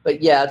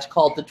it's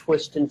called the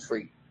twist and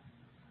treat.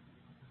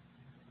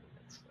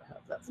 I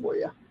have that for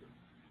you.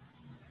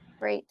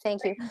 Great,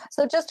 thank you.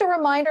 So just a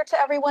reminder to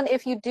everyone,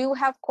 if you do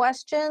have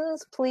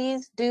questions,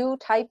 please do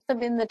type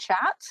them in the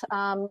chat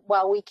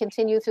while we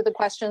continue through the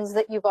questions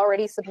that you've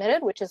already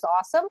submitted, which is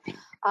awesome.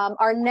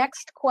 Our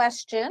next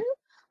question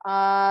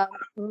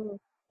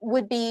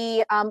would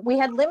be, we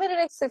had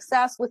limited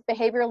success with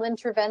behavioral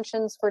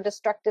interventions for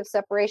destructive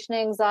separation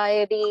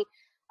anxiety.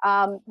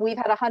 We've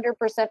had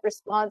 100%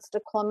 response to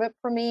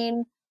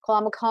clomipramine,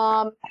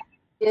 Clomicalm.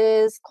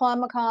 Is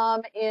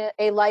Clomicalm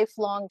a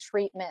lifelong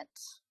treatment?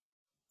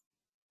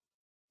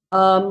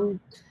 The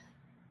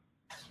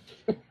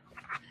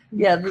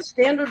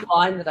standard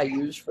line that I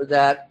use for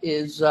that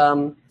is,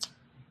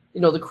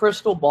 the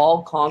crystal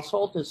ball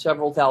consult is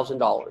several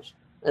 $1,000s.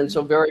 And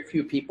so very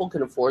few people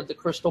can afford the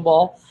crystal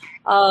ball.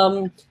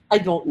 I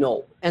don't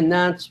know. And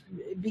that's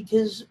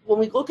because when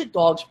we look at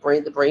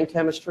the brain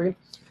chemistry,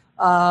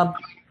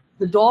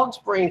 the dog's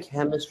brain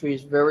chemistry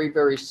is very,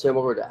 very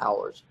similar to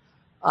ours.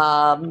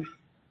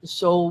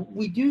 So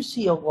we do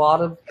see a lot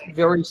of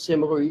very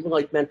similar, even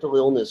like mental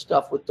illness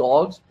stuff with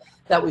dogs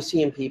that we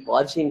see in people.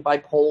 I've seen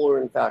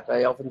bipolar, in fact.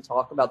 I often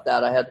talk about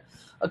that. I had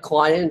a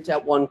client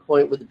at one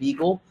point with a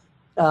beagle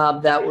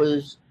that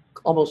was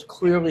almost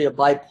clearly a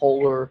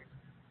bipolar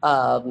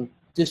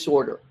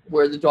disorder,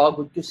 where the dog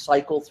would just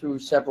cycle through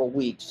several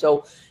weeks.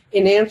 So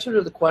in answer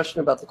to the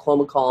question about the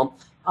Clomicalm,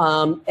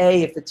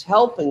 If it's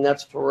helping,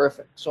 that's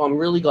terrific. So I'm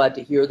really glad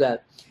to hear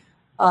that.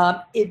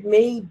 It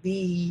may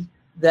be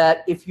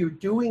that if you're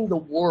doing the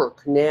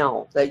work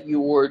now that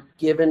you were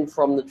given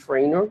from the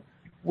trainer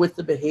with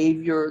the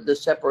behavior, the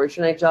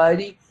separation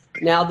anxiety,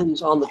 now that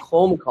he's on the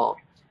Clomicalm,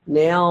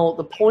 now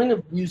the point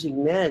of using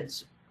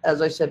meds,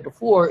 as I said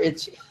before,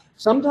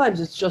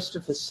 sometimes it's just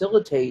to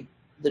facilitate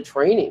the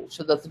training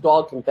so that the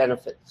dog can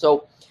benefit.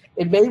 So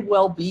it may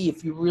well be,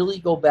 if you really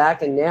go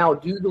back and now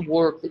do the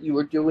work that you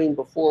were doing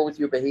before with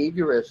your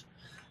behaviorist,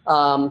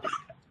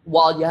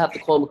 while you have the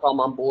Clomicalm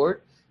on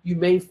board, you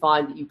may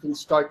find that you can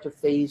start to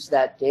phase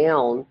that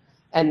down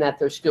and that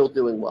they're still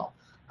doing well.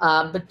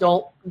 But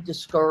don't be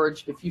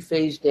discouraged if you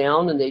phase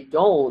down and they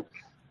don't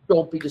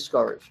be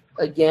discouraged.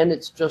 Again,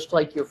 it's just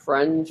like your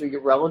friends or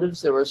your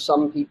relatives. There are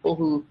some people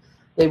who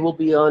they will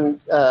be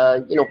on,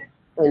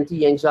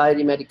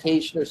 anti-anxiety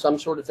medication or some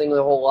sort of thing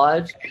their whole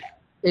lives.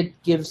 It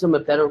gives them a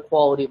better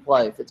quality of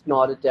life. It's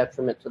not a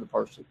detriment to the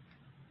person.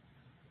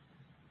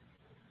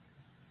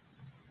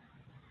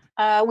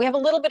 We have a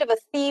little bit of a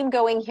theme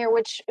going here,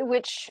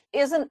 which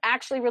isn't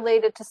actually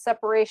related to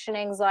separation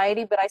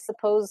anxiety, but I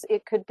suppose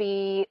it could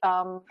be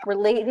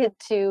related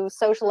to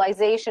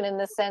socialization in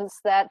the sense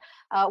that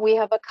we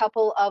have a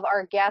couple of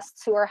our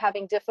guests who are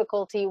having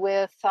difficulty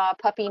with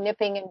puppy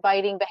nipping and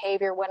biting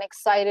behavior when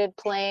excited,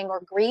 playing,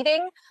 or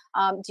greeting.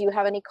 Do you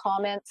have any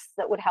comments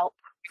that would help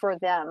for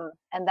them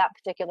and that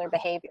particular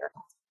behavior?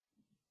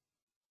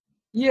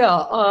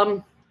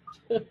 Yeah.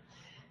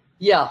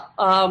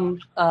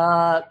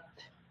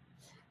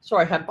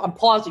 Sorry, I'm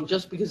pausing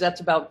just because that's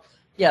about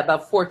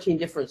 14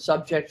 different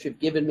subjects you've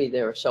given me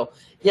there. So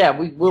yeah,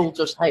 we will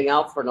just hang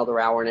out for another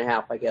hour and a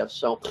half, I guess.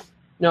 So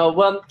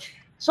no,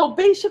 so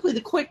basically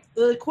the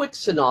quick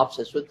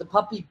synopsis with the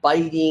puppy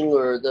biting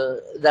or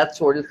that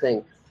sort of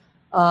thing.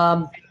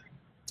 A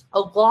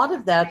lot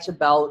of that's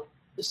about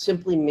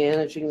simply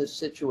managing the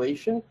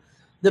situation.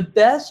 The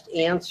best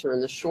answer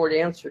and the short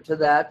answer to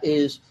that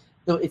is,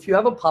 if you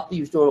have a puppy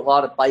who's doing a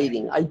lot of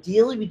biting,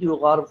 ideally we do a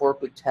lot of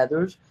work with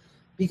tethers,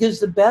 because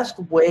the best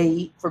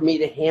way for me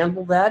to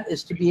handle that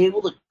is to be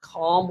able to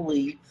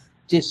calmly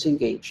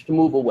disengage, to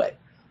move away.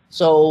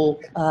 So,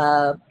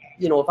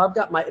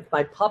 if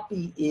my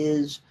puppy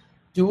is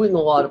doing a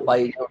lot of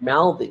biting or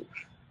mouthing,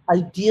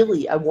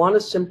 ideally I want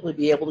to simply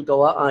be able to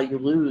go, you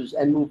lose,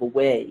 and move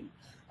away.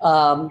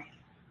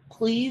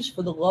 Please,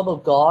 for the love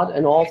of God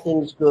and all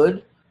things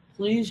good,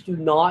 please do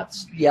not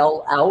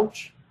yell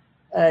ouch.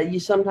 You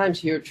sometimes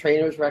hear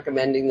trainers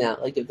recommending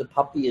that, like if the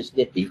puppy is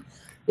nippy,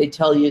 they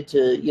tell you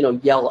to,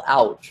 yell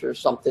ouch or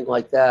something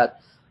like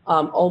that.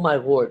 Oh my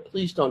Lord,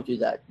 please don't do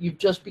that. You've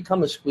just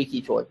become a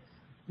squeaky toy.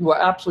 You are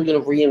absolutely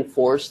going to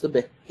reinforce the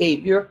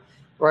behavior,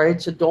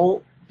 right? So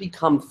don't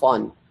become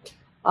fun.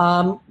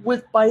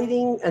 With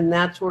biting and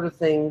that sort of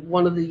thing,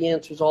 one of the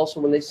answers also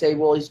when they say,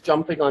 well, he's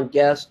jumping on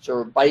guests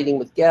or biting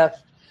with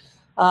guests,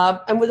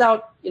 and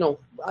without,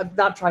 I'm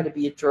not trying to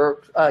be a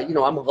jerk. I'm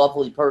a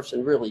lovely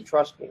person, really,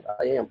 trust me,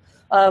 I am.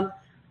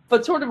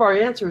 But sort of our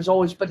answer is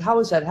always, but how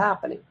is that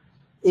happening?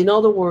 In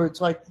other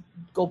words, like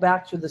go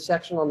back to the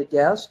section on the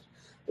guest.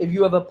 If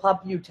you have a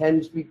puppy who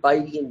tends to be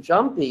bitey and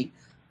jumpy,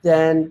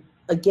 then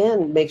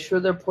again, make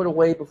sure they're put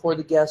away before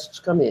the guests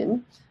come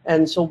in.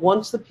 And so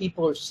once the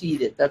people are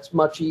seated, that's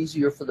much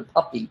easier for the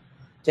puppy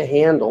to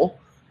handle,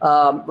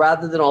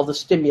 rather than all the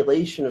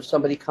stimulation of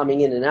somebody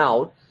coming in and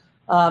out.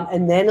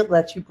 And then it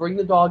lets you bring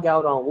the dog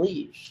out on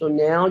leash. So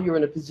now you're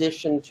in a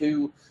position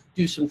to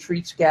do some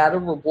treat scatter,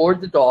 reward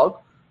the dog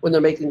when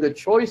they're making good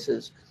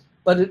choices.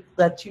 But it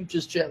lets you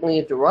just gently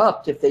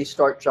interrupt if they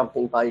start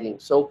jumping, biting.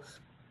 So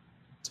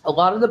a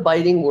lot of the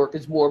biting work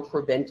is more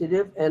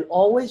preventative, and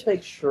always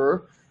make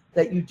sure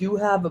that you do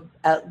have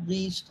at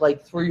least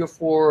like 3 or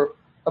 4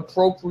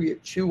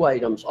 appropriate chew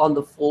items on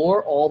the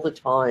floor all the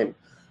time.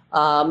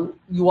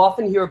 You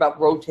often hear about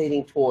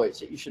rotating toys,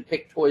 that you should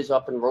pick toys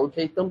up and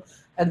rotate them,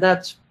 and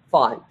that's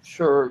fine.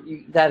 Sure,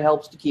 that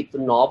helps to keep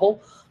them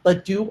novel,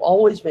 but do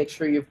always make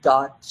sure you've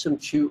got some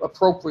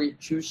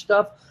appropriate chew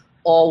stuff.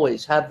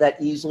 Always have that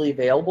easily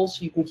available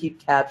so you can keep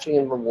catching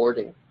and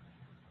rewarding.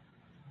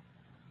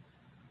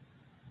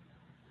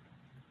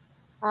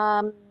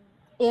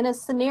 In a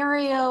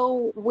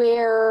scenario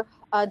where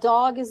a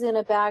dog is in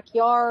a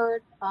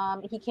backyard,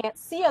 he can't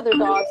see other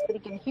dogs, but he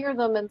can hear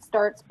them and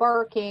starts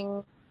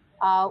barking,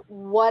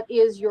 what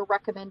is your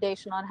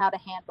recommendation on how to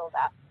handle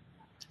that?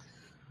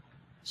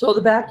 So the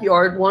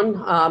backyard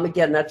one,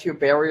 again, that's your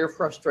barrier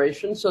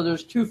frustration. So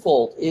there's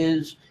twofold.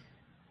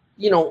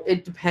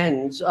 It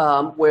depends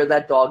where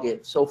that dog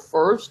is. So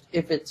first,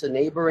 if it's a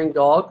neighboring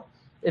dog,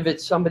 if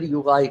it's somebody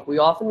you like, we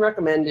often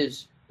recommend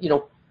is,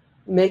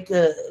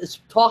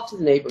 talk to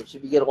the neighbors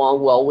if you get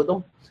along well with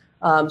them.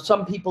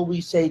 Some people,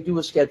 we say, do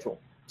a schedule.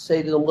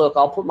 Say to them, look,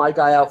 I'll put my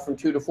guy out from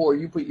 2 to 4.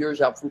 You put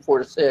yours out from 4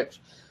 to 6.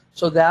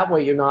 So that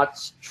way you're not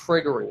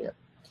triggering it.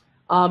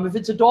 If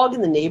it's a dog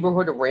in the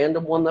neighborhood, a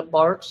random one that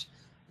barks,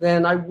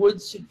 then I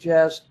would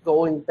suggest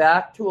going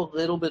back to a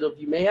little bit of,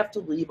 you may have to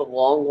leave a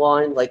long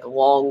line, like a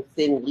long,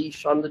 thin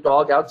leash on the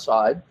dog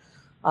outside.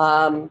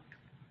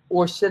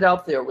 or sit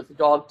out there with the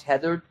dog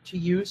tethered to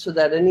you so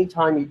that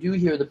anytime you do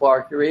hear the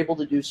bark, you're able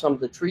to do some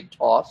of the treat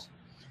toss.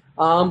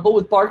 But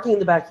with barking in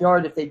the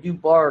backyard, if they do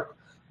bark,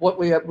 what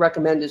we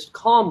recommend is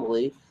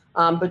calmly,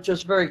 but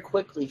just very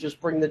quickly,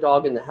 just bring the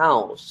dog in the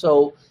house.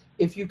 So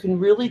if you can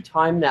really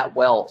time that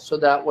well, so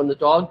that when if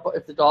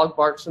the dog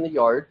barks in the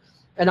yard,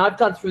 and I've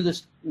gone through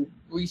this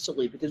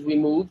recently because we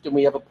moved and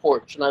we have a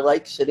porch, and I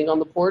like sitting on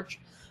the porch,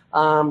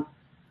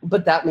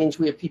 but that means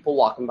we have people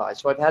walking by.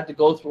 So I've had to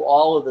go through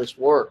all of this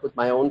work with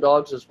my own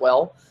dogs as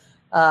well.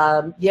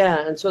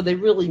 Yeah, and so they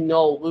really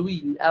know.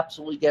 Louis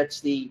absolutely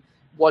gets the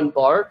one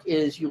bark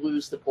is you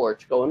lose the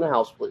porch, go in the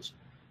house, please.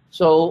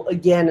 So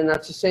again, and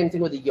that's the same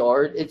thing with the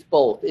yard. It's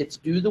both. It's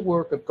do the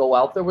work of go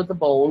out there with the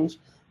bones,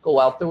 go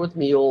out there with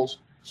meals,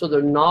 so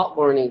they're not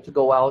learning to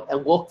go out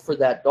and look for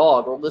that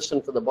dog or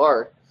listen for the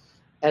bark.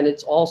 And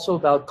it's also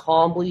about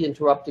calmly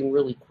interrupting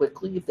really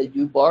quickly. If they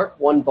do bark,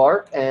 one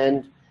bark,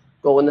 and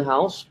go in the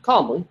house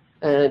calmly,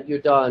 and you're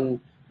done.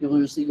 You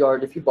lose the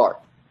yard if you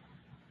bark.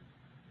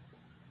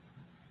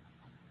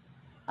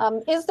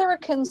 Is there a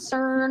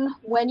concern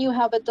when you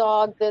have a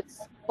dog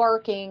that's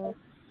barking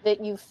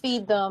that you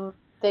feed them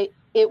that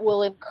it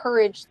will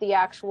encourage the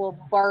actual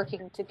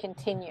barking to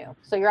continue?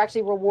 So you're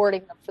actually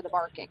rewarding them for the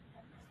barking.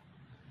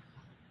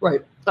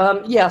 Right.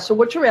 Yeah, so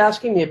what you're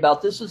asking me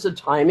about, this is the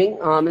timing,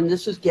 and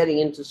this is getting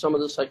into some of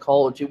the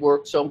psychology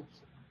work. So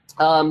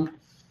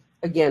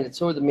again, it's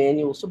sort of the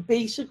manual. So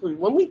basically,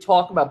 when we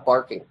talk about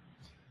barking,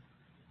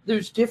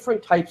 there's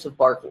different types of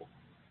barking.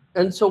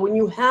 And so when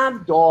you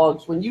have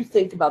dogs, when you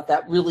think about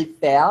that really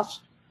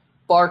fast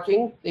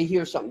barking, they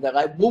hear something, that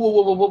whoa,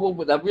 whoa, whoa, whoa, whoa,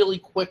 with that really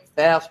quick,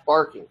 fast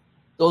barking,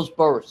 those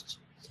bursts,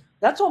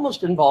 that's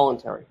almost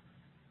involuntary.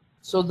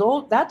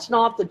 So that's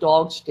not the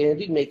dog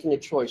standing making a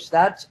choice.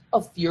 That's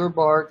a fear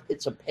bark.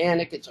 It's a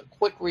panic. It's a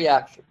quick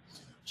reaction.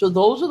 So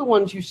those are the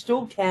ones you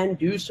still can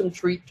do some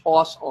treat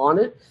toss on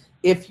it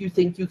if you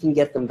think you can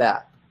get them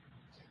back.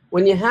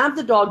 When you have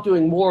the dog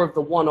doing more of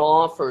the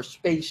one-off or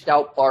spaced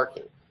out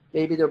barking,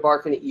 maybe they're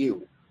barking at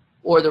you,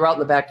 or they're out in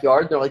the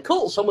backyard, and they're like,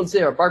 cool, someone's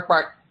there, bark,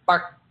 bark,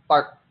 bark,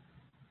 bark.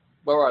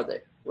 Where are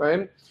they,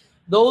 right?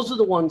 Those are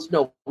the ones,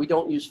 no, we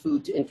don't use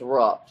food to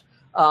interrupt.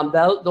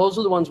 Those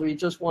are the ones where you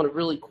just want to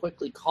really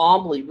quickly,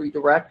 calmly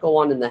redirect, go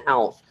on in the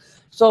house.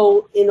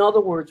 So in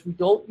other words, we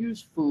don't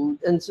use food,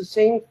 and it's the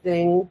same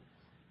thing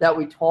that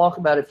we talk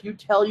about. If you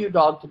tell your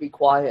dog to be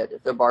quiet,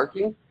 if they're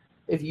barking,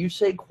 if you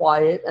say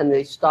quiet and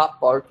they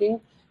stop barking,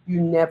 you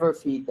never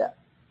feed them.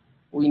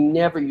 We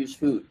never use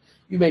food.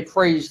 You may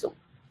praise them.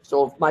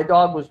 So if my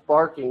dog was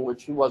barking,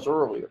 which he was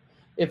earlier,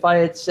 if I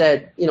had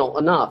said,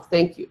 enough,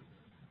 thank you,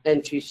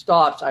 and she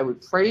stops, I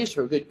would praise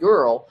her, good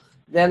girl,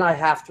 then I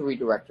have to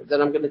redirect her. Then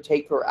I'm going to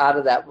take her out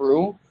of that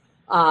room,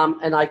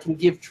 and I can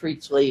give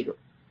treats later.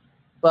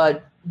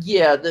 But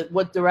yeah,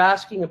 what they're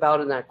asking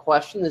about in that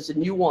question is a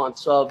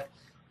nuance of,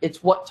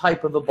 it's what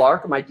type of a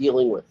bark am I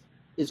dealing with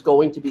is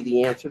going to be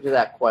the answer to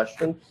that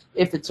question.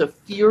 If it's a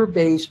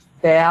fear-based,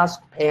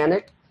 fast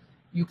panic,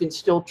 you can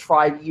still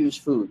try to use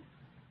food.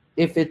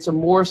 If it's a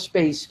more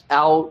spaced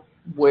out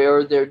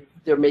where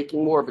they're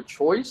making more of a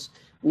choice,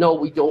 no,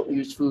 we don't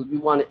use food. We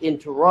want to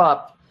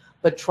interrupt,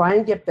 but try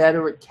and get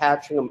better at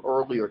catching them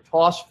earlier.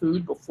 Toss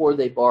food before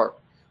they bark.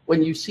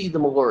 When you see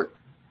them alert,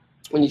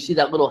 when you see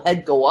that little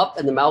head go up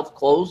and the mouth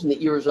close and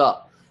the ears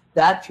up,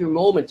 that's your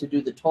moment to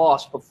do the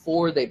toss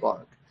before they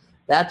bark.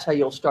 That's how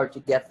you'll start to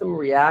get them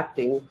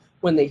reacting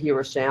when they hear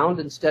a sound,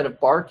 instead of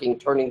barking,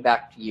 turning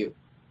back to you.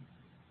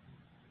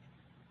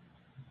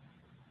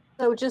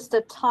 So just to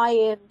tie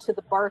in to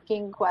the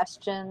barking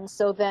question,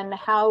 so then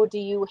how do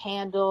you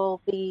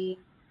handle the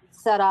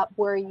setup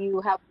where you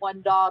have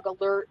one dog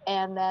alert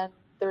and then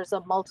there's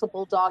a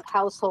multiple dog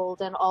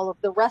household and all of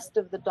the rest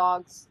of the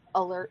dogs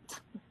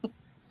alert?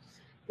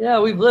 Yeah,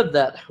 we've lived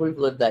that.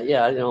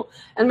 Yeah,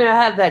 I mean, I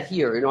have that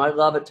here. I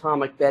love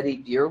Atomic Betty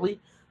dearly,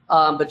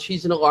 but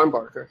she's an alarm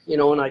barker,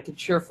 and I could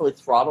cheerfully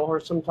throttle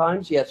her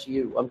sometimes. Yes,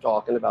 I'm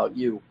talking about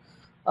you.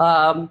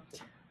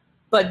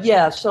 But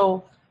yeah,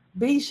 so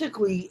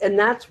basically, and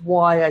that's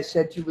why I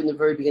said to you in the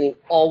very beginning,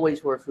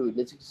 always wear food. And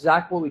it's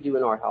exactly what we do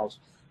in our house.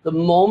 The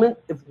moment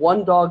if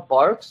one dog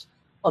barks,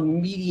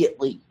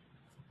 immediately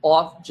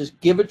off, just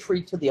give a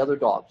treat to the other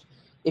dogs.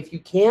 If you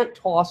can't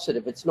toss it,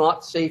 if it's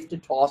not safe to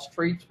toss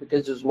treats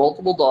because there's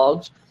multiple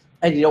dogs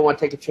and you don't want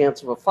to take a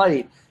chance of a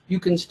fight, you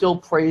can still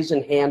praise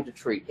and hand a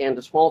treat, hand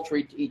a small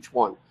treat to each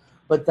one.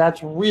 But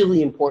that's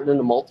really important in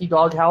a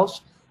multi-dog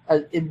house.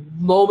 The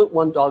moment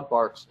one dog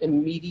barks,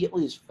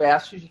 immediately, as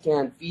fast as you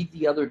can, feed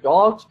the other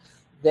dogs,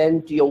 then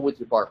deal with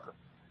your barker.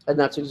 And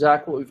that's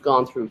exactly what we've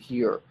gone through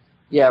here.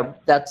 Yeah,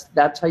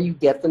 that's how you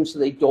get them so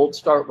they don't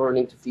start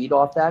learning to feed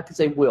off that, because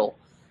they will.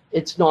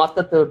 It's not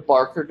that the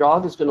barker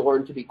dog is going to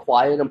learn to be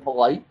quiet and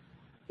polite.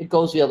 It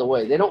goes the other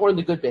way. They don't learn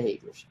the good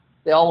behaviors.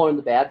 They all learn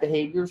the bad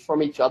behaviors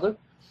from each other.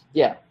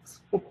 Yeah.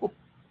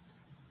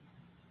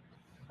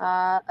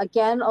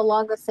 Again,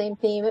 along the same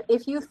theme,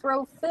 if you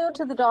throw food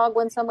to the dog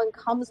when someone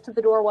comes to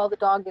the door while the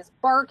dog is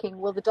barking,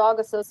 will the dog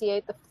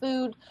associate the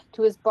food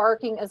to his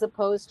barking as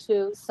opposed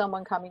to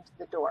someone coming to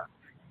the door?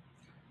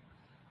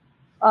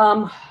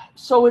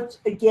 So it's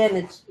again,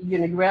 it's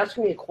you're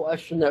asking me a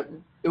question that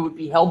it would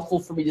be helpful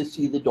for me to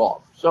see the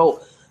dog.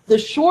 So the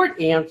short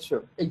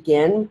answer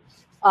again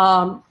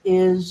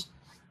is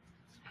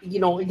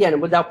again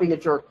without being a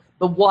jerk,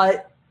 but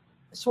why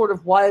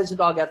is the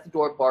dog at the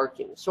door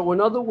barking? So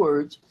in other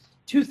words,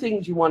 two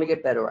things you want to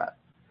get better at.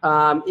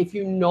 If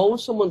you know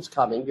someone's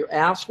coming, you're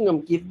asking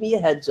them, give me a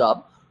heads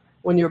up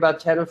when you're about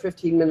 10 or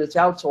 15 minutes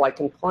out so I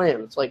can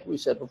plan. It's like we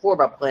said before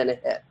about plan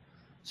ahead.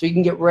 So you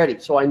can get ready.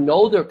 So I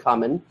know they're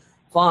coming.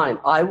 Fine.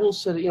 I will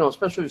sit,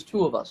 especially there's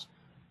two of us.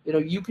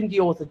 You can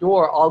deal with the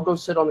door. I'll go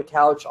sit on the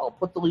couch. I'll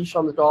put the leash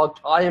on the dog,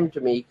 tie him to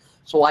me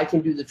so I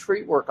can do the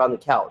treat work on the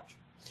couch.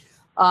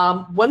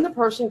 When the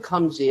person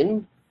comes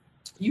in,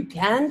 you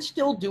can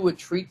still do a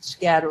treat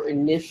scatter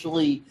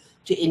initially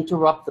to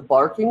interrupt the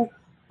barking,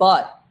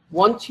 but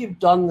once you've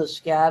done the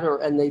scatter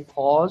and they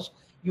pause,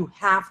 you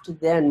have to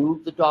then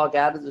move the dog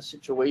out of the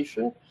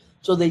situation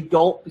so they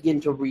don't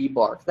begin to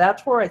rebark.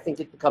 That's where I think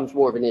it becomes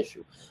more of an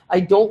issue. I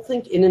don't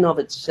think in and of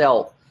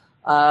itself,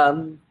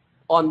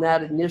 on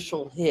that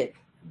initial hit,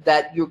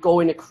 that you're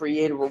going to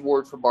create a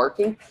reward for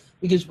barking,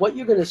 because what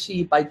you're going to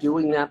see by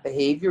doing that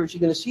behavior is you're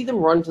going to see them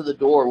run to the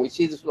door, and we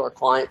see this with our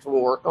clients when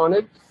we work on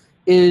it,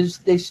 is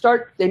they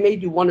may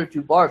do one or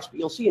two barks, but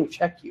you'll see them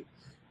check you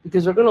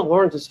because they're going to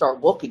learn to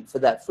start looking for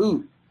that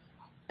food.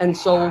 And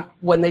so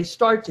when they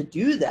start to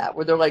do that,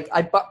 where they're like,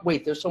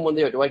 wait, there's someone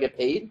there. Do I get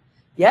paid?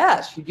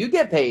 Yes, you do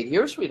get paid.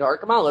 Here,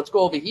 sweetheart, come on, let's go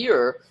over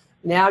here.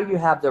 Now you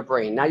have their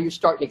brain. Now you're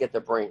starting to get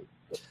their brain.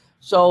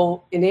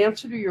 So in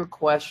answer to your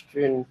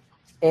question,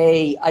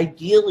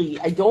 ideally,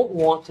 I don't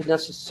want to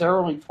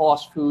necessarily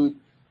toss food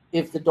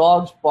if the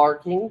dog's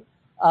barking,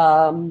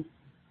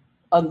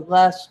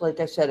 unless, like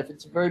I said, if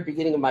it's the very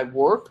beginning of my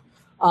work,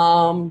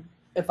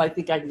 if I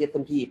think I can get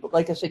them to eat. But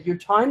like I said, your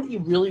time that you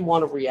really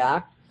want to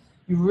react,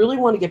 you really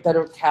want to get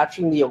better at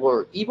catching the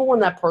alert, even when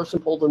that person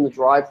pulled in the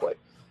driveway.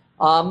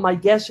 My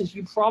guess is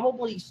you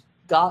probably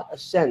got a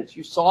sense.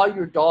 You saw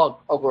your dog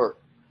alert.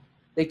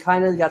 They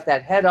kind of got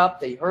that head up.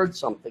 They heard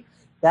something.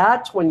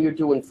 That's when you're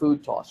doing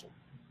food tossing.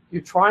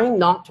 You're trying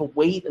not to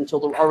wait until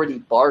they're already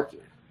barking.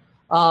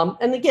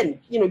 And again,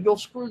 you'll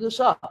screw this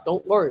up.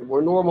 Don't worry.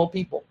 We're normal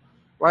people,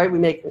 right? We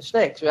make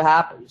mistakes. It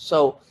happens.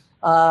 So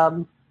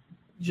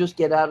just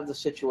get out of the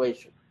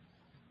situation.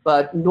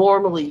 But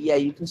normally, yeah,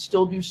 you can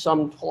still do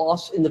some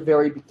toss in the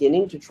very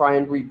beginning to try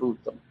and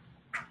reboot them.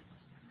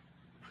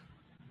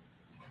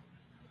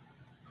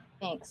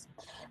 Thanks.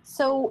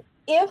 So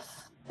if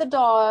the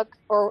dog,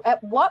 or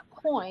at what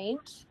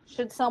point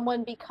should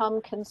someone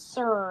become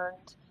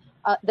concerned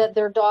that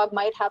their dog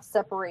might have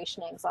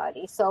separation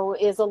anxiety? So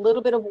is a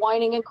little bit of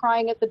whining and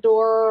crying at the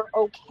door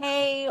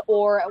okay?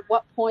 Or at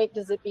what point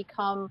does it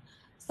become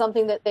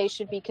something that they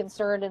should be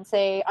concerned and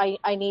say,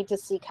 I need to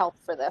seek help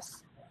for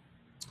this?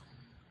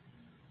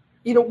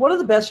 One of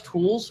the best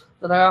tools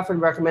that I often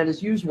recommend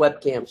is use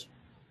webcams,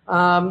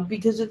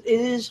 because it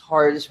is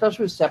hard,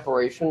 especially with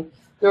separation.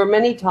 There are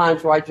many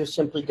times where I just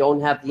simply don't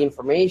have the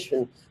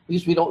information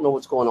because we don't know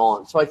what's going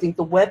on. So I think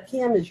the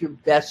webcam is your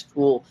best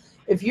tool.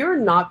 If you're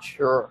not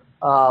sure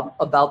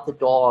about the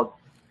dog,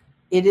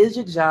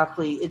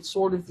 it's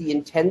sort of the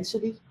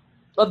intensity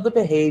of the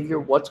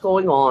behavior, what's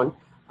going on,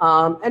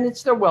 and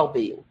it's their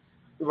well-being,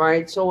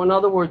 right? So in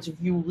other words, if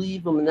you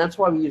leave them, and that's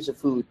why we use the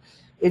food,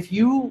 if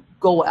you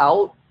go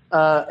out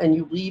and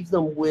you leave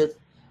them with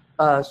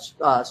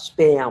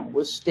Spam,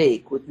 with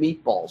steak, with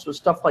meatballs, with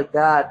stuff like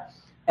that,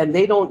 and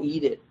they don't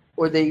eat it,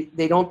 or they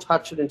don't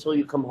touch it until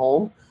you come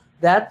home,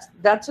 that's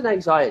an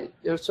anxiety.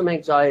 There's some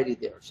anxiety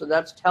there. So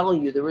that's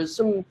telling you there is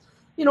some,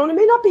 and it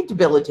may not be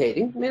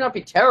debilitating, it may not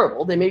be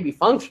terrible, they may be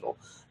functional,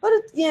 but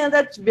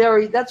that's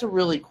a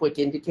really quick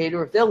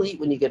indicator. If they'll eat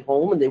when you get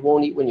home and they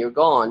won't eat when you're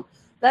gone,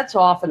 that's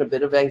often a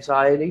bit of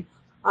anxiety.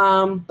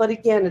 But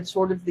again, it's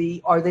sort of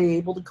are they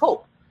able to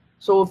cope?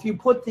 So if you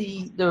put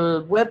the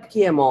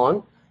webcam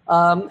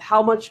on,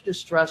 how much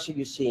distress are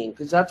you seeing?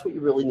 Because that's what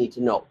you really need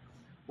to know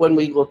when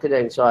we look at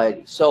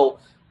anxiety. So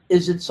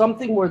is it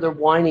something where they're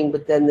whining,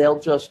 but then they'll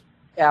just,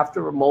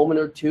 after a moment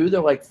or two, they're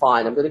like,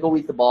 fine, I'm going to go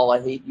eat the ball,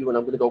 I hate you, and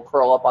I'm going to go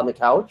curl up on the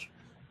couch,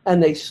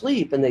 and they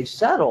sleep and they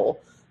settle,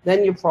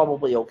 then you're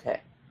probably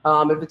okay.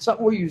 If it's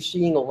something where you're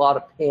seeing a lot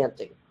of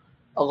panting,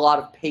 a lot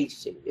of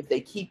pacing, if they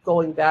keep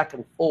going back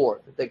and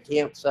forth, if they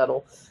can't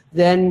settle,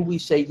 then we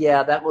say,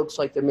 yeah, that looks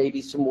like there may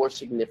be some more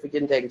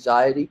significant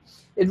anxiety.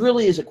 It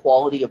really is a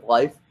quality of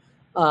life.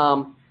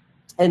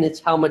 And it's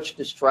how much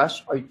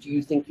distress do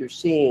you think you're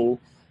seeing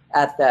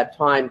at that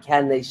time?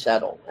 Can they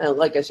settle? And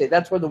like I say,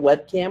 that's where the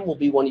webcam will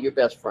be one of your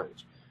best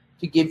friends,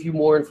 to give you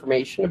more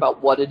information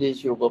about what it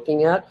is you're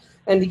looking at,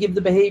 and to give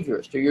the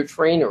behaviorist or your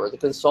trainer or the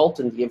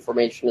consultant the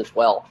information as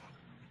well.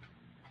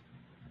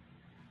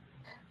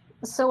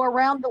 So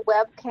around the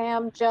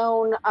webcam,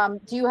 Joan,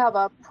 do you have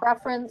a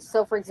preference?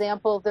 So for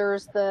example,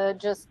 there's the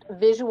just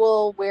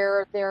visual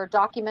where they're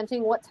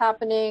documenting what's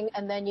happening,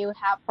 and then you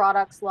have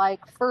products like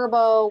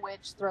Furbo,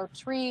 which throw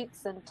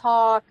treats and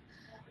talk.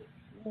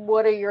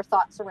 What are your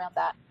thoughts around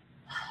that?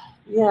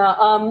 Yeah,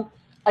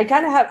 I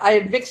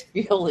have mixed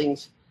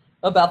feelings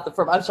about the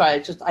Furbo. I'm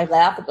sorry, I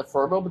laugh at the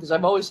Furbo because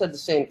I've always said the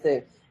same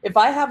thing. If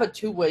I have a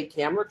two-way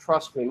camera,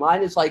 trust me,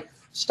 mine is like,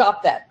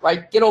 stop that,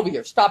 right? Get over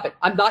here, stop it.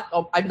 I'm not,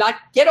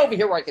 get over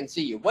here where I can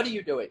see you. What are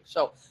you doing?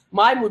 So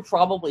mine would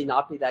probably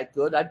not be that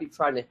good. I'd be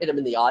trying to hit him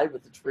in the eye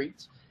with the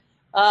treats.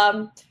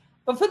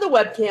 But for the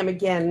webcam,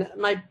 again,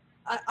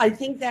 I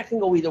think that can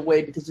go either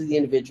way because of the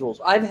individuals.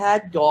 I've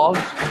had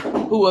dogs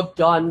who have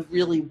done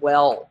really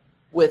well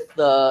with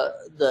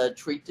the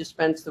treat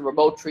dispense, the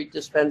remote treat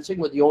dispensing,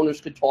 where the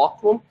owners could talk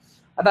to them.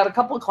 I've had a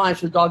couple of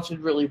clients whose dogs did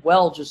really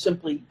well, just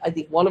simply, I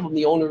think one of them,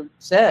 the owner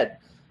said,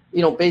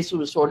 basically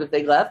was sort of,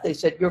 they left, they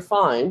said, you're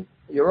fine,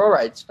 you're all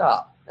right,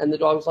 stop. And the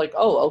dog was like,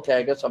 oh, okay,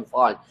 I guess I'm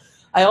fine.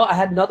 I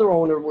had another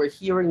owner where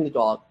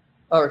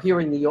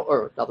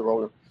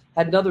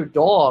had another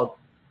dog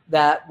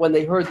that when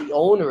they heard the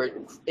owner,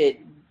 it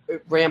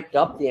ramped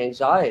up the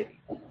anxiety.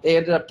 They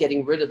ended up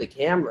getting rid of the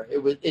camera.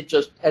 It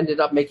just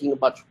ended up making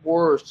it much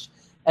worse.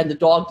 And the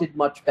dog did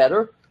much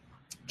better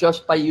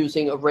just by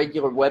using a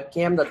regular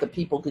webcam that the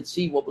people could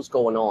see what was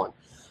going on.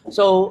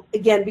 So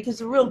again, because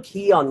the real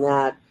key on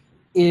that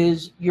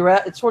is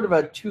it's sort of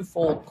a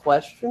twofold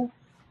question.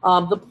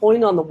 The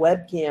point on the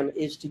webcam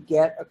is to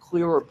get a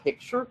clearer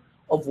picture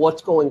of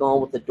what's going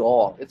on with the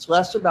dog. It's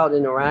less about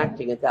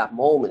interacting at that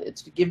moment.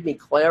 It's to give me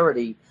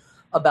clarity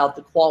about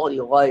the quality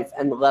of life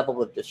and the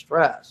level of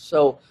distress.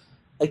 So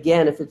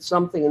again, if it's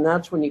something, and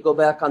that's when you go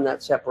back on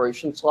that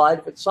separation slide,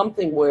 if it's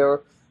something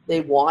where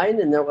they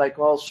whine and they're like,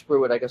 oh,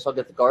 screw it, I guess I'll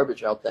get the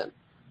garbage out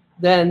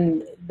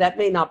then that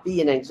may not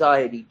be an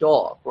anxiety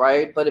dog,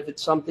 right? But if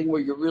it's something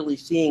where you're really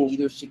seeing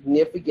either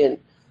significant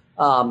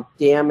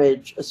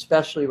damage,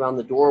 especially around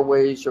the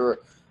doorways, or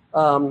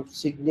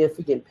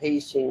significant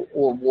pacing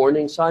or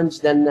warning signs,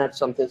 then that's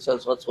something that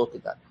says, let's look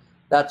at that.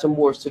 That's a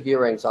more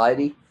severe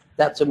anxiety.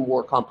 That's a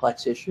more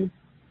complex issue.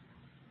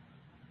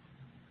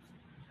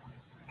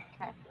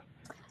 Okay.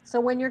 So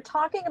when you're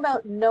talking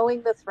about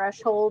knowing the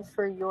threshold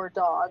for your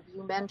dog,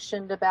 you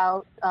mentioned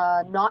about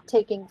not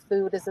taking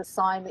food as a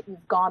sign that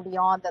you've gone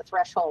beyond the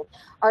threshold.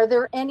 Are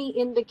there any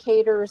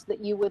indicators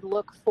that you would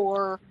look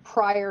for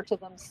prior to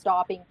them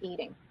stopping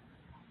eating?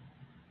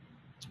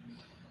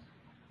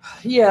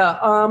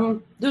 Yeah,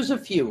 there's a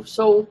few.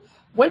 So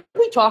when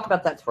we talk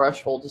about that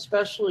threshold,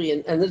 especially,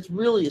 and it's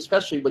really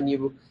especially when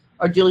you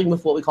are dealing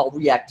with what we call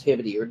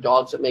reactivity, or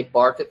dogs that may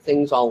bark at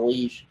things on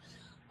leash.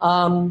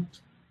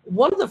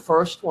 One of the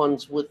first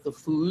ones with the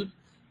food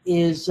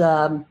is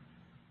how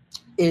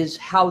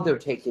they're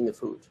taking the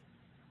food.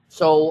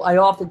 So I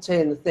often say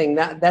in the thing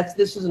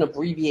this is an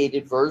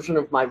abbreviated version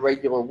of my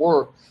regular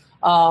work,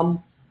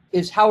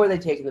 is how are they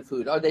taking the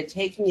food? Are they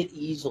taking it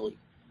easily?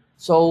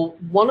 So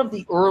one of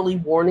the early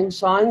warning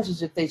signs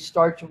is if they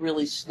start to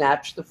really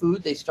snatch the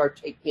food, they start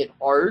taking it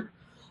hard,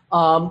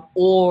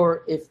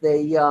 or if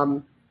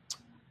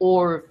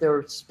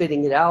they're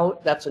spitting it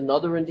out, that's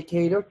another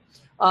indicator.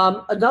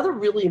 Another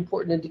really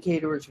important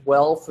indicator as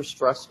well for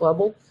stress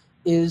level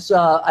is,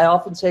 I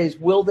often say, is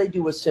will they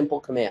do a simple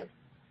command?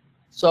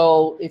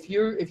 So if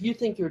you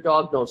think your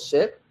dog knows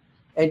sit,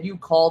 and you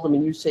call them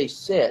and you say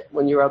sit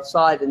when you're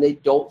outside and they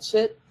don't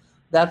sit,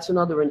 that's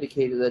another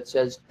indicator that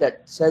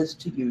says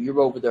to you, you're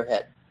over their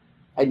head.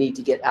 I need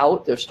to get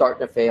out. They're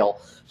starting to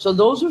fail. So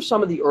those are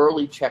some of the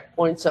early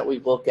checkpoints that we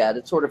look at.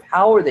 It's sort of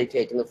how are they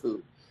taking the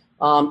food?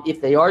 If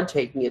they are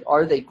taking it,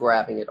 are they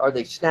grabbing it? Are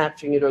they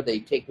snatching it? Are they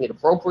taking it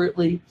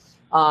appropriately?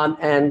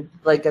 And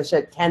like I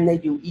said, can they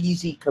do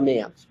easy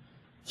commands?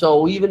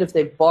 So even if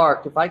they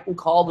bark, if I can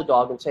call the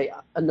dog and say,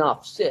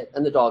 enough, sit,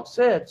 and the dog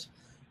sits,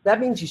 that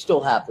means you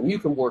still have them. You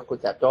can work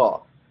with that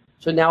dog.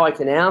 So now I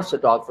can ask the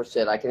dog for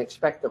sit. I can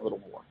expect a little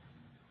more.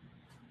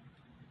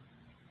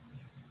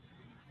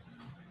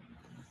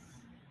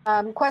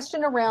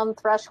 Question around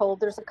threshold.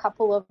 There's a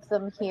couple of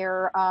them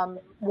here.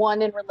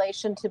 One in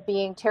relation to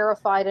being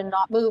terrified and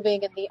not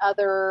moving, and the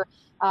other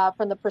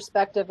from the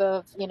perspective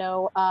of,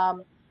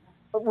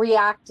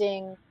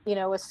 reacting,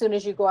 as soon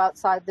as you go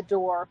outside the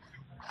door.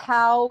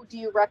 How do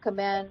you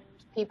recommend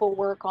people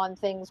work on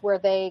things where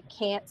they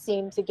can't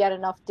seem to get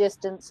enough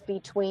distance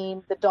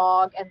between the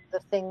dog and the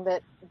thing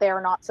that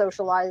they're not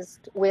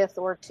socialized with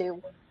or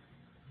to?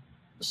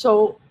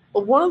 So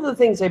one of the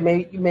things you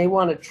may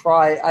want to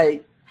try,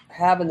 I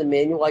have in the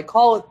manual, I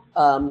call it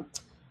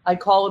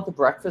the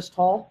breakfast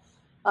hall.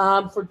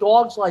 For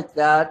dogs like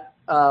that,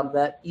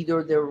 that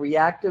either they're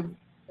reactive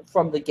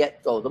from the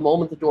get-go, the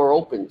moment the door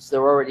opens,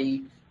 they're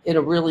already in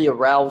a really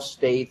aroused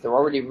state, they're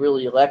already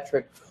really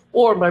electric,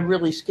 or my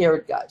really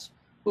scared guys,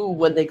 who,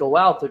 when they go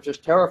out, they're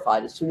just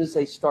terrified. As soon as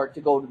they start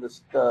to go to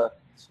as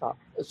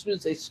soon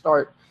as they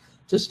start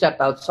to step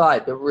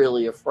outside, they're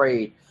really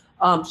afraid.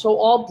 So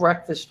all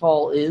breakfast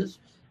hall is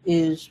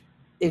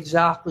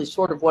exactly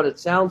sort of what it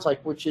sounds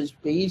like, which is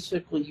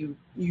basically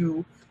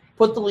you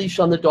put the leash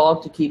on the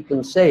dog to keep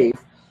them safe,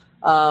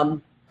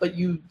 but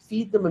you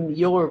feed them a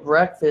meal or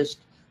breakfast,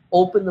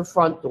 open the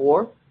front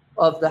door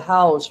of the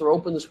house or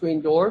open the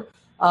screen door,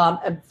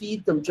 and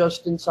feed them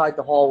just inside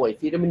the hallway.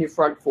 Feed them in your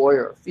front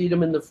foyer, feed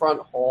them in the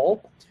front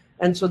hall.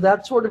 And so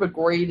that's sort of a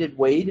graded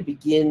way to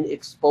begin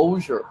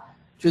exposure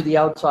to the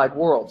outside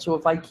world. So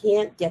if I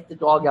can't get the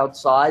dog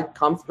outside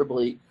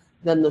comfortably,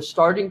 then the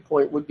starting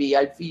point would be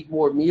I'd feed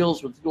more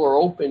meals with the door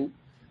open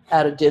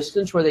at a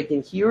distance where they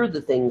can hear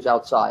the things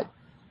outside,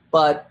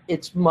 but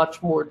it's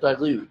much more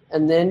dilute.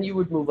 And then you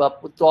would move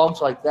up with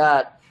dogs like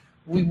that.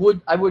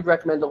 I would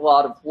recommend a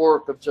lot of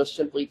work of just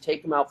simply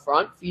take them out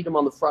front, feed them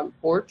on the front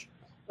porch,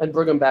 and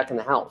bring them back in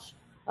the house.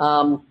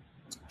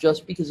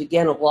 Just because,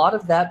 again, a lot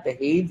of that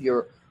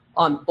behavior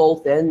on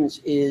both ends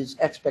is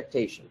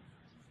expectation.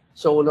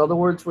 So in other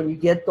words, when you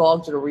get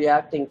dogs that are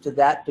reacting to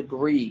that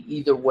degree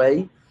either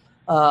way,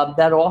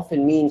 that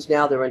often means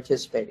now they're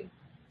anticipating.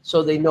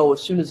 So they know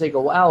as soon as they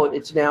go out,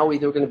 it's now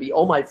either going to be,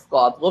 oh my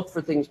God, look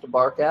for things to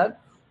bark at,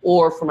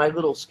 or for my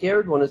little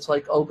scared one, it's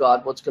like, oh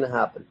God, what's going to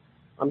happen?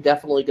 I'm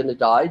definitely going to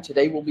die.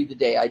 Today will be the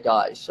day I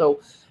die.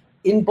 So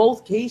in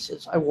both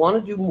cases, I want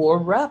to do more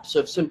reps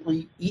of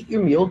simply eat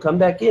your meal, come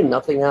back in,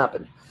 nothing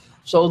happened.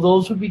 So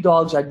those would be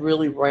dogs I'd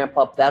really ramp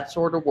up that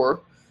sort of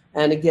work.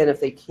 And again, if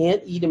they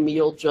can't eat a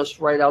meal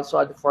just right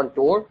outside the front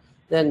door,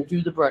 then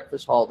do the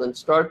breakfast hall. Then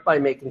start by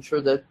making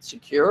sure that it's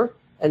secure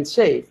and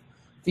safe.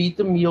 Feed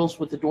the meals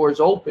with the doors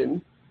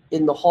open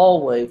in the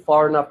hallway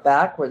far enough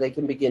back where they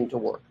can begin to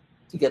work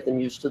to get them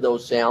used to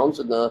those sounds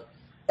and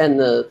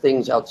the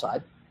things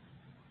outside.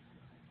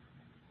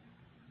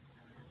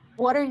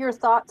 What are your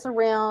thoughts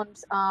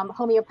around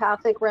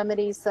homeopathic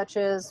remedies such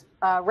as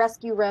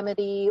rescue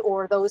remedy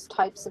or those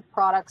types of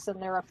products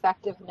and their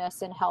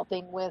effectiveness in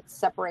helping with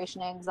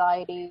separation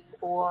anxiety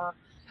or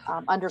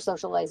under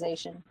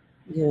socialization?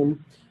 Yeah.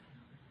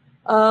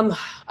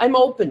 I'm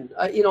open.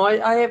 I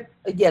have,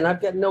 again,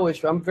 I've got no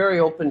issue. I'm very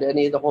open to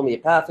any of the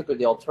homeopathic or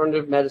the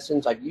alternative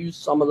medicines. I've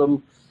used some of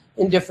them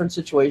in different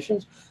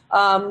situations.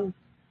 To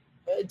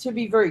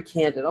be very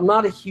candid, I'm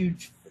not a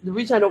huge, the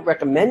reason I don't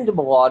recommend them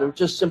a lot is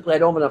just simply I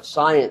don't have enough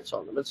science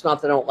on them. It's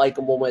not that I don't like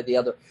them one way or the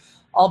other.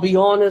 I'll be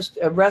honest,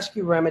 a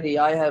rescue remedy,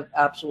 I have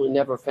absolutely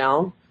never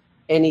found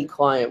any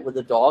client with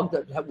a dog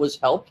that was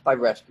helped by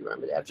rescue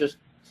remedy.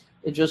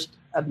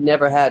 I've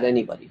never had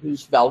anybody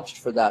who's vouched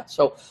for that.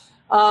 So,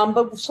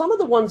 but some of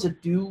the ones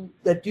that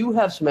do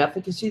have some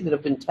efficacy that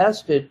have been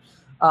tested,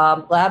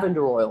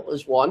 lavender oil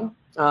is one.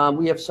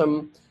 We have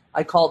some,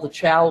 I call the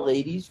Chow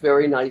ladies,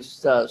 very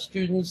nice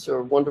students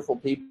or wonderful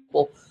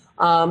people.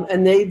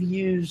 And they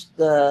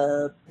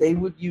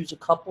would use a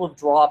couple of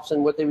drops,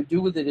 and what they would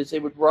do with it is they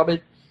would rub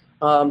it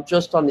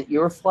just on the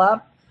ear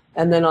flap,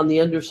 and then on the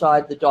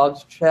underside, the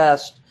dog's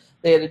chest.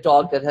 They had a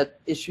dog that had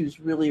issues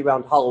really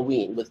around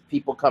Halloween with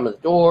people coming to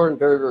the door and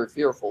very, very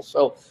fearful.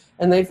 So,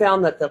 and they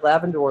found that the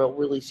lavender oil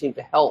really seemed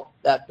to help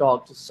that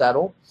dog to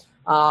settle.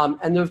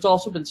 And there's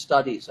also been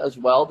studies as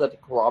well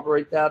that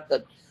corroborate that.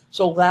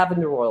 So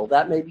lavender oil,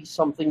 that may be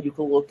something you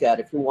can look at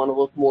if you want to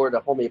look more at a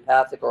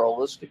homeopathic or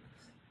holistic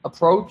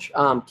approach.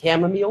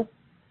 Chamomile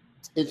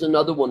is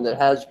another one that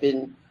has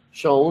been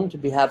shown to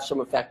have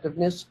some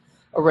effectiveness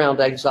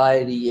around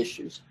anxiety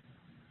issues.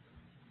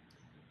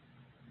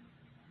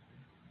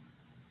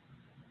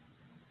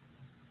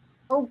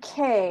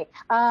 Okay.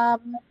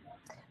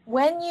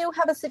 When you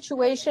have a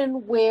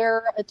situation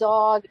where a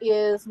dog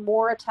is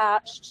more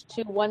attached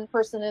to one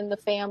person in the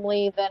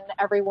family than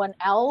everyone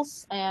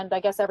else, and I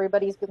guess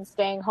everybody's been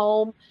staying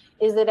home,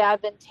 is it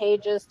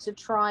advantageous to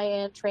try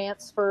and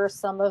transfer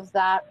some of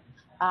that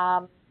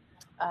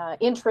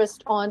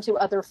interest onto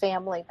other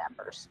family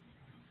members?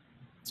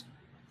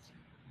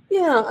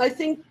 Yeah, I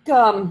think,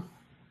 again,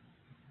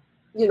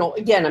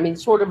 I mean,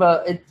 sort of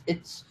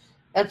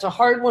that's a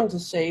hard one to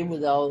say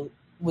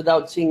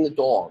without seeing the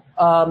dog.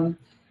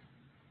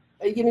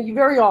 You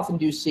very often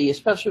do see,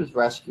 especially with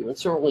rescue, and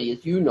certainly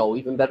as you know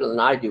even better than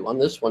I do on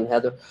this one,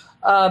 Heather,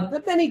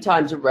 that many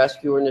times a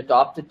rescue or an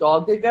adopted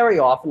dog, they very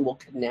often will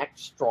connect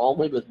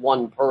strongly with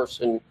one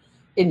person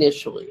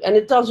initially. And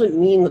it doesn't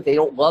mean that they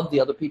don't love the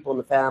other people in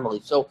the family.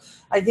 So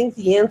I think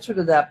the answer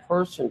to that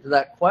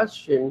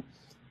question,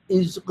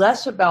 is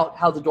less about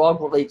how the dog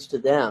relates to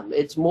them.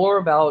 It's more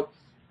about,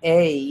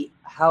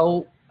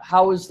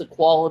 how is the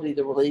quality of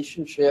the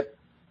relationship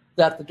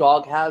that the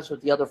dog has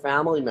with the other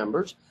family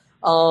members,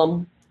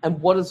 and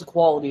what is the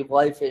quality of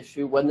life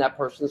issue when that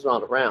person's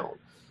not around.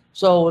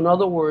 So in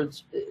other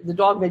words, the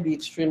dog may be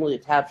extremely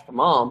attached to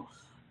mom,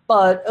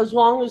 but as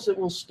long as it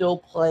will still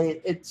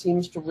play, it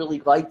seems to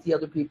really like the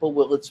other people,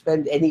 will it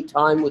spend any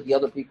time with the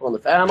other people in the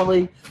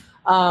family,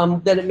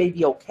 then it may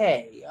be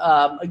okay.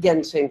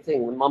 Again, same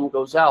thing, when mom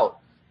goes out,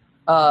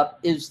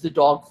 is the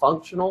dog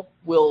functional?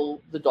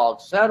 Will the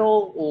dog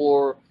settle?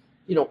 Or,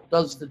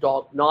 does the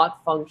dog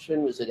not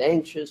function? Is it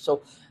anxious?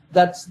 So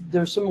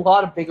there's a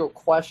lot of bigger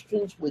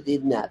questions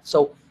within that.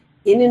 So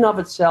in and of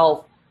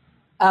itself,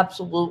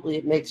 absolutely,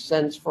 it makes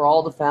sense for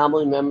all the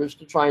family members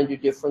to try and do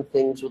different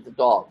things with the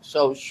dog.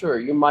 So sure,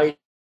 you might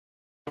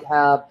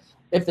have,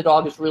 if the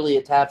dog is really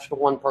attached to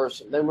one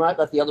person, then might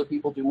let the other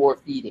people do more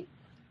feeding,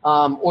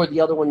 or the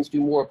other ones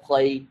do more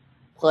play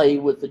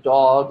with the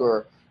dog,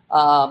 or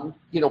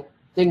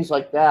things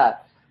like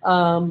that.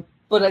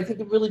 But I think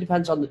it really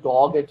depends on the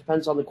dog. It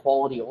depends on the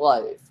quality of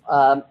life.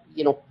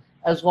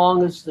 As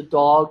long as the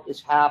dog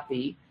is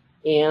happy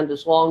And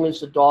as long as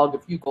the dog,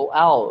 if you go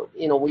out,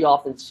 we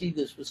often see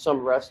this with some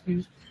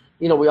rescues,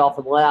 we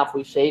often laugh.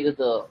 We say to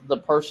the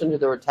person who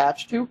they're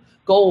attached to,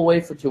 go away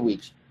for 2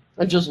 weeks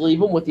and just leave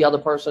them with the other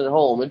person at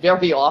home. And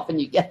very often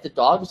you get the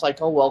dog, it's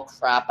like, oh, well,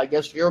 crap, I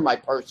guess you're my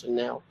person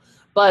now.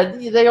 But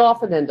they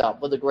often end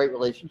up with a great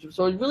relationship.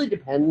 So it really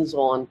depends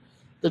on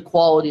the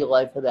quality of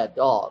life of that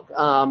dog.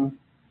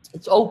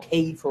 It's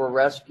okay for a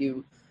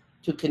rescue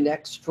to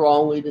connect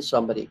strongly to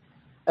somebody,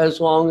 as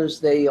long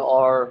as they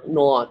are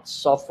not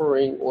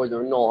suffering or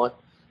they're not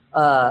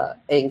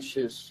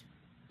anxious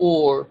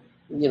or,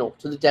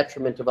 to the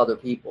detriment of other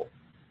people.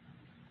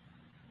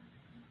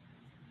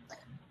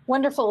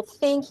 Wonderful.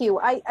 Thank you.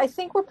 I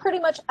think we're pretty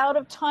much out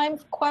of time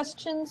for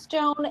questions,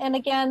 Joan. And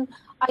again,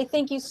 I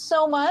thank you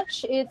so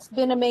much. It's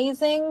been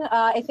amazing.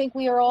 I think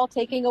we are all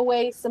taking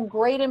away some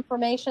great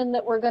information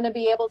that we're going to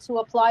be able to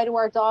apply to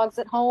our dogs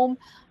at home.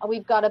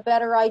 We've got a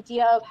better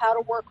idea of how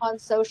to work on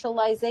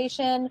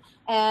socialization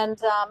and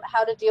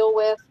how to deal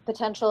with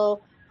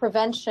potential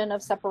prevention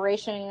of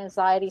separation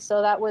anxiety.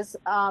 So that was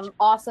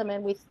awesome.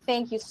 And we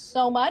thank you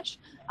so much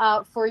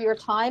for your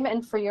time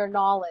and for your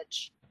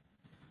knowledge.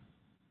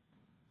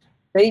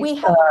 We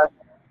have,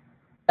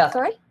 yeah.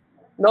 Sorry?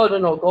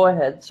 No, go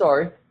ahead.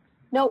 Sorry.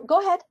 No, go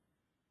ahead.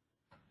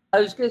 I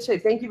was going to say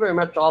thank you very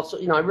much also.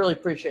 I really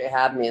appreciate you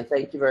having me, and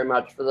thank you very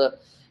much for the,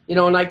 and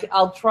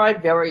I'll try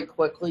very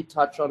quickly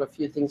touch on a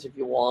few things if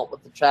you want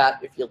with the chat,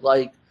 if you'd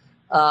like.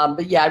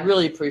 But yeah, I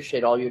really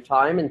appreciate all your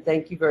time, and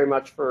thank you very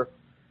much for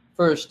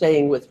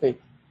staying with me.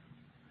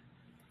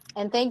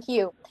 And thank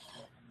you.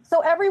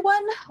 So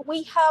everyone,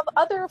 we have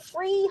other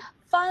free,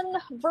 fun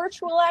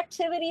virtual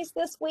activities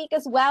this week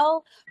as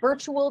well.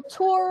 Virtual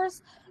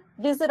tours,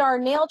 visit our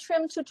nail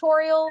trim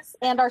tutorials,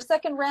 and our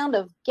second round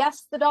of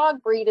Guess the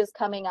Dog Breed is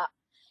coming up.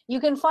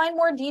 You can find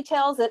more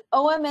details at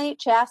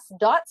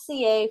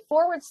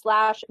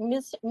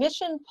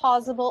omhs.ca/mission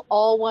possible,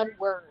 all one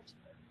word.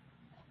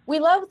 We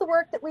love the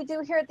work that we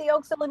do here at the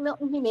Oaks Hill and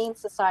Milton Humane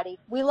Society.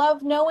 We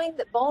love knowing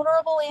that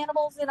vulnerable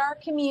animals in our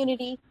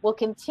community will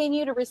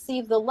continue to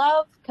receive the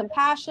love,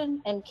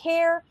 compassion, and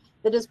care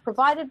that is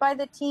provided by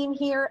the team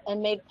here and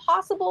made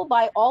possible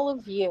by all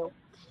of you.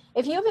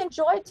 If you've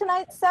enjoyed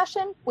tonight's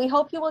session, we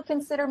hope you will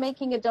consider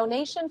making a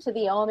donation to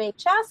the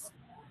OMHS.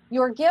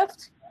 Your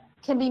gift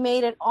can be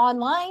made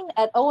online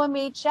at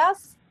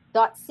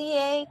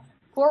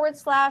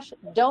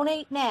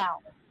omhs.ca/donate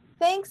now.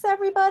 Thanks,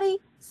 everybody.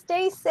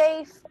 Stay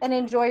safe and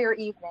enjoy your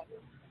evening.